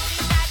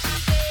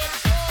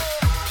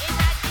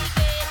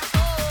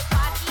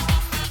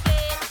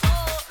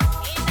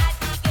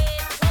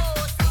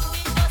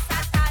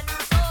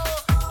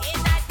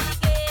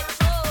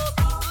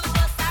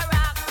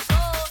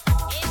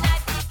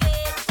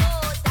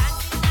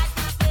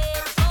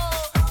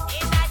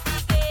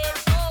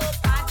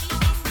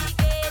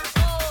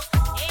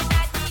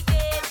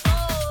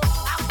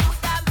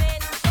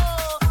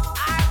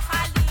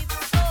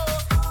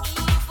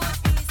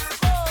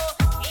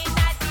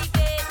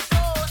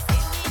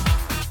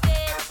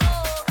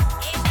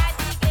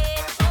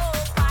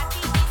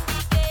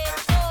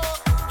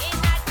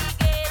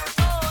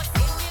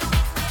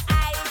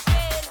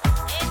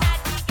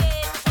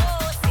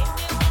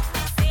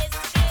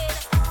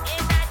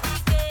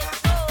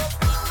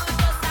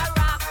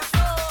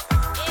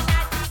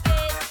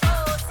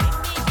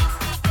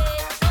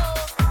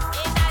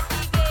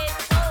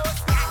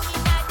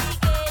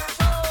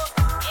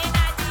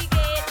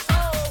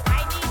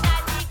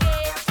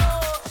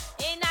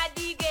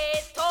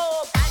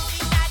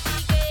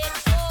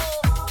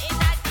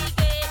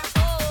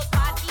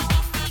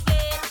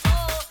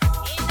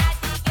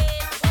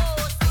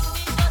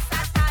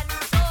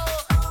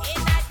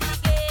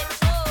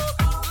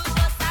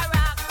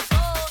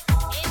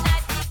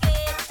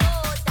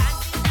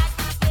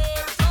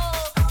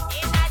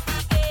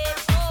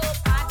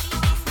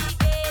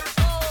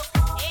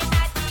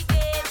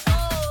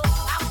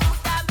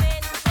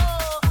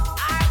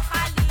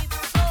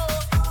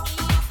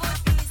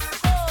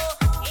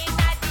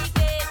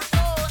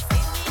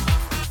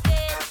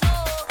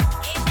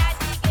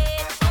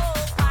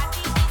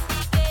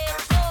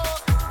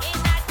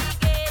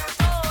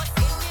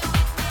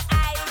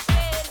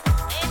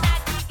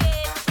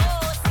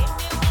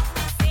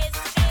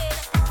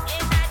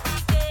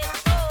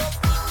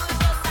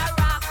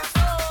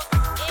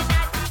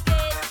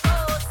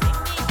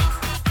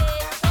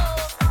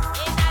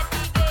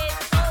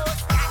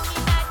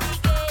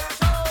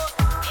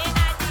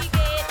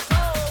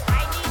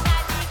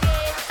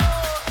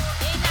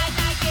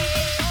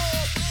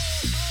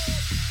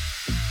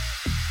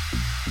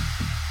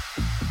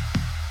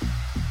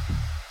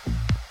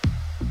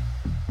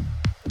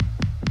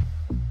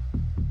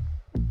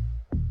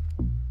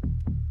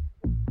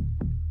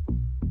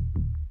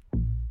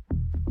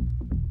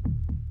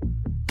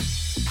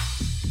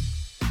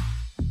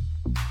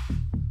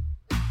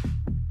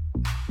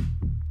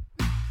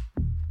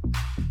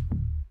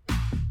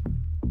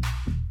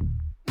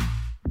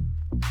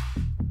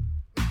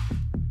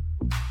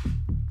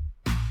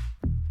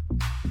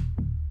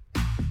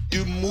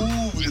 You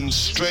move in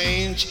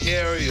strange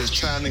areas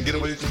trying to get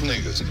away from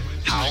niggas.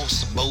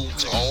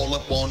 Houseboats all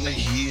up on the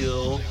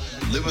hill.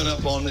 Living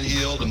up on the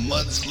hill, the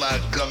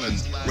mudslide coming.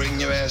 Bring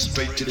your ass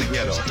straight to the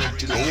ghetto.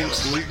 Go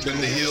sleep in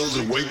the hills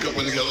and wake up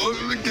in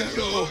the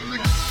ghetto.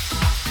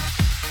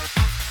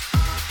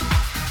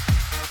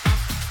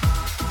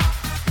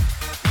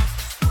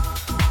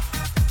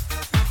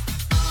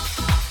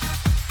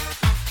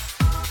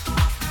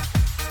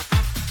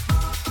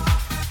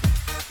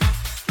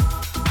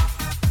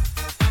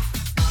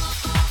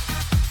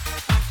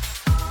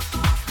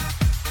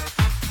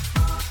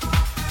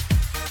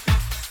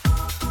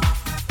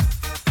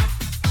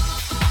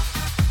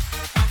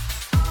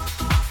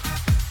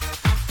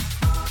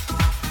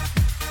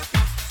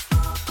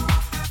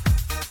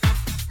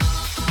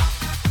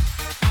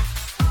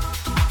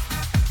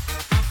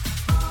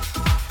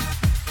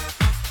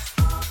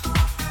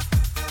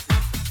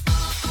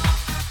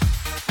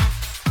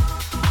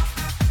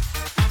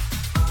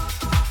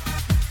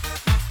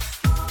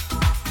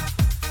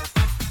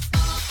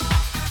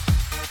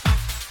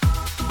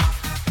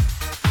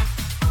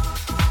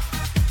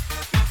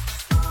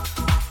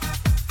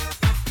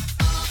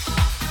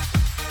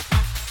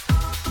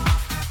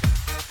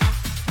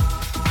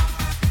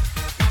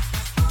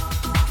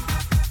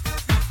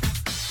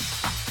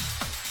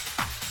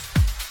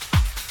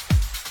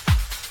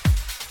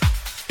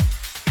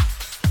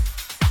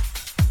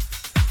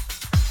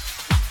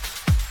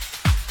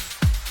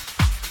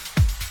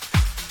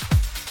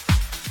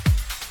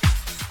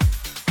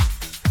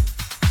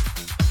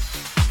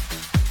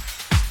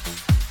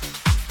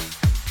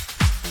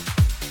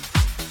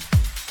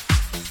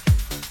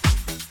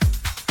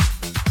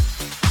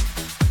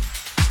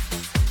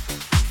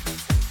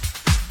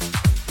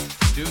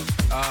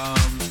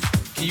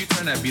 Can you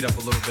turn that beat up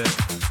a little bit?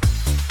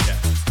 Yeah,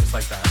 just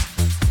like that.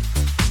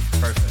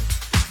 Perfect.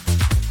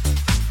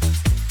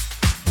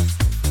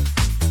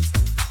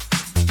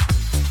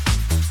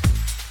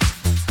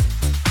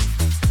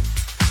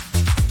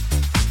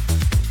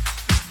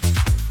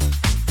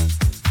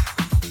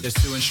 There's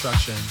 2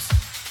 instructions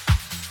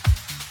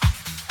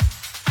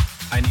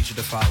I need you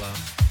to follow.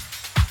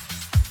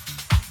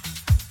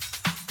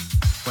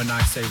 When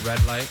I say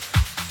red light,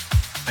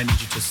 I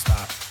need you to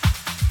stop.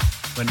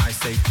 When I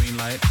say green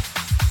light,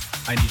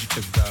 I need you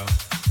to go.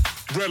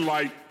 Red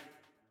light.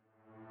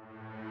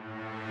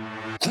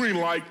 Green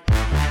light.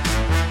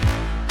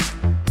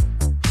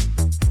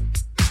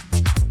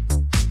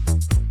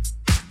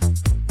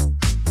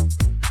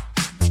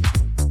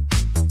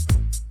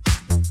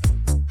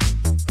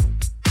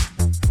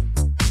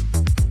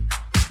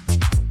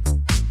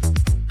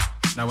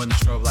 Now when the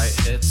strobe light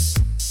hits,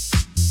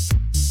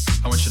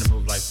 I want you to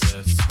move like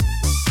this.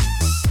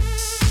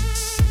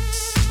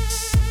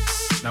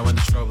 Now when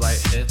the strobe light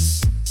hits,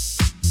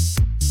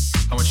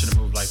 I want you to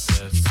move like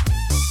this.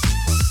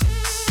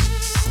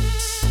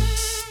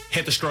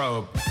 Hit the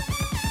strobe.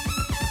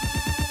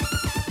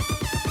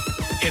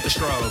 Hit the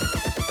strobe.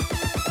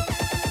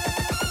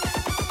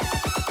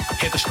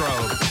 Hit the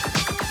strobe.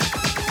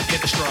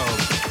 Hit the strobe.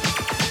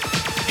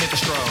 Hit the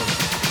strobe.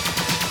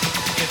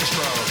 Hit the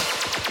strobe.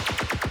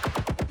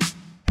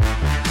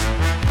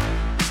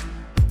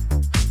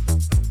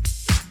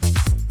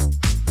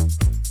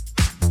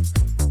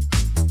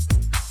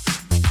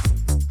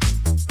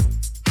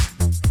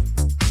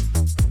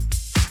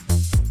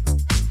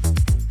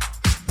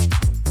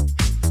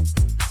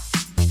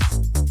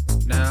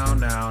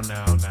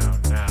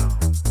 Now.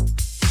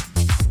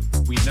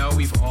 We know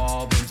we've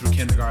all been through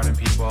kindergarten,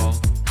 people,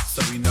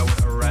 so we know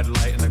what a red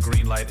light and a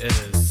green light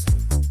is.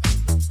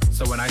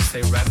 So when I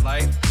say red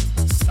light,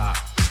 stop.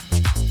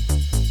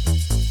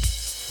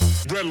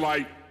 Red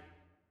light.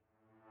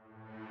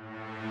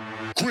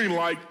 Green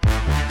light.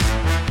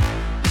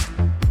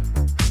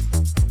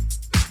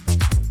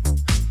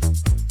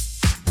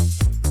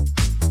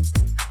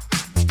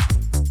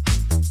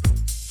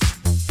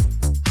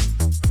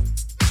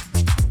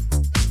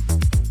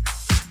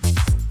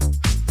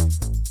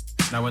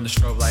 Now when the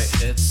strobe light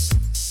hits,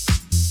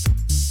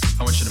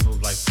 I want you to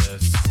move like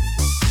this.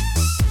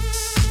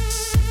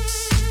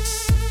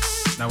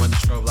 Now when the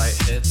strobe light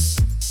hits,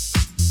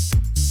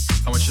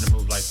 I want you to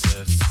move like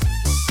this.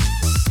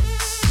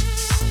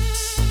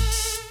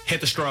 Hit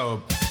the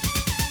strobe.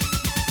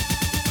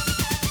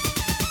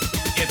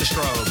 Hit the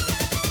strobe.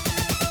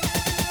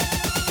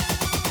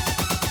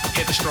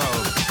 Hit the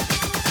strobe.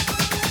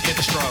 Hit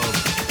the strobe.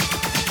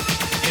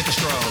 Hit the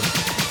strobe.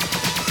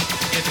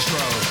 Hit the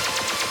strobe.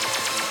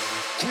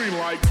 Green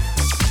light.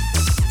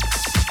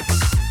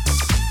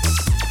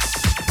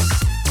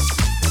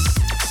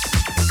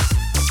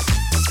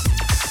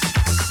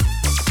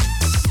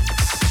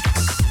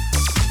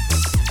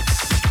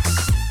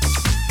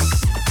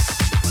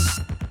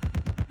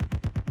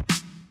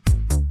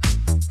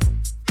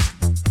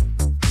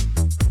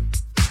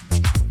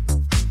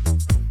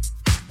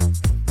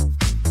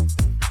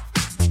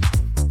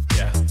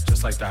 Yeah,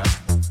 just like that.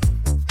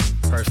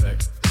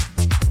 Perfect.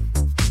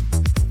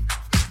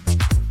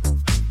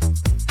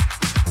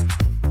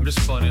 I'm just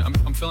feeling it.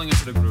 I'm feeling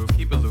into the groove.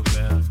 Keep it looped,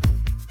 man.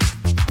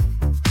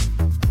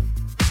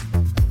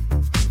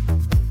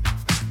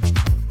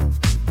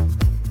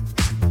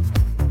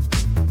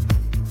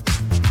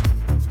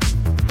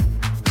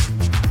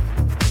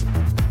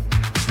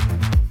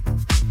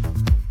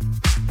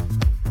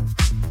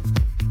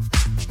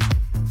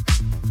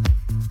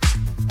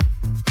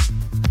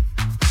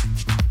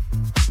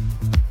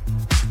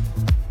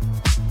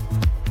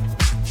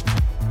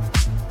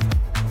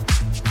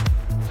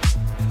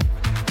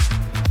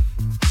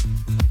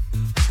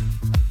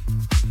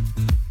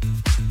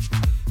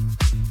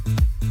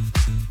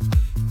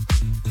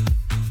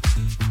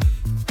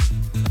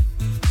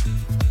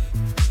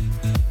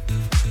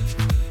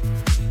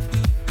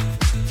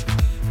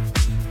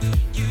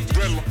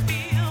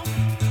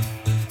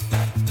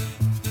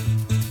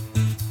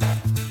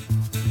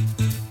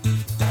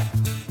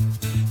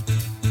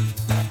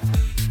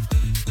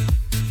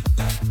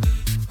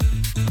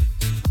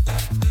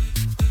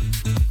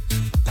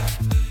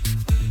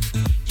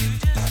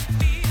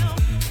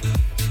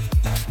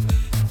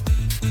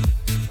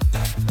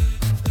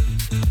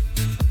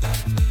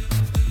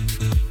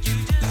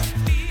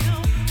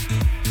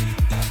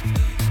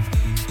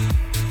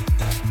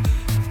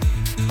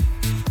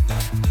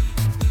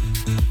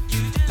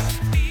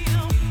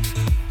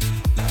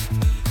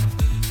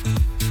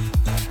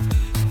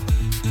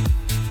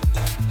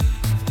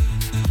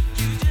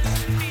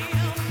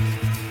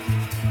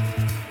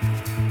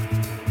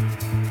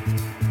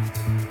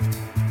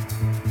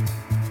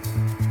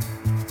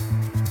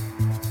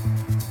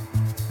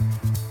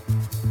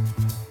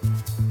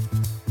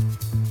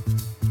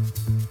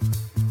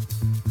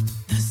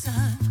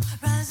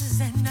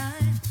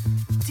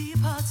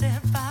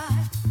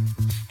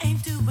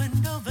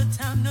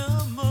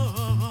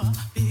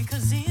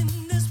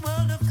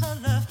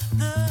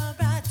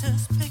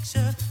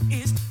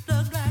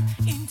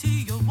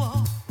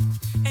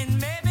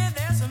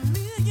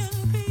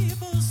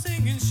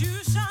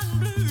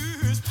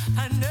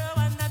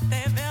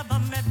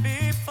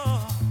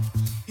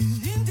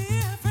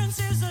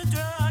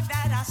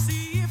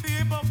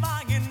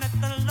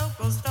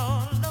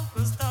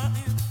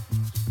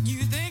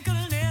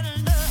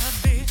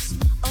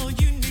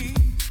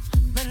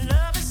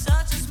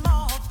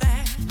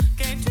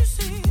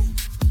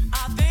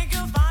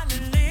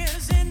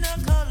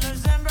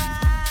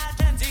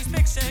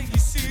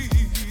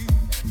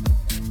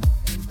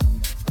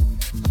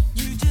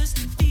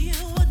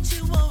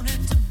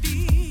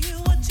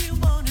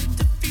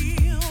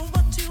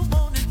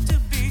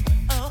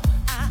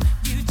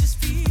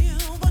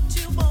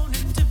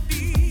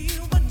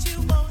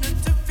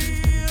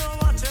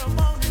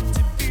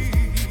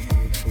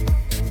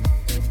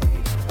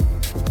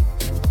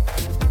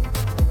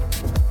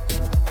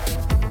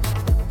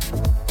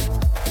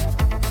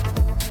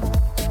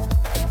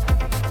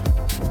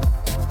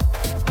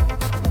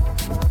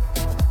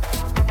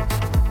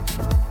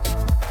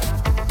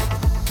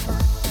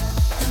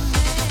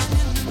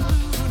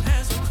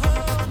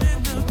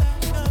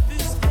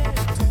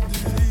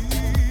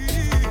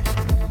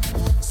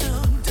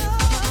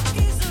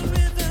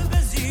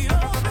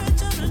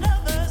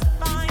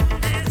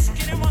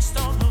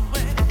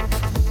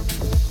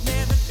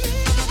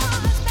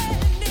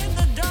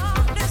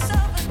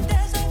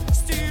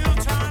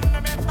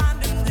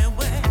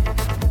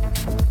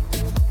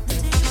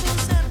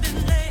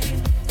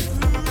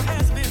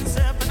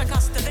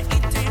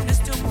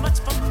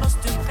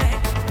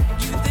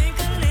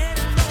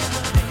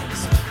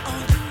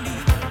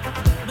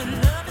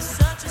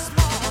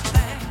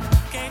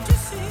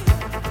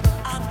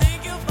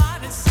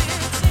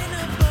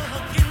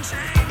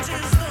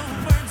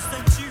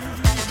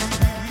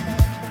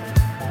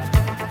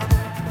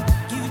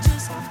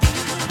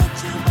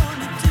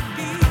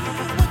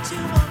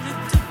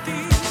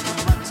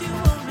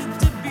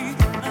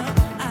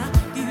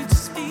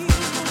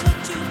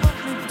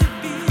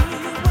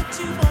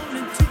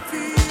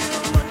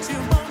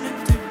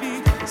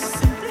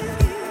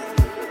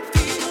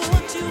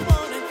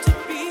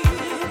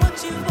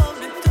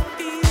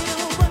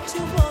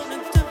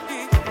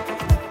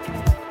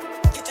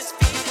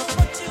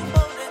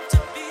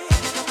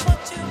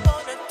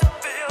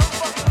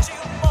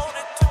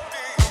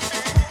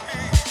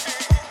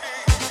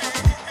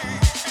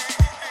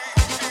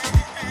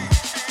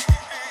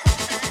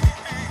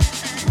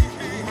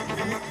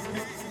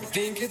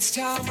 it's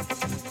time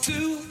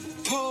to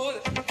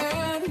put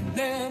an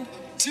end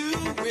to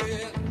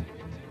it.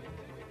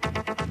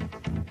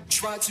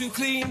 Try to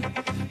clean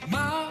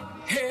my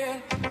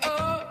head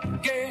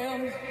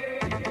again.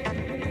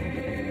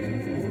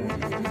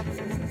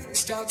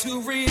 Start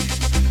to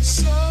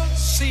resuscitate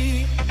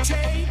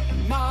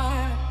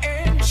my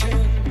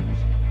engine.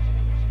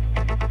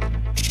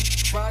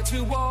 Try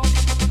to walk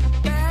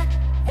back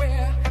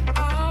where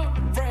I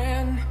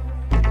ran.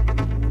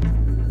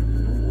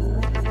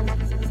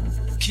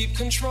 Keep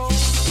control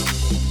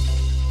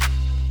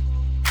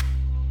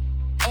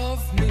of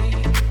me.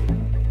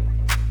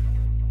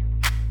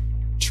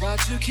 Try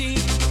to keep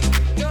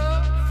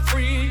the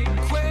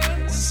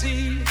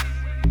frequency.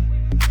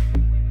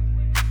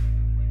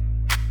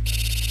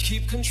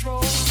 Keep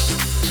control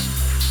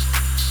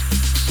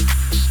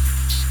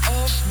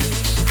of me.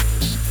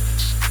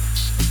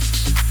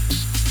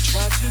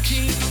 Try to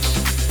keep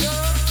the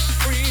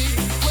frequency.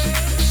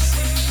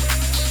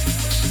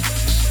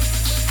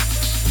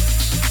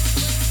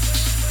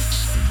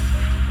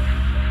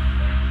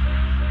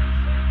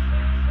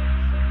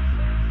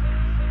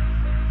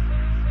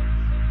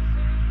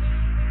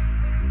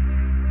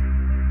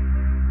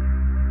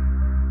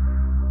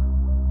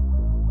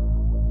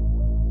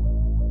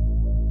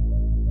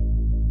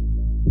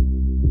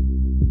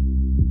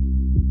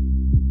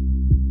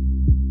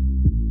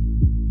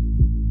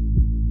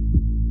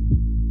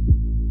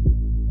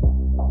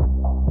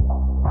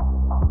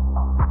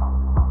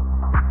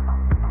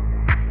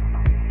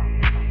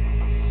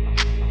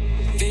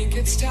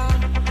 It's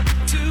time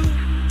to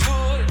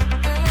put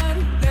an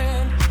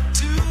end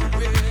to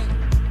it.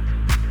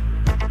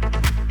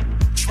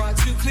 Try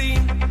to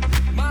clean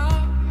my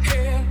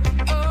head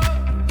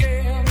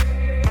again.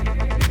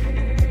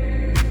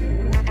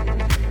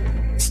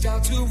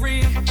 Start to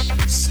resuscitate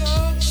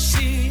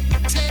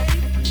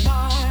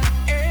my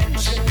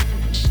engine.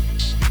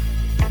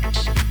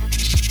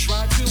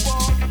 Try to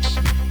walk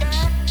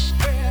back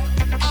where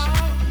I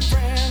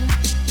ran.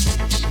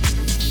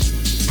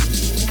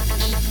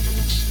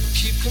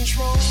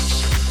 Control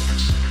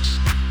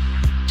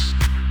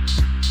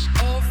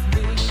of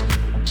me.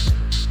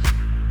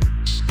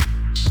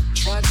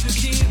 Try to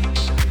keep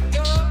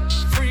the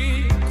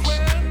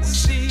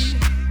frequency.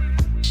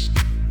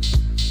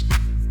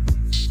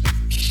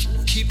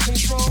 Keep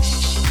control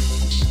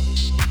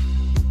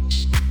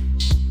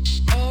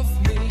of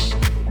me.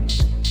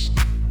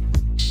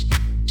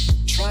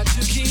 Try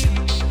to keep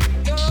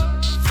the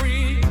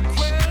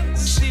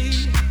frequency.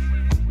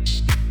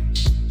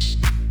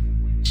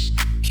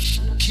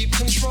 Keep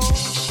control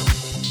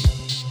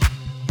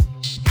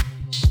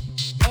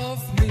of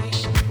me.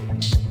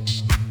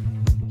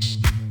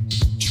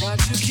 Try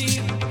to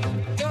keep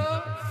the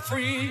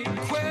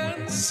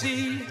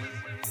frequency.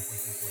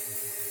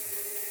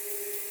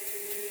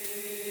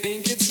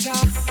 Think it's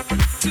time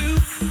to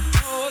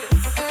put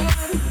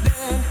an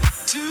end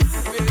to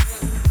it.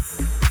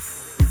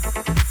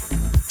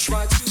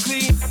 Try to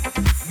clean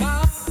my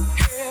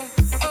hair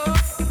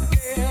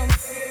again.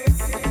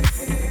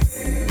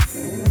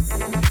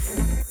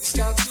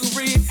 Start to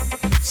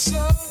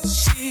resuscitate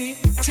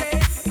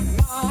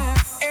my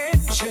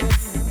engine.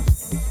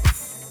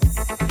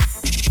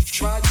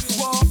 Try to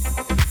walk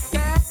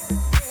back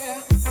where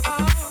I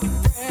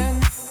ran.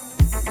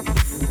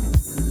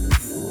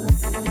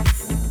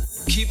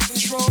 Keep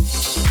control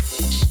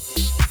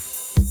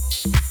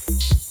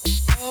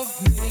of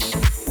me.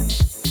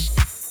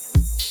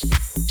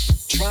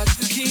 Try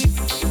to keep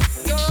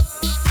the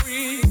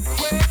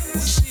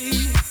frequency.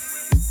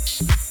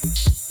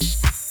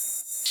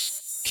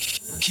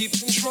 Keep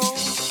control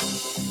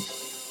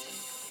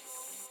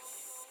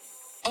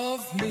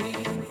of me.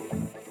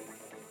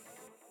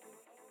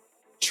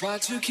 Try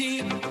to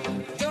keep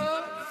the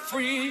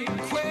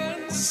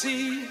frequency.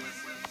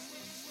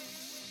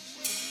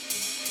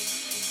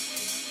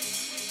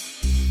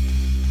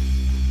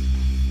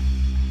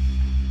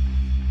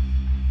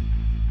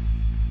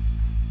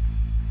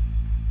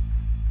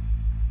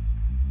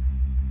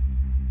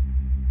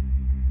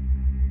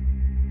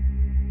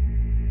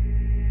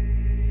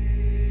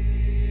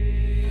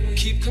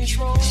 Keep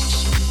control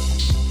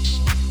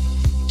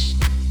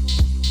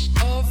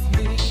of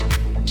me.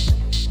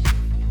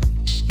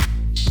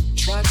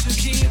 Try to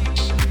keep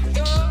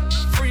the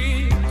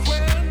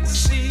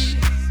frequency.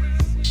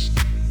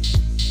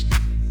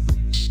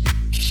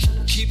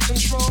 Keep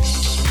control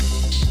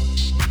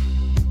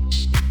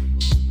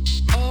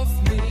of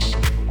me.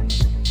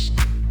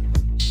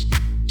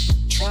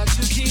 Try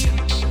to keep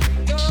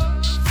the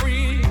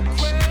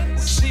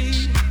frequency.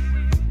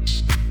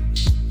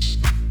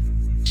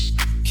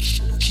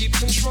 Keep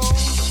control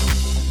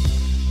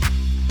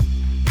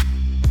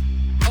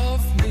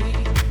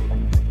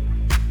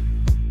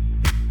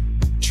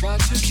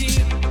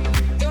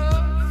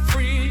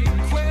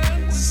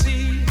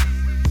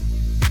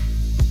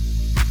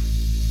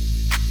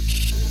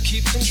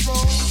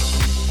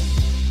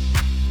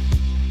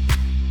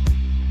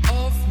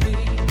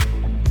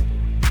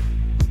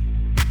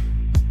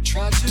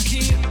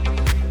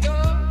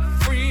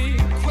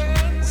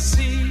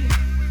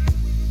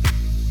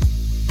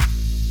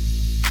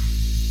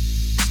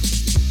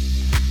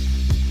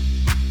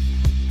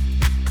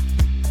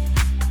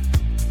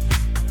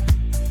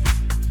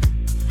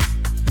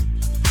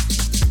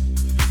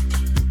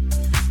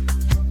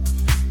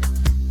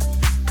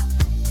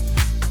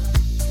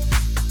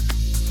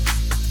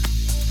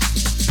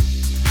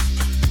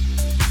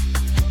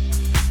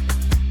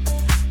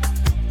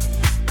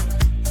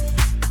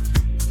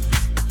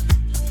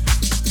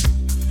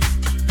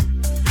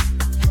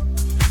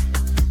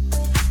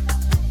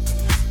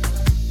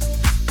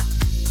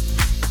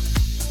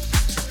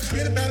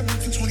a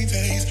month and 20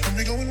 days. And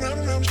we're going round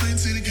and round playing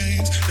city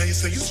games. Now you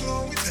say you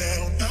slow me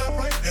down, not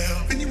right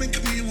now. Then you make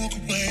me and walk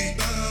away.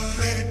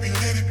 Let it be,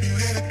 let it be,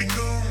 let it be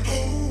known.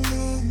 Hold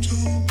on to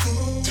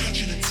go.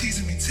 Touching and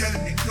teasing me,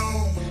 telling me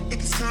no. But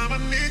this time I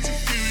need to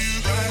feel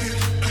you. Ride it,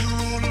 I don't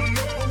wanna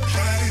know.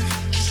 Ride it,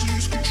 just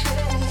lose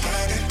control.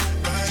 Ride it,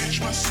 catch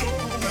my soul.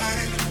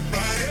 Ride it,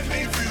 make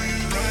me feel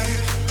you. Ride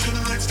it, turn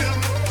the lights down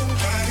low.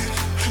 Ride it,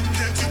 from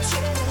head to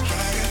toe.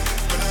 Ride it,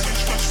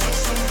 catch my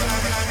soul.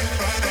 Ride it,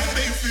 make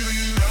me feel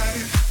you. Ride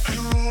it, I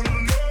don't wanna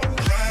know.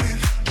 Ride it,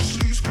 just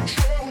lose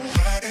control.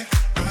 Ride it,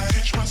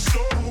 catch my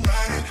soul.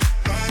 Ride it,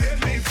 make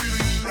me feel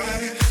you.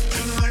 Ride it,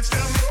 turn the lights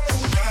down low.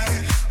 Ride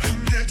it, from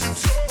head to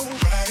toe.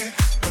 Ride it,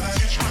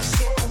 catch my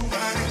soul.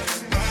 Ride it,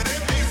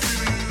 make me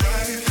feel you.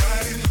 Ride it,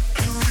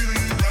 I don't feel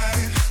you.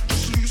 Ride it,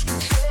 just lose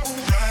control.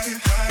 Ride it,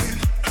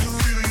 I don't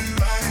feel you.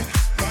 Ride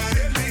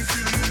it, make me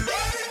feel you.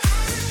 Ride it,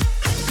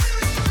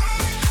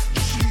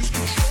 just lose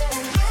control.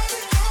 Ride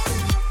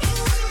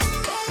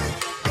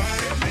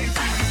it, make me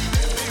feel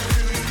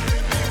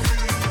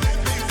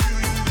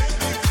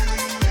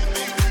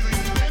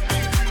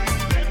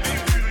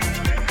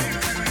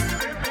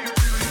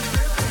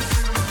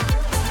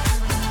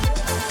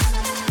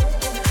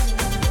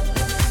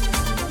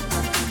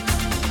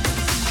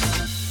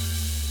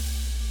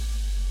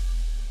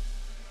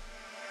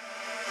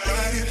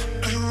Ride it,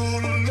 I don't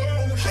wanna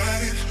know.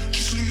 Ride it,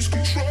 just lose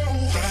control.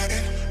 Ride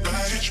it,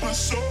 catch my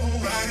soul.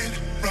 Ride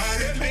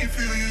it, make me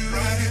feel you.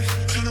 Ride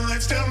it, turn the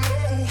lights down low.